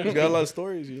 He's got a lot of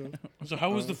stories. You know. So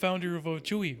how was the founder of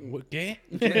Chewy? What, ¿qué?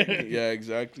 Yeah,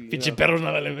 exactly. Pinche Yeah. perros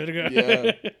nada vale verga.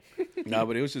 Yeah. Nah,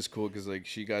 but it was just cool because like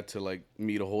she got to like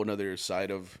meet a whole nother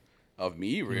side of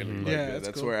me. Really, like, Yeah, that's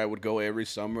that's cool. where I would go every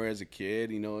summer as a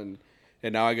kid. You know, and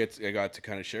and now I got to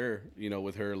kind of share,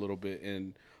 with her a little bit.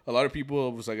 And a lot of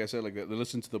people was like I said, like they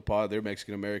listen to the pod. They're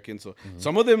Mexican American, so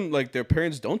some of them like their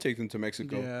parents don't take them to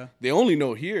Mexico. Yeah. They only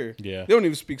know here. Yeah. They don't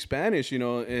even speak Spanish,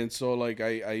 And so like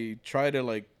I try to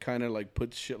like kind of like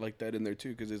put shit like that in there too,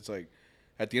 because it's like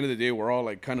at the end of the day we're all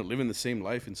like kind of living the same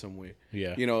life in some way.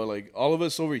 Yeah. Like all of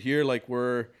us over here, like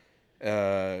we're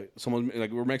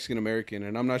we're Mexican American,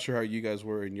 and I'm not sure how you guys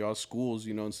were in y'all schools,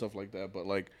 and stuff like that, but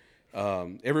like.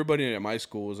 Everybody at my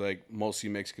school was like mostly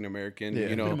Mexican American, Yeah.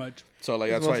 Pretty much. So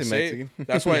like It's that's why I mostly say Mexican.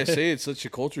 that's why I say it's such a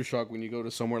culture shock when you go to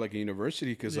somewhere like a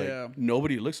university, because Yeah. like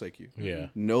nobody looks like you. Yeah.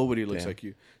 Nobody looks Yeah. like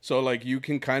you. So like you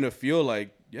can kind of feel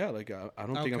like like I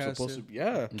don't think I'm supposed to. Outcasted.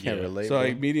 Yeah. Can't Yeah. relate. So bro.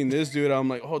 like meeting this dude, I'm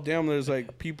like, oh damn, there's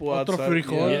like people Otro outside.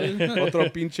 frijol. Yeah. Otro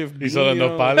pinche. You saw the you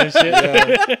know? nopal and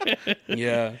shit. Yeah.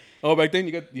 Yeah. Oh, back then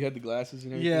you had the glasses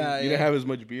and everything. Yeah, You yeah. didn't have as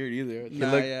much beard either.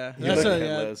 Nah, look- yeah. you That's look a,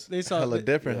 yeah. headless. They saw hella they-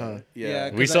 different, huh? Yeah. Yeah.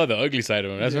 We 'Cause saw the ugly side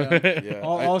of him. That's Yeah. what. Yeah.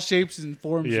 all shapes and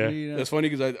forms. Yeah. It's funny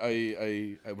because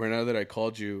I right now that I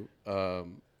called you, I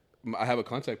have a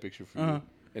contact picture for you,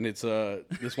 and it's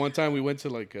this one time we went to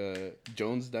like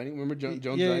Jones Dining. Remember Jones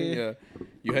Yeah, Dining? yeah. Yeah.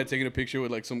 You had taken a picture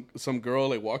with like some girl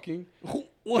like walking.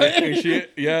 What?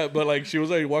 And but like she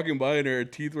was like walking by and her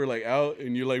teeth were like out,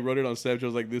 and you like wrote it on Snapchat.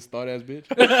 Was like, this thought ass bitch.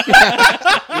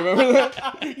 You remember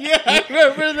that? Yeah, I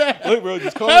remember that. Look, bro,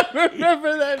 just call I me.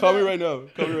 remember that. Call me right now.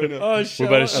 Call me right now. Oh shit!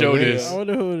 We're about to show I this. I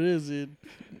wonder who it is, dude.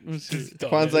 Let's see.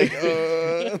 Juan's like,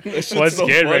 That shit's Juan's so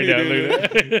scared right funny, now. dude.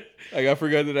 Look at that. Like I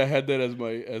forgot that I had that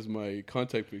as my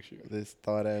contact picture. this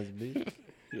thought ass bitch.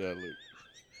 Yeah, look.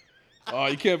 Oh,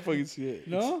 you can't fucking see it.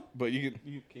 No? But you can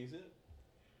you see it?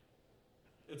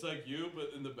 It's like you, but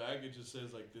in the back it just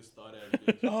says like this thought ass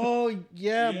bitch. Oh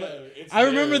yeah, Yeah, but it's I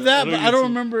remember there. that, I but don't I don't even see-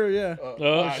 remember. Yeah.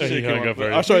 Oh, shit, he come hung on, up bro.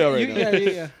 already. I'll show y'all right You- now.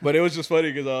 yeah. But it was just funny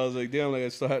because I was like, damn, like I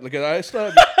still had, like I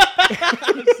still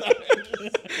had.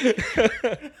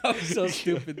 I'm so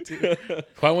stupid too.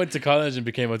 Juan went to college and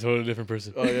became a totally different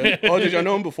person. Oh yeah. Oh, did y'all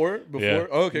know him before? Yeah.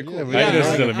 Oh, okay, cool. Yeah, we I Yeah, knew this I-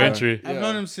 since I- elementary. I've Yeah.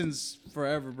 known him since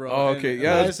forever, bro. Oh, And okay. the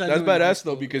Yeah, last I that's knew him in high badass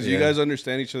though school. because Yeah. you guys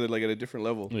understand each other like at a different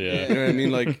level. Yeah. You know what I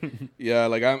mean? Like, yeah,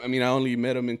 like I mean, I only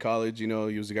met him in college. He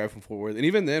was a guy from Fort Worth, and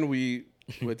even then,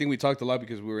 I think we talked a lot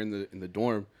because we were in the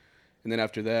dorm. And then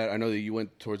after that, I know that you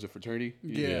went towards a fraternity.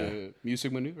 You Yeah. did,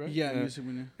 music Manu, right? Yeah, music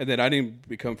winner. And then I didn't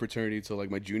become fraternity until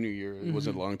like my junior year. It was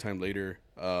a long time later.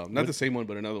 Not the same one,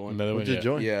 but another one. Another one. What'd you Yeah.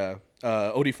 join? Yeah,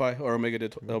 OD Phi or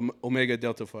Omega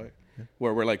Delta Phi,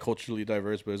 where we're like culturally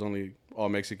diverse, but it's only all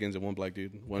Mexicans and one black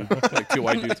dude, like two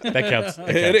white dudes. That counts. That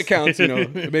And it counts.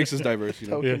 counts, It makes us diverse,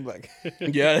 Token Yeah. black.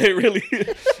 Yeah, it really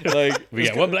like We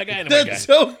got one black guy and a white guy. That's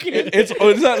okay.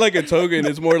 it's not like a token.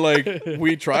 It's more like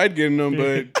we tried getting them,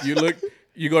 but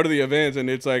you go to the events and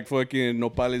it's like fucking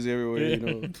nopales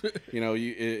everywhere.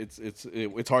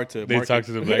 It's hard to. They market. talked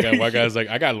to the black guy. White guy's like,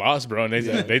 I got lost, bro. And they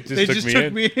just They took just me took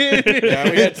in. me in. Yeah,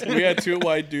 we had two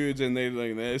white dudes and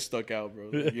they stuck out, bro.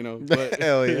 But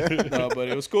Hell yeah. no, but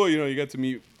it was cool. You got to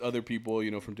meet other people.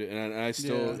 And I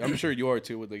still, Yeah. I'm sure you are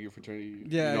too with like your fraternity.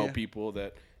 Yeah, yeah. People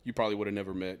that you probably would have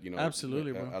never met.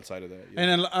 Absolutely, bro. Outside of that. Yeah.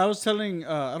 And I was telling,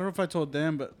 I don't know if I told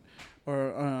them,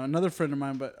 or another friend of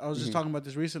mine, but I was just talking about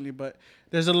this recently. But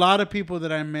there's a lot of people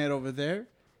that I met over there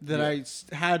that I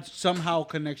had somehow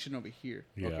connection over here.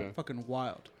 Yeah. Okay. Fucking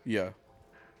wild. Yeah.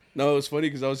 No, it was funny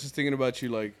because I was just thinking about you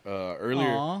like earlier.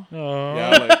 Aw. Oh,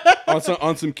 Yeah, like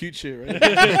on some cute shit, right?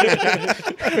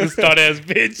 this thought ass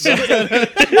bitch.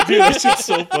 Dude, that shit's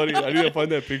so funny. I need to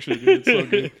find that picture, dude. It's so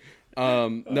good.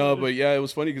 No, but yeah, it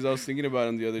was funny because I was thinking about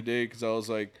him the other day because I was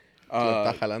like,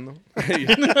 Está jalando.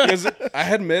 because I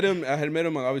had met him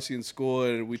obviously in school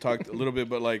and we talked a little bit,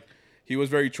 but like he was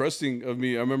very trusting of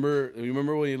me. You remember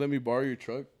when you let me borrow your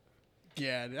truck?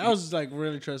 Yeah, I was like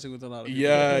really trusting with a lot of people.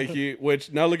 Yeah,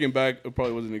 which now looking back, it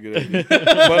probably wasn't a good idea.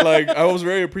 But like, I was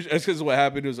very appreciative. That's because what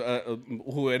happened was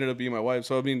who ended up being my wife.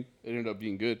 So I mean, it ended up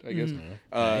being good, I guess.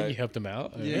 You helped him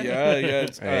out. Yeah.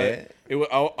 Yeah. Yeah.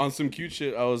 On some cute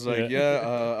shit. I was like,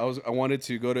 I wanted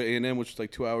to go to A&M, which was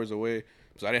like 2 hours away,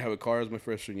 because I didn't have a car. It was my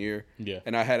freshman year. Yeah.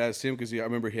 And I had asked him because I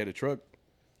remember he had a truck.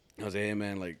 I was like, hey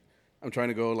man, like I'm trying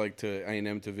to go like to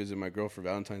A&M to visit my girl for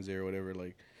Valentine's Day or whatever,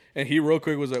 like. And he real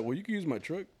quick was like, well, you can use my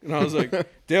truck. And I was like,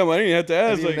 damn, I didn't even have to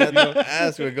ask. Like,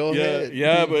 Ask her, go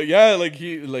ahead. like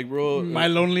he, like, bro. My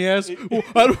lonely ass. Oh,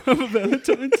 I don't have a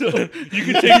Valentine, so You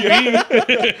can take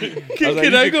me.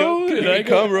 Can I go? Can I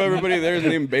come, bro? Everybody there is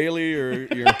named Bailey or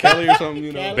Kelly or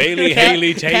something, Bailey,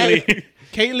 Haley, Haley.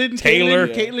 Caitlin, Taylor.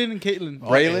 Caitlin, and Caitlin.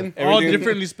 Braylon? All Everything-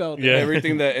 differently spelled. Yeah.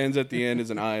 Everything that ends at the end is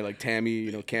an I, like Tammy,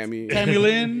 you know, Cammy. Tammy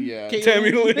Lynn. Yeah, Caitlin.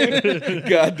 Tammy Lynn.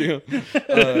 Goddamn.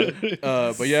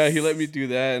 But yeah, he let me do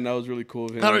that, and that was really cool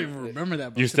of him. I don't even remember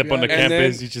that. You to step be on the honest.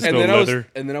 campus, you just go then leather.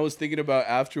 and then I was thinking about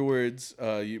afterwards.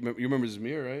 You remember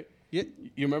Zamir, right? Yeah,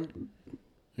 You remember?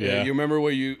 Yeah. You remember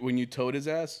when you towed his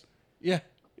ass? yeah.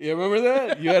 You remember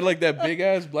that? You had like that big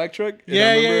ass black truck. And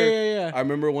Yeah, I yeah, remember, yeah. I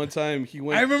remember one time he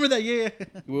went. I remember that. Yeah, yeah.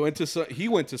 We went to some. He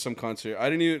went to some concert. I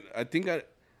didn't even. I think I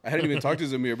hadn't even talked to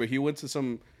Zamir, but he went to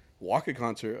some Waka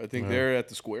concert. I think there at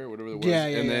the square, whatever it was. Yeah,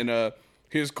 yeah, and yeah. then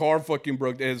his car fucking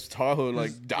broke. His Tahoe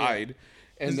like died,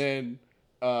 and then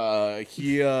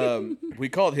we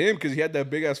called him because he had that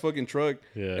big ass fucking truck.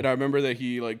 Yeah. And I remember that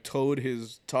he like towed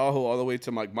his Tahoe all the way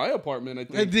to like my apartment. I I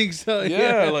think. think so.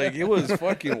 Yeah, like it was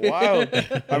fucking wild.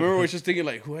 I remember we was just thinking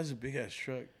like, who has a big ass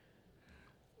truck?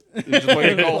 Just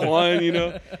fucking call Juan, you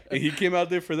know. And he came out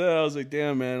there for that. I was like,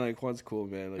 damn, man, like Juan's cool,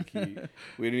 man. Like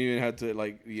we didn't even have to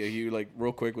like, yeah, he like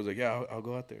real quick was like, yeah, I'll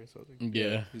go out there. So I was like,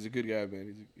 Yeah. he's a good guy,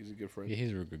 man. He's a good friend. Yeah,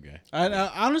 he's a real good guy.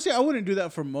 Honestly, I wouldn't do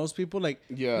that for most people. Like,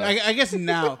 Yeah. I guess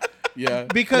now. Yeah,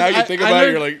 Because now you I, think I about learned,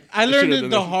 it, you're like, I should've learned it done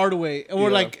the this. hard way, or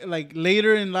Yeah. like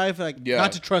later in life, like Yeah.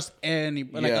 not to trust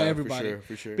anybody, like Yeah, for everybody. sure,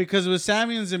 for sure. Because with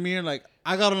Sammy and Zamir, like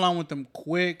I got along with them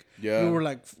quick. Yeah. We were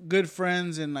like good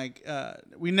friends, and like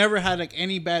we never had like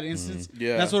any bad instance.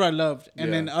 Yeah. That's what I loved.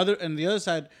 And Yeah. then the other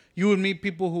side, you would meet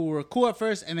people who were cool at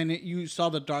first, and then you saw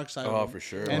the dark side. Oh, of them. for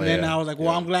sure. And Oh, then yeah. I was like,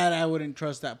 well, Yeah. I'm glad I wouldn't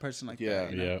trust that person like Yeah.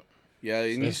 that. you know? Yeah. Yeah,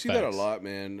 and you That's see that a facts. lot,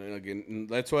 man. And again, and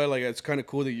that's why like it's kind of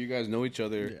cool that you guys know each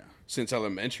other Yeah. since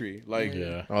elementary. Like,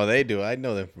 Yeah. Oh, they do. I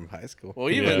know them from high school. well,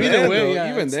 even Yeah. then, Either way, though,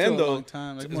 yeah, even it's then, still a though, long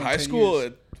time, like more than high 10 school,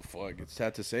 years. fuck, it's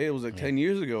sad to say, it was like 10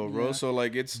 years ago, bro. Yeah. So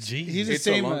like, it's He's the it's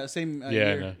a same long- same Yeah,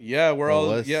 year. no. yeah, we're I all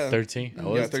was 13. I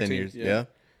was Yeah, 10 13, years. yeah. Yeah.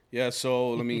 yeah.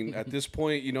 So I mean, at this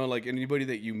point, you know, like anybody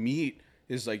that you meet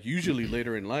is like usually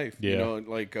later in life. You Yeah. know,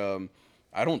 like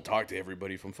I don't talk to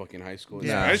everybody from fucking high school,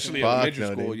 Yeah. especially Fuck elementary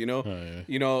no, school. dude. You know, yeah.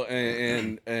 you know,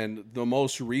 and the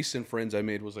most recent friends I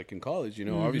made was like in college. You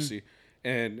know, Mm-hmm. obviously,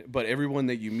 but everyone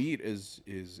that you meet is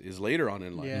later on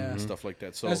in life Yeah. and stuff like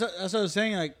that. So That's what I was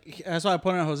saying. Like that's why I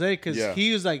pointed out Jose because Yeah.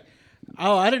 he was like,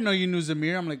 "Oh, I didn't know you knew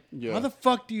Zamir." I'm like, Yeah. "How the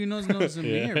fuck do you know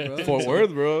Zamir, Yeah. bro?" Fort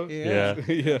Worth, bro. Yeah.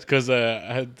 Yeah. yeah. Because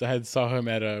I had saw him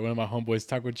at one of my homeboys'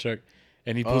 taco truck,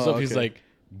 and he pulls Oh, up. He's okay. like,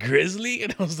 Grizzly?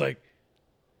 And I was like,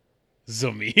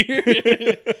 Zamir?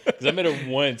 Because I met him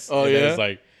once. Oh, and I yeah? was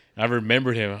like, I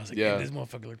remembered him. I was like, Yeah. yeah. This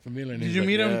motherfucker looked familiar. And Did he's you like,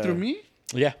 meet him yeah. through me?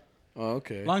 Yeah. Oh,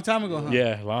 okay. Long time ago, huh?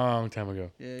 Yeah, long time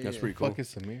ago. Yeah, That's yeah. pretty cool. Fuck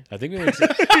is Samir. I think we went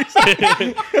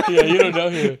to... Yeah, you don't know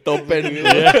him.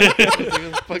 Yeah.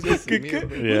 Fuck is Samir,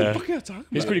 bro. Yeah. What are you talking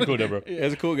He's about? pretty cool though, bro. Yeah,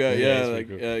 he's a cool guy. Yeah, Yeah, he's like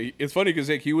pretty it's funny because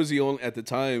like he was the only at the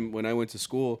time when I went to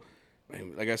school.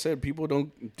 man, Like I said, people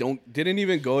didn't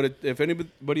even go to. If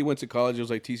anybody went to college, it was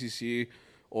like TCC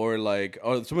or like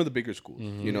some of the bigger schools.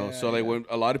 You know, Yeah, so like when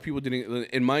a lot of people didn't.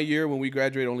 In my year when we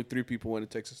graduated, only 3 people went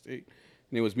to Texas State,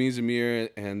 and it was me, Zamir,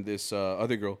 and this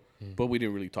other girl. But we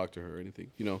didn't really talk to her or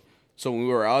anything. You know, so when we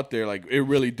were out there, like it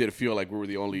really did feel like we were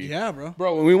the only. Yeah, bro.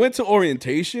 Bro, when we went to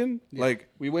orientation, like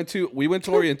we went to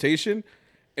orientation,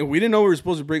 and we didn't know we were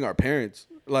supposed to bring our parents.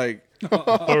 Like,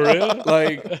 For real?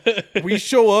 like we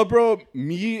show up, bro.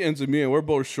 Me and Zamir, we're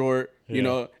both short, you Yeah.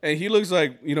 know, and he looks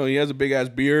like he has a big ass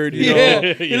beard, you Yeah,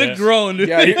 know. he Yeah. looked grown, dude.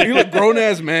 Yeah, he look grown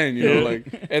ass man, you know, like,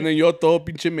 and then yo todo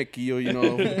pinche mequillo, you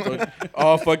know,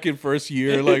 all fucking first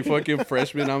year, like fucking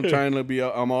freshman. I'm trying to be,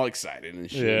 I'm all excited and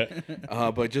shit.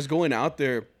 Yeah. But just going out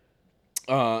there,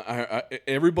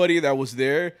 everybody that was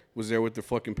there with their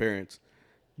fucking parents.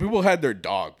 People had their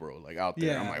dog, bro, like out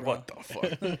there. Yeah, I'm like, bro. what the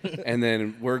fuck? And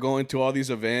then we're going to all these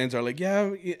events. Are like,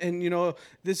 yeah, and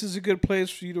this is a good place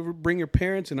for you to bring your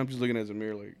parents. And I'm just looking at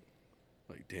Zamir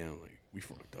like, damn, like we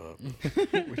fucked up.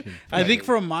 I think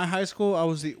from my high school, I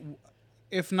was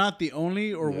if not the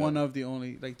only or Yeah. one of the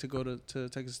only, like to go to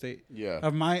Texas State. Yeah.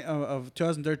 Of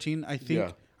 2013, I think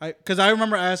Yeah. because I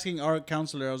remember asking our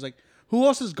counselor, I was like, "Who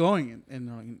else is going?" And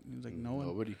he was like, "No one."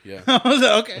 Nobody. Yeah. I was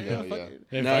like, "Okay." Yeah, fuck yeah. it.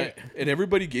 If Now, I- and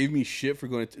everybody gave me shit for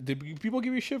going. Did people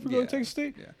give you shit for going to Yeah. Texas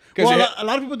State? Yeah. 'Cause Well, it- a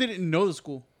lot of people didn't know the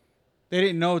school. They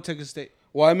didn't know Texas State.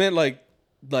 Well, I meant like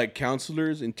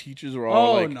counselors and teachers were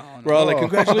all Oh, like, no, no. we're all like, Oh.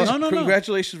 congratulations, No, no, no.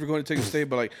 congratulations for going to Texas State,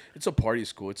 but like, it's a party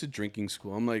school, it's a drinking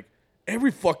school. I'm like,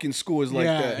 every fucking school is like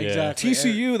yeah, that. Yeah. exactly.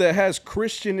 TCU that has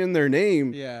Christian in their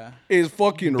name Yeah, is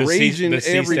fucking The raging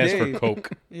C every stands day. for Coke.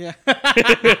 yeah.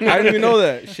 I didn't even know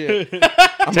that shit.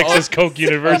 Texas Coke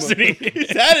University.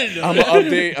 I'm gonna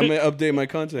update my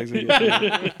contacts.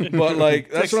 But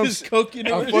like, that's Texas Coke what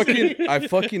I'm. University. I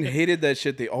fucking hated that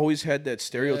shit. They always had that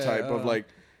stereotype Yeah. of like,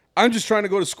 I'm just trying to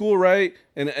go to school, right?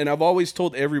 And I've always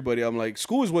told everybody, I'm like,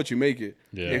 school is what you make it.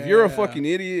 Yeah. If you're a fucking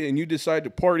idiot and you decide to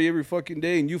party every fucking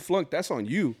day and you flunk, that's on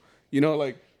you. You know,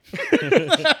 like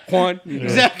Juan.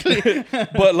 Exactly.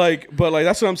 but like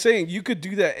that's what I'm saying. You could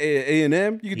do that at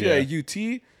A&M. You could do that at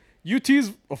UT.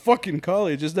 UT's a fucking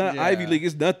college. It's not Ivy League.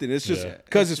 It's nothing. It's just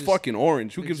because it's fucking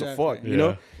orange. Who gives a fuck? You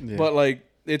know. Yeah. But like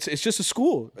it's just a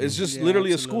school. It's just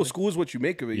literally a school. School is what you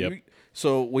make of it. Yep.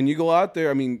 So when you go out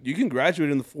there, I mean, you can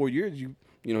graduate in the 4 years. You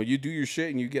know, you do your shit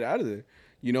and you get out of there.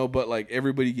 You know, but like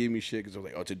everybody gave me shit because they're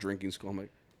like, oh, it's a drinking school. I'm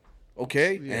like,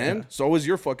 okay, and so was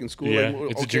your fucking school. Yeah,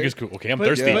 Like, it's a drinking school. Okay, I'm But-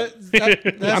 thirsty.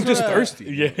 but that's I'm just what I- thirsty.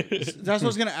 Yeah. That's what I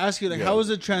was gonna ask you. Like, how was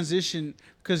the transition?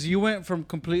 Because you went from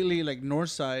completely like north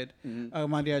side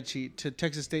mariachi to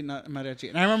Texas State mariachi,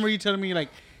 and I remember you telling me like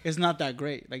it's not that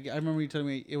great. Like I remember you telling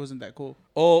me it wasn't that cool.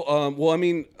 Oh, well, I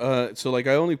mean, so like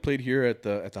I only played here at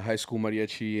the high school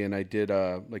mariachi, and I did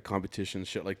like competitions,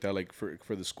 shit like that, like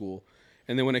for the school.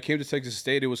 And then when I came to Texas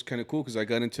State, it was kind of cool because I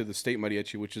got into the state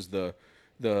mariachi, which is the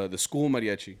school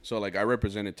mariachi. So like I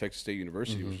represented Texas State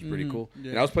University, which was pretty cool.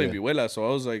 Yeah. And I was playing vihuela, so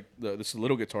I was like this is a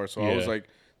little guitar, so I was like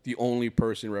the only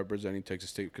person representing Texas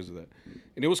State because of that,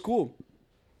 and it was cool.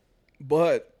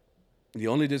 But the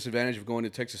only disadvantage of going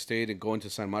to Texas State and going to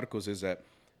San Marcos is that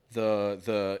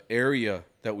the area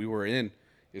that we were in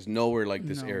is nowhere like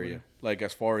this area, like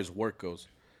as far as work goes.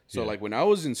 So like when I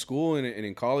was in school and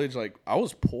in college, like I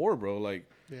was poor, bro. Like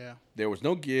there was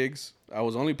no gigs. I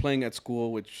was only playing at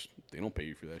school, which they don't pay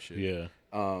you for that shit. Yeah.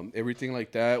 Everything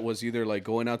like that was either like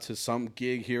going out to some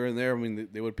gig here and there. I mean,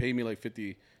 they would pay me like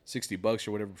 $50-$60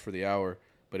 or whatever for the hour.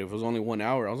 But if it was only 1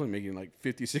 hour, I was only making like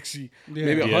 $50-$60,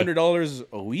 maybe $100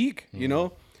 a week, you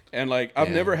know? And like, I've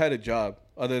never had a job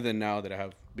other than now that I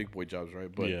have big boy jobs,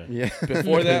 right? But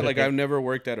before that, like I've never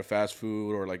worked at a fast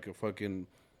food or like a fucking,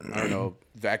 I don't know,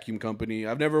 vacuum company.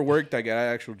 I've never worked like at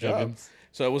an actual job. Evans.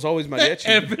 So it was always mariachi.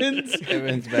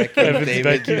 Evan's vacuum.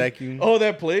 David's vacuum. Oh,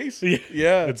 that place?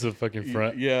 Yeah. It's a fucking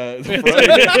front. Yeah, the front.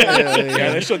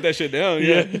 Yeah, they shut that shit down.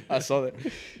 Yeah, I saw that.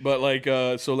 But like,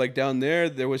 so like down there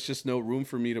was just no room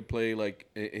for me to play like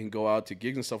and go out to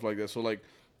gigs and stuff like that. So like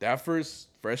that first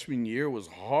freshman year was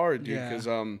hard, dude. Because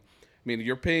I mean,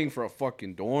 you're paying for a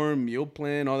fucking dorm, meal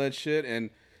plan, all that shit,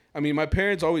 and I mean, my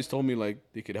parents always told me like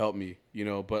they could help me, you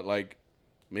know, but like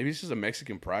maybe it's just a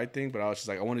Mexican pride thing. But I was just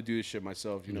like, I want to do this shit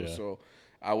myself, you know. Yeah. So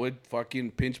I would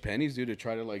fucking pinch pennies, dude, to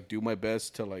try to like do my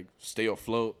best to like stay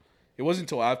afloat. It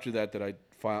wasn't until after that that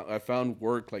I found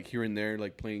work like here and there,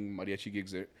 like playing mariachi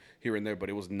gigs there, here and there, but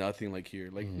it was nothing like here.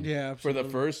 Like for the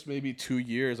first maybe 2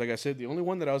 years, like I said, the only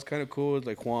one that I was kind of cool with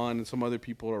like Juan and some other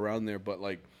people around there, but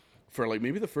like for like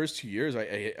maybe the first 2 years,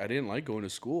 I didn't like going to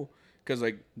school because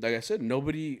like I said,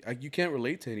 you can't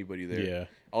relate to anybody there. Yeah.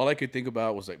 All I could think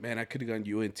about was like, man, I could have gone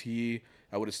UNT.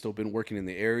 I would have still been working in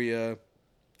the area.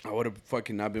 I would have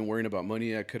fucking not been worrying about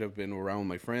money. I could have been around with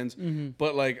my friends.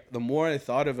 But like the more I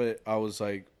thought of it, I was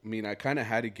like, I mean, I kind of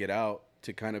had to get out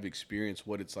to kind of experience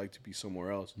what it's like to be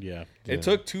somewhere else. Yeah. It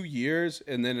took 2 years,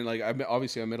 and then like I met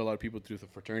a lot of people through the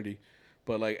fraternity,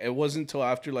 but like it wasn't until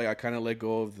after like I kind of let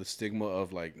go of the stigma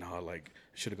of like, nah, like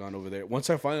I should have gone over there. Once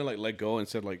I finally like let go and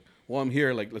said like, well, I'm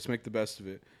here, like let's make the best of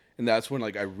it. And that's when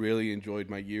like I really enjoyed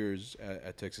my years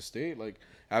at Texas State. Like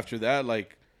after that,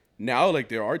 like now like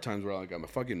there are times where like I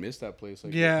fucking miss that place.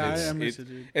 Like I miss it,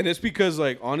 dude. And it's because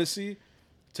like honestly,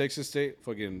 Texas State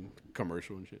fucking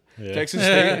commercial and shit. Yeah.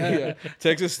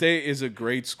 Texas State is a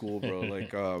great school, bro.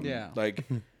 Like like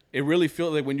it really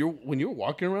feels like when you're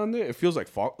walking around there, it feels like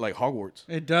like Hogwarts.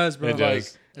 It does, bro. It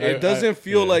does. It doesn't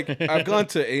feel like I've gone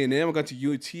to A&M, I've gone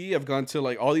to UT, I've gone to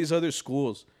like all these other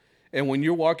schools. And when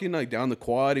you're walking like down the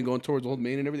quad and going towards Old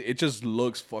Main and everything, it just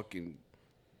looks fucking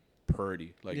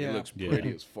pretty. Like it looks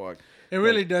pretty as fuck. It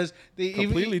really does.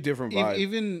 Completely different vibe.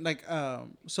 Even like,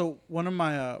 so one of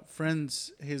my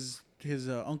friends, his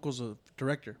uncle's a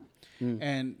director,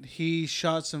 and he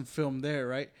shot some film there,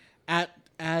 right? At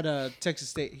Texas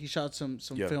State, he shot some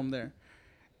film there,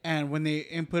 and when they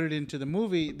input it into the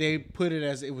movie, they put it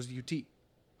as it was UT.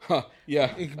 Huh,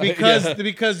 yeah.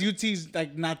 Because UT's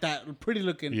like not that pretty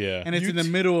looking, and it's in the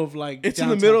middle of like it's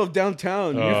downtown. in the middle of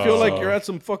downtown. You feel like you're at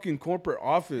some fucking corporate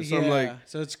office. I'm like,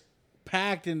 so it's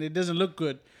packed and it doesn't look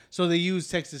good. So they use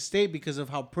Texas State because of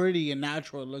how pretty and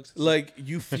natural it looks. like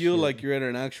you feel like you're at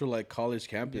an actual like college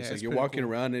campus. Yeah, like it's you're pretty walking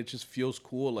cool. around and it just feels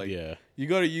cool. Like Yeah. you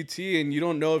go to UT and you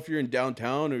don't know if you're in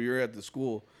downtown or you're at the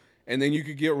school, and then you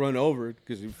could get run over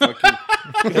because you fucking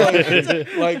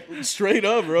like straight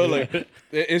up, bro. Like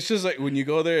it's just like when you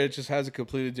go there, it just has a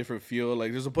completely different feel.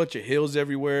 Like there's a bunch of hills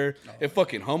everywhere. It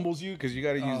fucking humbles you because you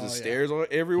got to use the stairs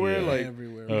everywhere. Yeah. Like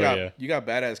Everywhere. you got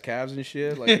badass calves and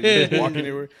shit. Like you're just walking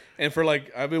everywhere. And for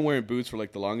like I've been wearing boots for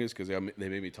like the longest because they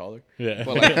made me taller. Yeah.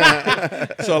 But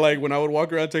like, so like when I would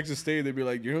walk around Texas State, they'd be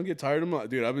like, "You don't get tired of them,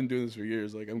 dude." I've been doing this for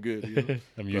years. Like I'm good. You know? I'm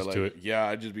But, used like, to it. Yeah,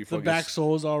 I'd just be The fucking back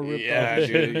soles all ripped yeah, off.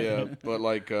 dude, yeah. But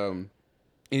like,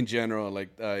 in general, like,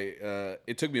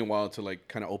 it took me a while to like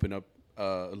kind of open up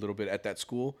a little bit at that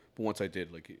school. But once I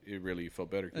did, like, it really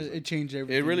felt better. 'Cause, It changed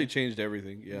everything. it really changed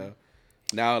everything. Yeah.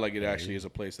 Now, like, it actually is a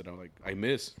place that I'm like I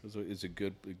miss. It's a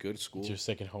good school. It's your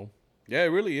second home. Yeah, it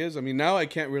really is. I mean, now I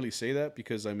can't really say that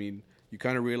because I mean, you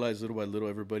kind of realize little by little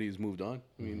everybody has moved on.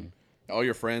 I mean, all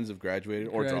your friends have graduated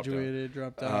or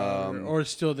dropped out, or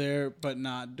still there but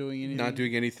not doing anything. not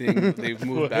doing anything. They've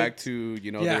moved back to,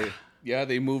 you know, Yeah.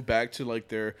 they moved back to like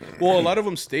their. Well, a lot of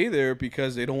them stay there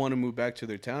because they don't want to move back to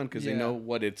their town because they Yeah. know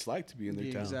what it's like to be in their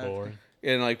Yeah, town. exactly. Boring.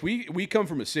 And like we come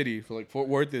from a city for like Fort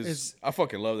Worth is. It's- I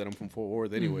fucking love that I'm from Fort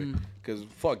Worth anyway Mm-hmm. because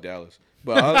fuck Dallas.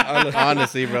 But I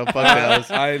Honestly, bro, fuck Dallas.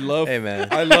 I love. Hey, man.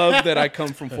 I love that I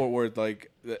come from Fort Worth.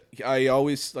 Like I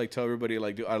always like tell everybody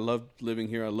like, dude, I love living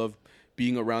here. I love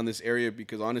being around this area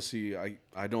because honestly,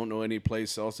 I don't know any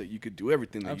place else that you could do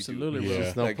everything that Absolutely, you do. bro.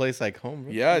 There's no Like- place like home,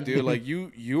 bro. Yeah, dude. Like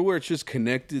you were just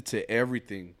connected to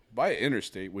everything by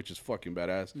interstate, which is fucking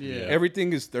badass. Yeah.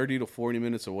 Everything is 30 to 40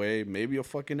 minutes away, maybe a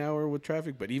fucking hour with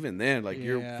traffic, but even then, like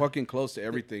you're Yeah. fucking close to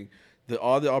everything.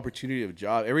 All the opportunity of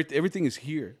job, everything is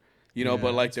here. You know, Yeah,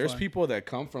 but like it's there's fun. people that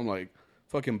come from like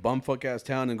fucking bumfuck ass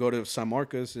town and go to San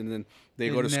Marcos and then they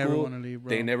go to never school. wanna leave, bro.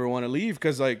 They never want to leave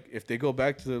because like if they go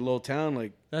back to the little town,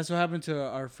 like That's what happened to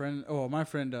our friend. Oh, my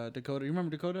friend Dakota. You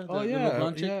remember Dakota? oh The yeah, little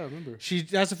blonde chick? yeah, I remember.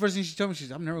 That's the first thing she told me. She's,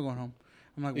 I'm never going home.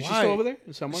 I'm like, Is why? she still over there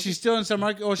in San Marcos? She's still in San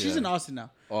Marcos. Oh, she's Yeah. in Austin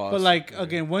now. Oh, but Austin, like okay.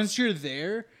 again, once you're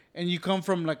there and you come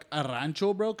from like a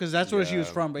rancho, bro, because that's where she was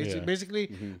Yeah. from. Basically, Yeah.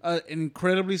 basically an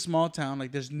incredibly small town.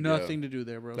 Like there's nothing to do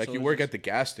there, bro. Like So you it's work just- at the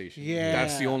gas station. Yeah.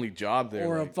 That's the only job there.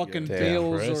 or a like, fucking yeah.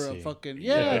 Bales or a Impressive. fucking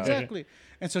Yeah. exactly.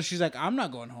 And so she's like, I'm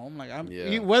not going home. Like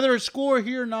Yeah. whether it's school or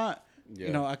here or not. Yeah.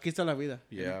 You know, aquí está la vida.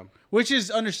 you Yeah. know? Which is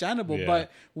understandable, Yeah.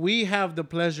 but we have the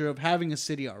pleasure of having a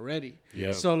city already.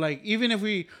 Yeah. So like, even if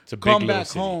we It's a big come little back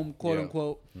city. home, quote Yeah.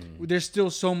 unquote, there's still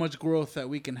so much growth that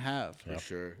we can have. For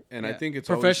sure. And I Yeah. think it's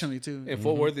professionally always, too. in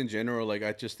Fort Worth in general, like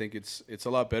I just think it's a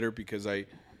lot better because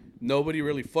nobody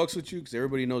really fucks with you because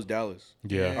everybody knows Dallas.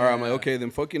 Yeah. All right, I'm like, okay,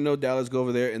 then fucking know Dallas, go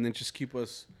over there, and then just keep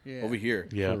us Yeah. over here.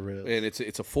 Yeah. For real. And it's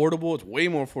affordable. It's way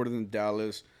more affordable than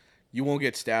Dallas. You won't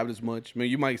get stabbed as much. I mean,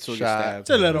 you might still Shot. get stabbed. It's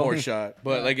a little. Or shot.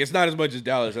 But, like, it's not as much as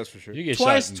Dallas, that's for sure. You get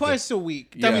twice shot. twice a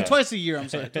week. I mean, Yeah. twice a year. I'm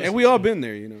sorry. And we all been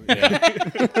there, you know.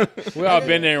 Yeah. We all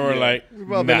been there and we're like, We've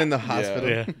all been nah. in the hospital.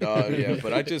 Yeah. Yeah.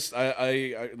 But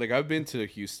I like, I've been to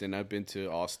Houston. I've been to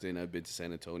Austin. I've been to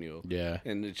San Antonio. Yeah.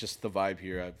 And it's just the vibe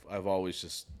here. I've always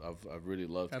just, I've really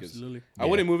loved. 'Cause Absolutely. I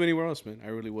wouldn't move anywhere else, man. I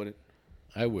really wouldn't.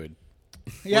 I would.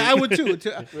 Yeah, I would too.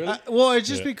 Well, it's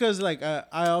just Yeah. because like I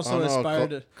also Oh, no, aspire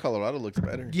to. Colorado looks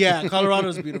better. Yeah,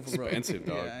 Colorado's beautiful, bro. Expensive,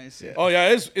 dog. Yeah, I see. Yeah. Oh, yeah,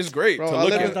 it's great Bro, to I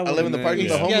look live, at. I live in the park with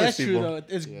Yeah. the homeless Yeah, that's people. true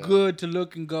though. It's Yeah. good to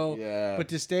look and go. Yeah. But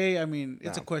to stay, I mean,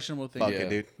 it's a Nah. questionable thing. Fuck Yeah. it,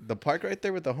 dude. The park right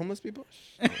there with the homeless people.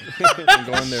 I'm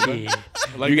going there, bro.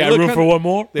 Like, You they got look room kinda- for one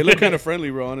more? They look kind of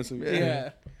friendly, bro, honestly.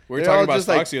 Yeah. We were They're all talking about just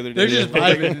like- stocks the other day. They're just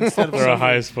vibing instead of. They're all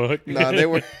high as fuck. Nah, they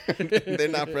were. They're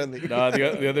not friendly. Nah,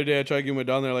 the other day I tried to get my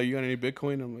down there, like, you got any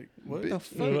Bitcoin? I'm like, what? The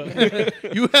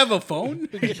fuck? You have a phone?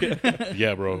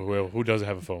 Yeah, bro. Well, who doesn't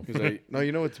have a phone? He's like, No,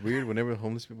 you know what's weird? Whenever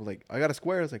homeless people like, I got a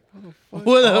square. I was like, what the fuck?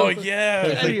 What the oh hell? yeah.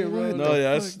 Get outta here, bro. No,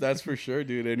 yeah, that's for sure,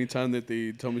 dude. Anytime that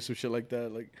they tell me some shit like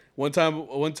that, like one time,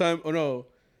 oh no,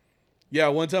 yeah,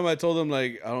 one time I told them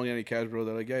like I don't get any cash, bro.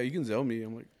 They're like, yeah, you can Zelle me.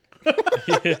 I'm like,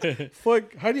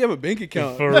 fuck, how do you have a bank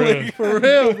account? For Like, real. For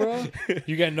real, bro.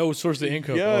 You got no source of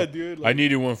income. Yeah, Oh, dude, I like-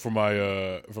 needed one for my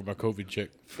COVID check.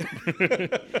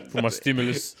 For my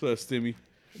stimulus. So that's Stimmy.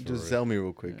 Just sell me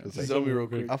real quick. It's like, Zelle me real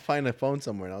quick. I'll find a phone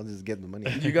somewhere and I'll just get the money.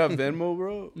 You got Venmo,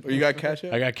 bro, or you got Cash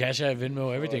App? I got Cash App,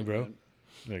 Venmo, everything, bro.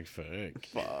 Like, fuck.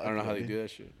 I don't know how they do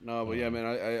that shit. No, but yeah, man,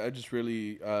 I just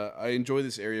really I enjoy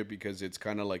this area because it's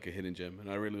kind of like a hidden gem, and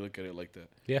I really look at it like that.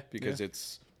 Yeah. Because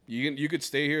it's you could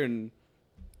stay here and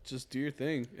just do your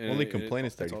thing. And Only complaint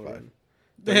is it's all 35. right.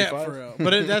 Yeah, 35? for real.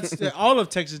 But that's all of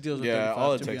Texas deals with Yeah, 35,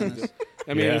 all of to be Texas. honest.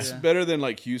 I mean, Yeah. it's better than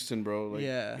like Houston, bro. Like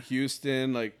Yeah.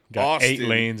 Houston, like Got Austin. 8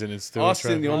 lanes and it's still Austin,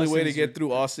 traffic. the only way to Austin's get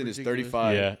through Austin is ridiculous.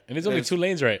 35. Yeah. And it's only It's- 2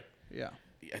 lanes, right? Yeah.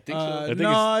 I think so. think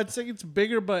No, it's like it's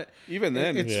bigger, but Even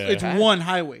then, it's Yeah. it's one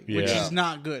highway, which Yeah. is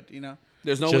not good, you know.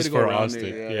 There's no way Just to go for around Austin.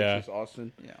 it. Yeah. It's just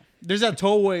Austin. Yeah. There's that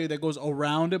tollway that goes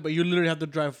around it, but you literally have to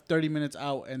drive 30 minutes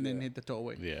out and then hit the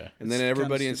tollway. Yeah. And then It's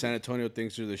everybody kinda in San Antonio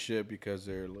thinks they're the shit because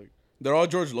they're all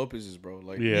George Lopez's, bro.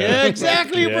 Like, Yeah. Yeah,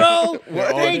 exactly, Yeah. bro.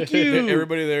 they're all- Thank you.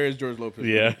 Everybody there is George Lopez. bro.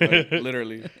 Yeah. Like,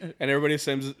 literally. And everybody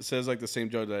says like the same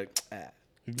joke, like,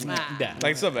 like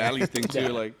it's a Valley thing too.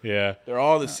 Like, Yeah. they're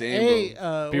all the same, Hey,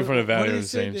 bro. People from the what valley do are they the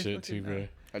say? same They shit too, fucking, bro.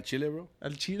 Al Chile, bro.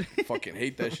 Al Chile. Fucking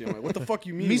hate that shit. I'm like, what the fuck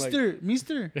you mean? Mister.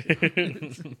 Like,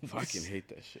 fucking hate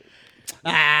that shit.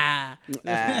 Ah.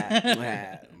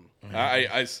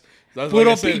 That's like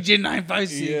Puro I said, PG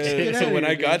 956. yeah. Get So outta when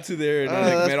here, I dude. got to there and I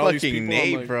like, that's met all these fucking people, I'm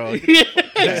Nate, like, bro.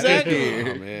 Exactly.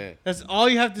 Oh man. That's all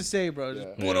you have to say, bro. Just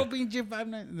Yeah. Puro pinche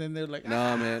 59. And then they're like,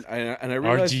 Nah, man. And I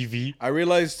realized RGV. I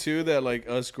realized too that like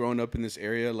us growing up in this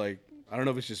area, like I don't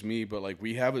know if it's just me, but like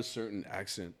we have a certain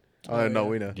accent. Oh no,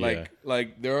 we know. Yeah.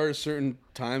 Like there are certain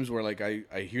times where like I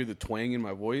hear the twang in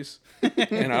my voice,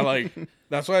 and I like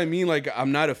that's what I mean. Like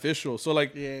I'm not official, so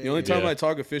like Yeah, the only time yeah. I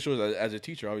talk official is as a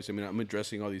teacher. Obviously, I mean I'm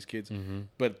addressing all these kids,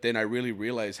 but then I really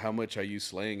realize how much I use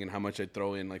slang and how much I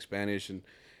throw in like Spanish, and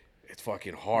it's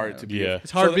fucking hard to be. Yeah. it's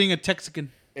hard So being a Texican.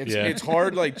 It's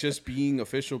hard like just being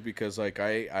official because like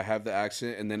I have the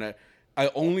accent, and then I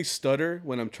only stutter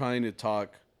when I'm trying to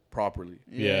talk properly.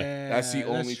 Yeah. That's the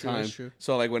only true, time. that's true.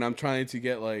 So like when I'm trying to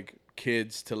get like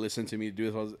kids to listen to me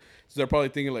do this, so they're probably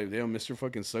thinking like, "Damn, Mr.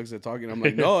 fucking sucks at talking." I'm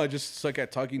like, "No, I just suck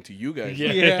at talking to you guys.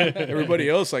 Yeah. Yeah. Everybody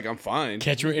else, like, I'm fine."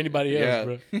 Catch with anybody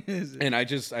else, Yeah. bro. And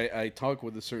I talk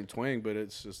with a certain twang, but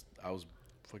it's just I was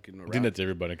fucking I think around. that's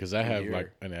everybody because I have Here.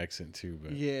 like an accent too,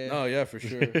 but Yeah. Oh yeah, for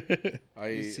sure.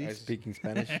 I Speaking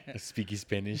Spanish. speaking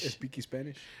Spanish. speak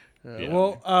Spanish. Yeah.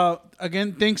 Well,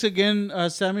 again, thanks again,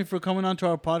 Sammy, for coming on to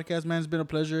our podcast, man. It's been a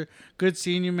pleasure. Good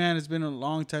seeing you, man. It's been a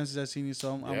long time since I've seen you,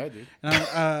 so Yeah, dude.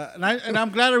 and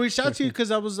I'm glad I reached out to you because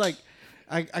I was like,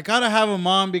 I gotta have him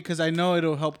on because I know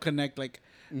it'll help connect like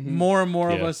more and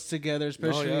more of Yeah. us together,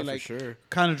 especially Oh, yeah, like for sure.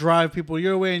 kind of drive people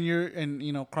your way and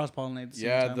you know cross pollinate. At the same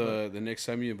Yeah, time, the next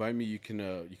time you invite me, you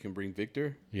can bring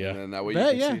Victor. Yeah. and then that way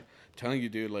Bet, you can yeah. see. I'm telling you,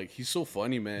 dude, like he's so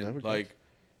funny, man. Never Like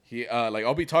he like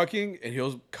I'll be talking and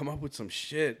he'll come up with some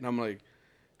shit, and I'm like,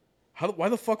 why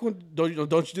the fuck don't you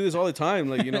do this all the time?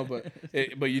 Like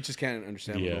but you just can't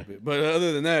understand him a Yeah. little bit. But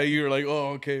other than that, you're like,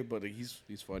 oh okay. But he's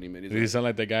funny, man. You sound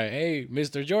like the guy. Hey,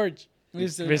 Mr. George.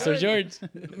 Mr. Mr. George.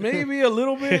 Maybe a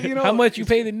little bit, How much you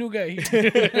pay the new guy?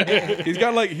 he's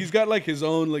got like his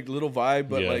own like little vibe,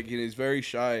 but Yeah. like he's very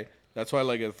shy. That's why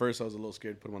like at first I was a little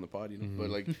scared to put him on the pod, But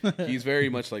like he's very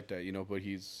much like that, But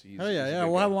he's Oh yeah, he's a yeah. good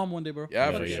We'll guy. have him on one day, bro.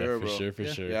 Yeah, Yeah, for yeah, sure, for bro. sure, for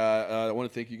sure. Yeah, I want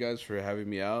to thank you guys for having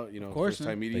me out. Of course, first time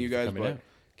man. meeting Thank you you for guys, coming but out.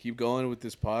 keep going with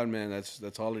this pod, man.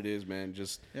 That's all it is, man.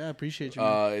 Just Yeah, I appreciate you.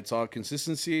 Man. it's all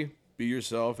consistency. Be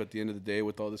yourself at the end of the day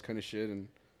with all this kind of shit, and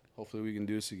hopefully we can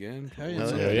do this again. Hell yeah.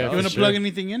 Hell yeah, you for want to sure. plug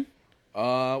anything in?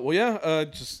 Well, yeah.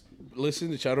 Just listen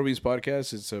to Shadow Beans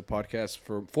podcast. It's a podcast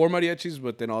for mariachis,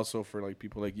 but then also for like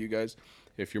people like you guys.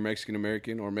 If you're Mexican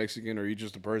American or Mexican or you're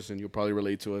just a person, you'll probably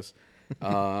relate to us.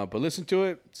 But listen to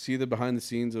it. See the behind the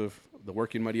scenes of the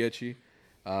working mariachi.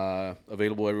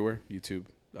 Available everywhere: YouTube,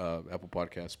 Apple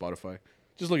Podcasts, Spotify.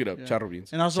 Just look it up. Shadow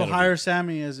Beans. And also Shadow hire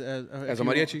Sammy as As if a you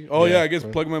mariachi. Oh yeah, Yeah. I guess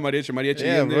plug my mariachi. Mariachi.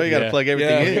 Yeah, in bro, there. you gotta Yeah. plug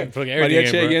everything Yeah. in. Plug everything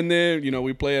Mariachi in, bro. Allende,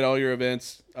 we play at all your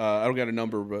events. I don't got a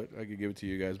number, but I could give it to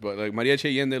you guys. But like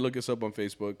Mariachi Allende, look us up on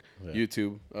Facebook, Yeah.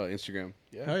 YouTube, Instagram.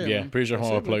 Yeah, Hell Yeah, man. pretty sure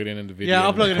Juan will plug it in the video. Yeah,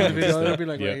 I'll plug it in the video. It'll be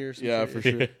like Yeah. right here. some yeah, shit. for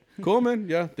sure. Cool, man.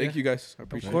 Yeah, thank you guys. I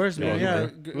appreciate Of course, it. man. Yeah, Yeah,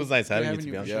 bro. It was nice having you, to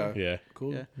be for honest. sure. Yeah, Yeah.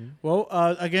 cool. Yeah. Well,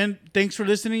 again, thanks for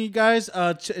listening, you guys.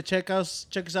 Check us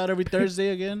out every Thursday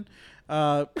again.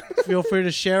 Feel free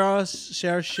to share our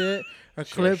shit, our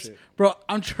clips, shit. bro.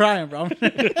 I'm trying, bro.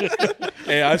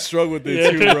 Hey, I struggle with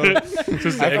it too, bro.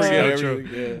 Just the I extra forget outro.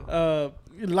 everything. Yeah.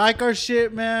 Like our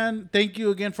shit, man. Thank you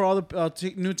again for all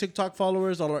the new TikTok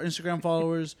followers, all our Instagram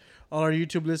followers, all our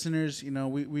YouTube listeners.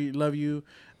 We love you.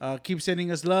 Keep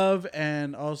sending us love,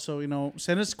 and also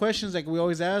send us questions like we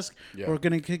always ask. Yeah. We're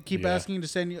gonna keep Yeah. asking you to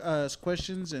send us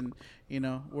questions, and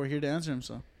we're here to answer them.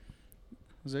 So,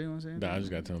 Jose, you want to say anything? Nah, I just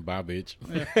got to tell him, bye, bitch.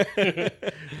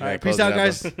 All right, close peace it out, out,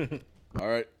 guys. All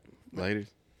right. Later.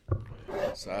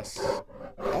 Sas.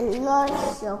 El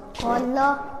oso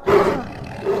color.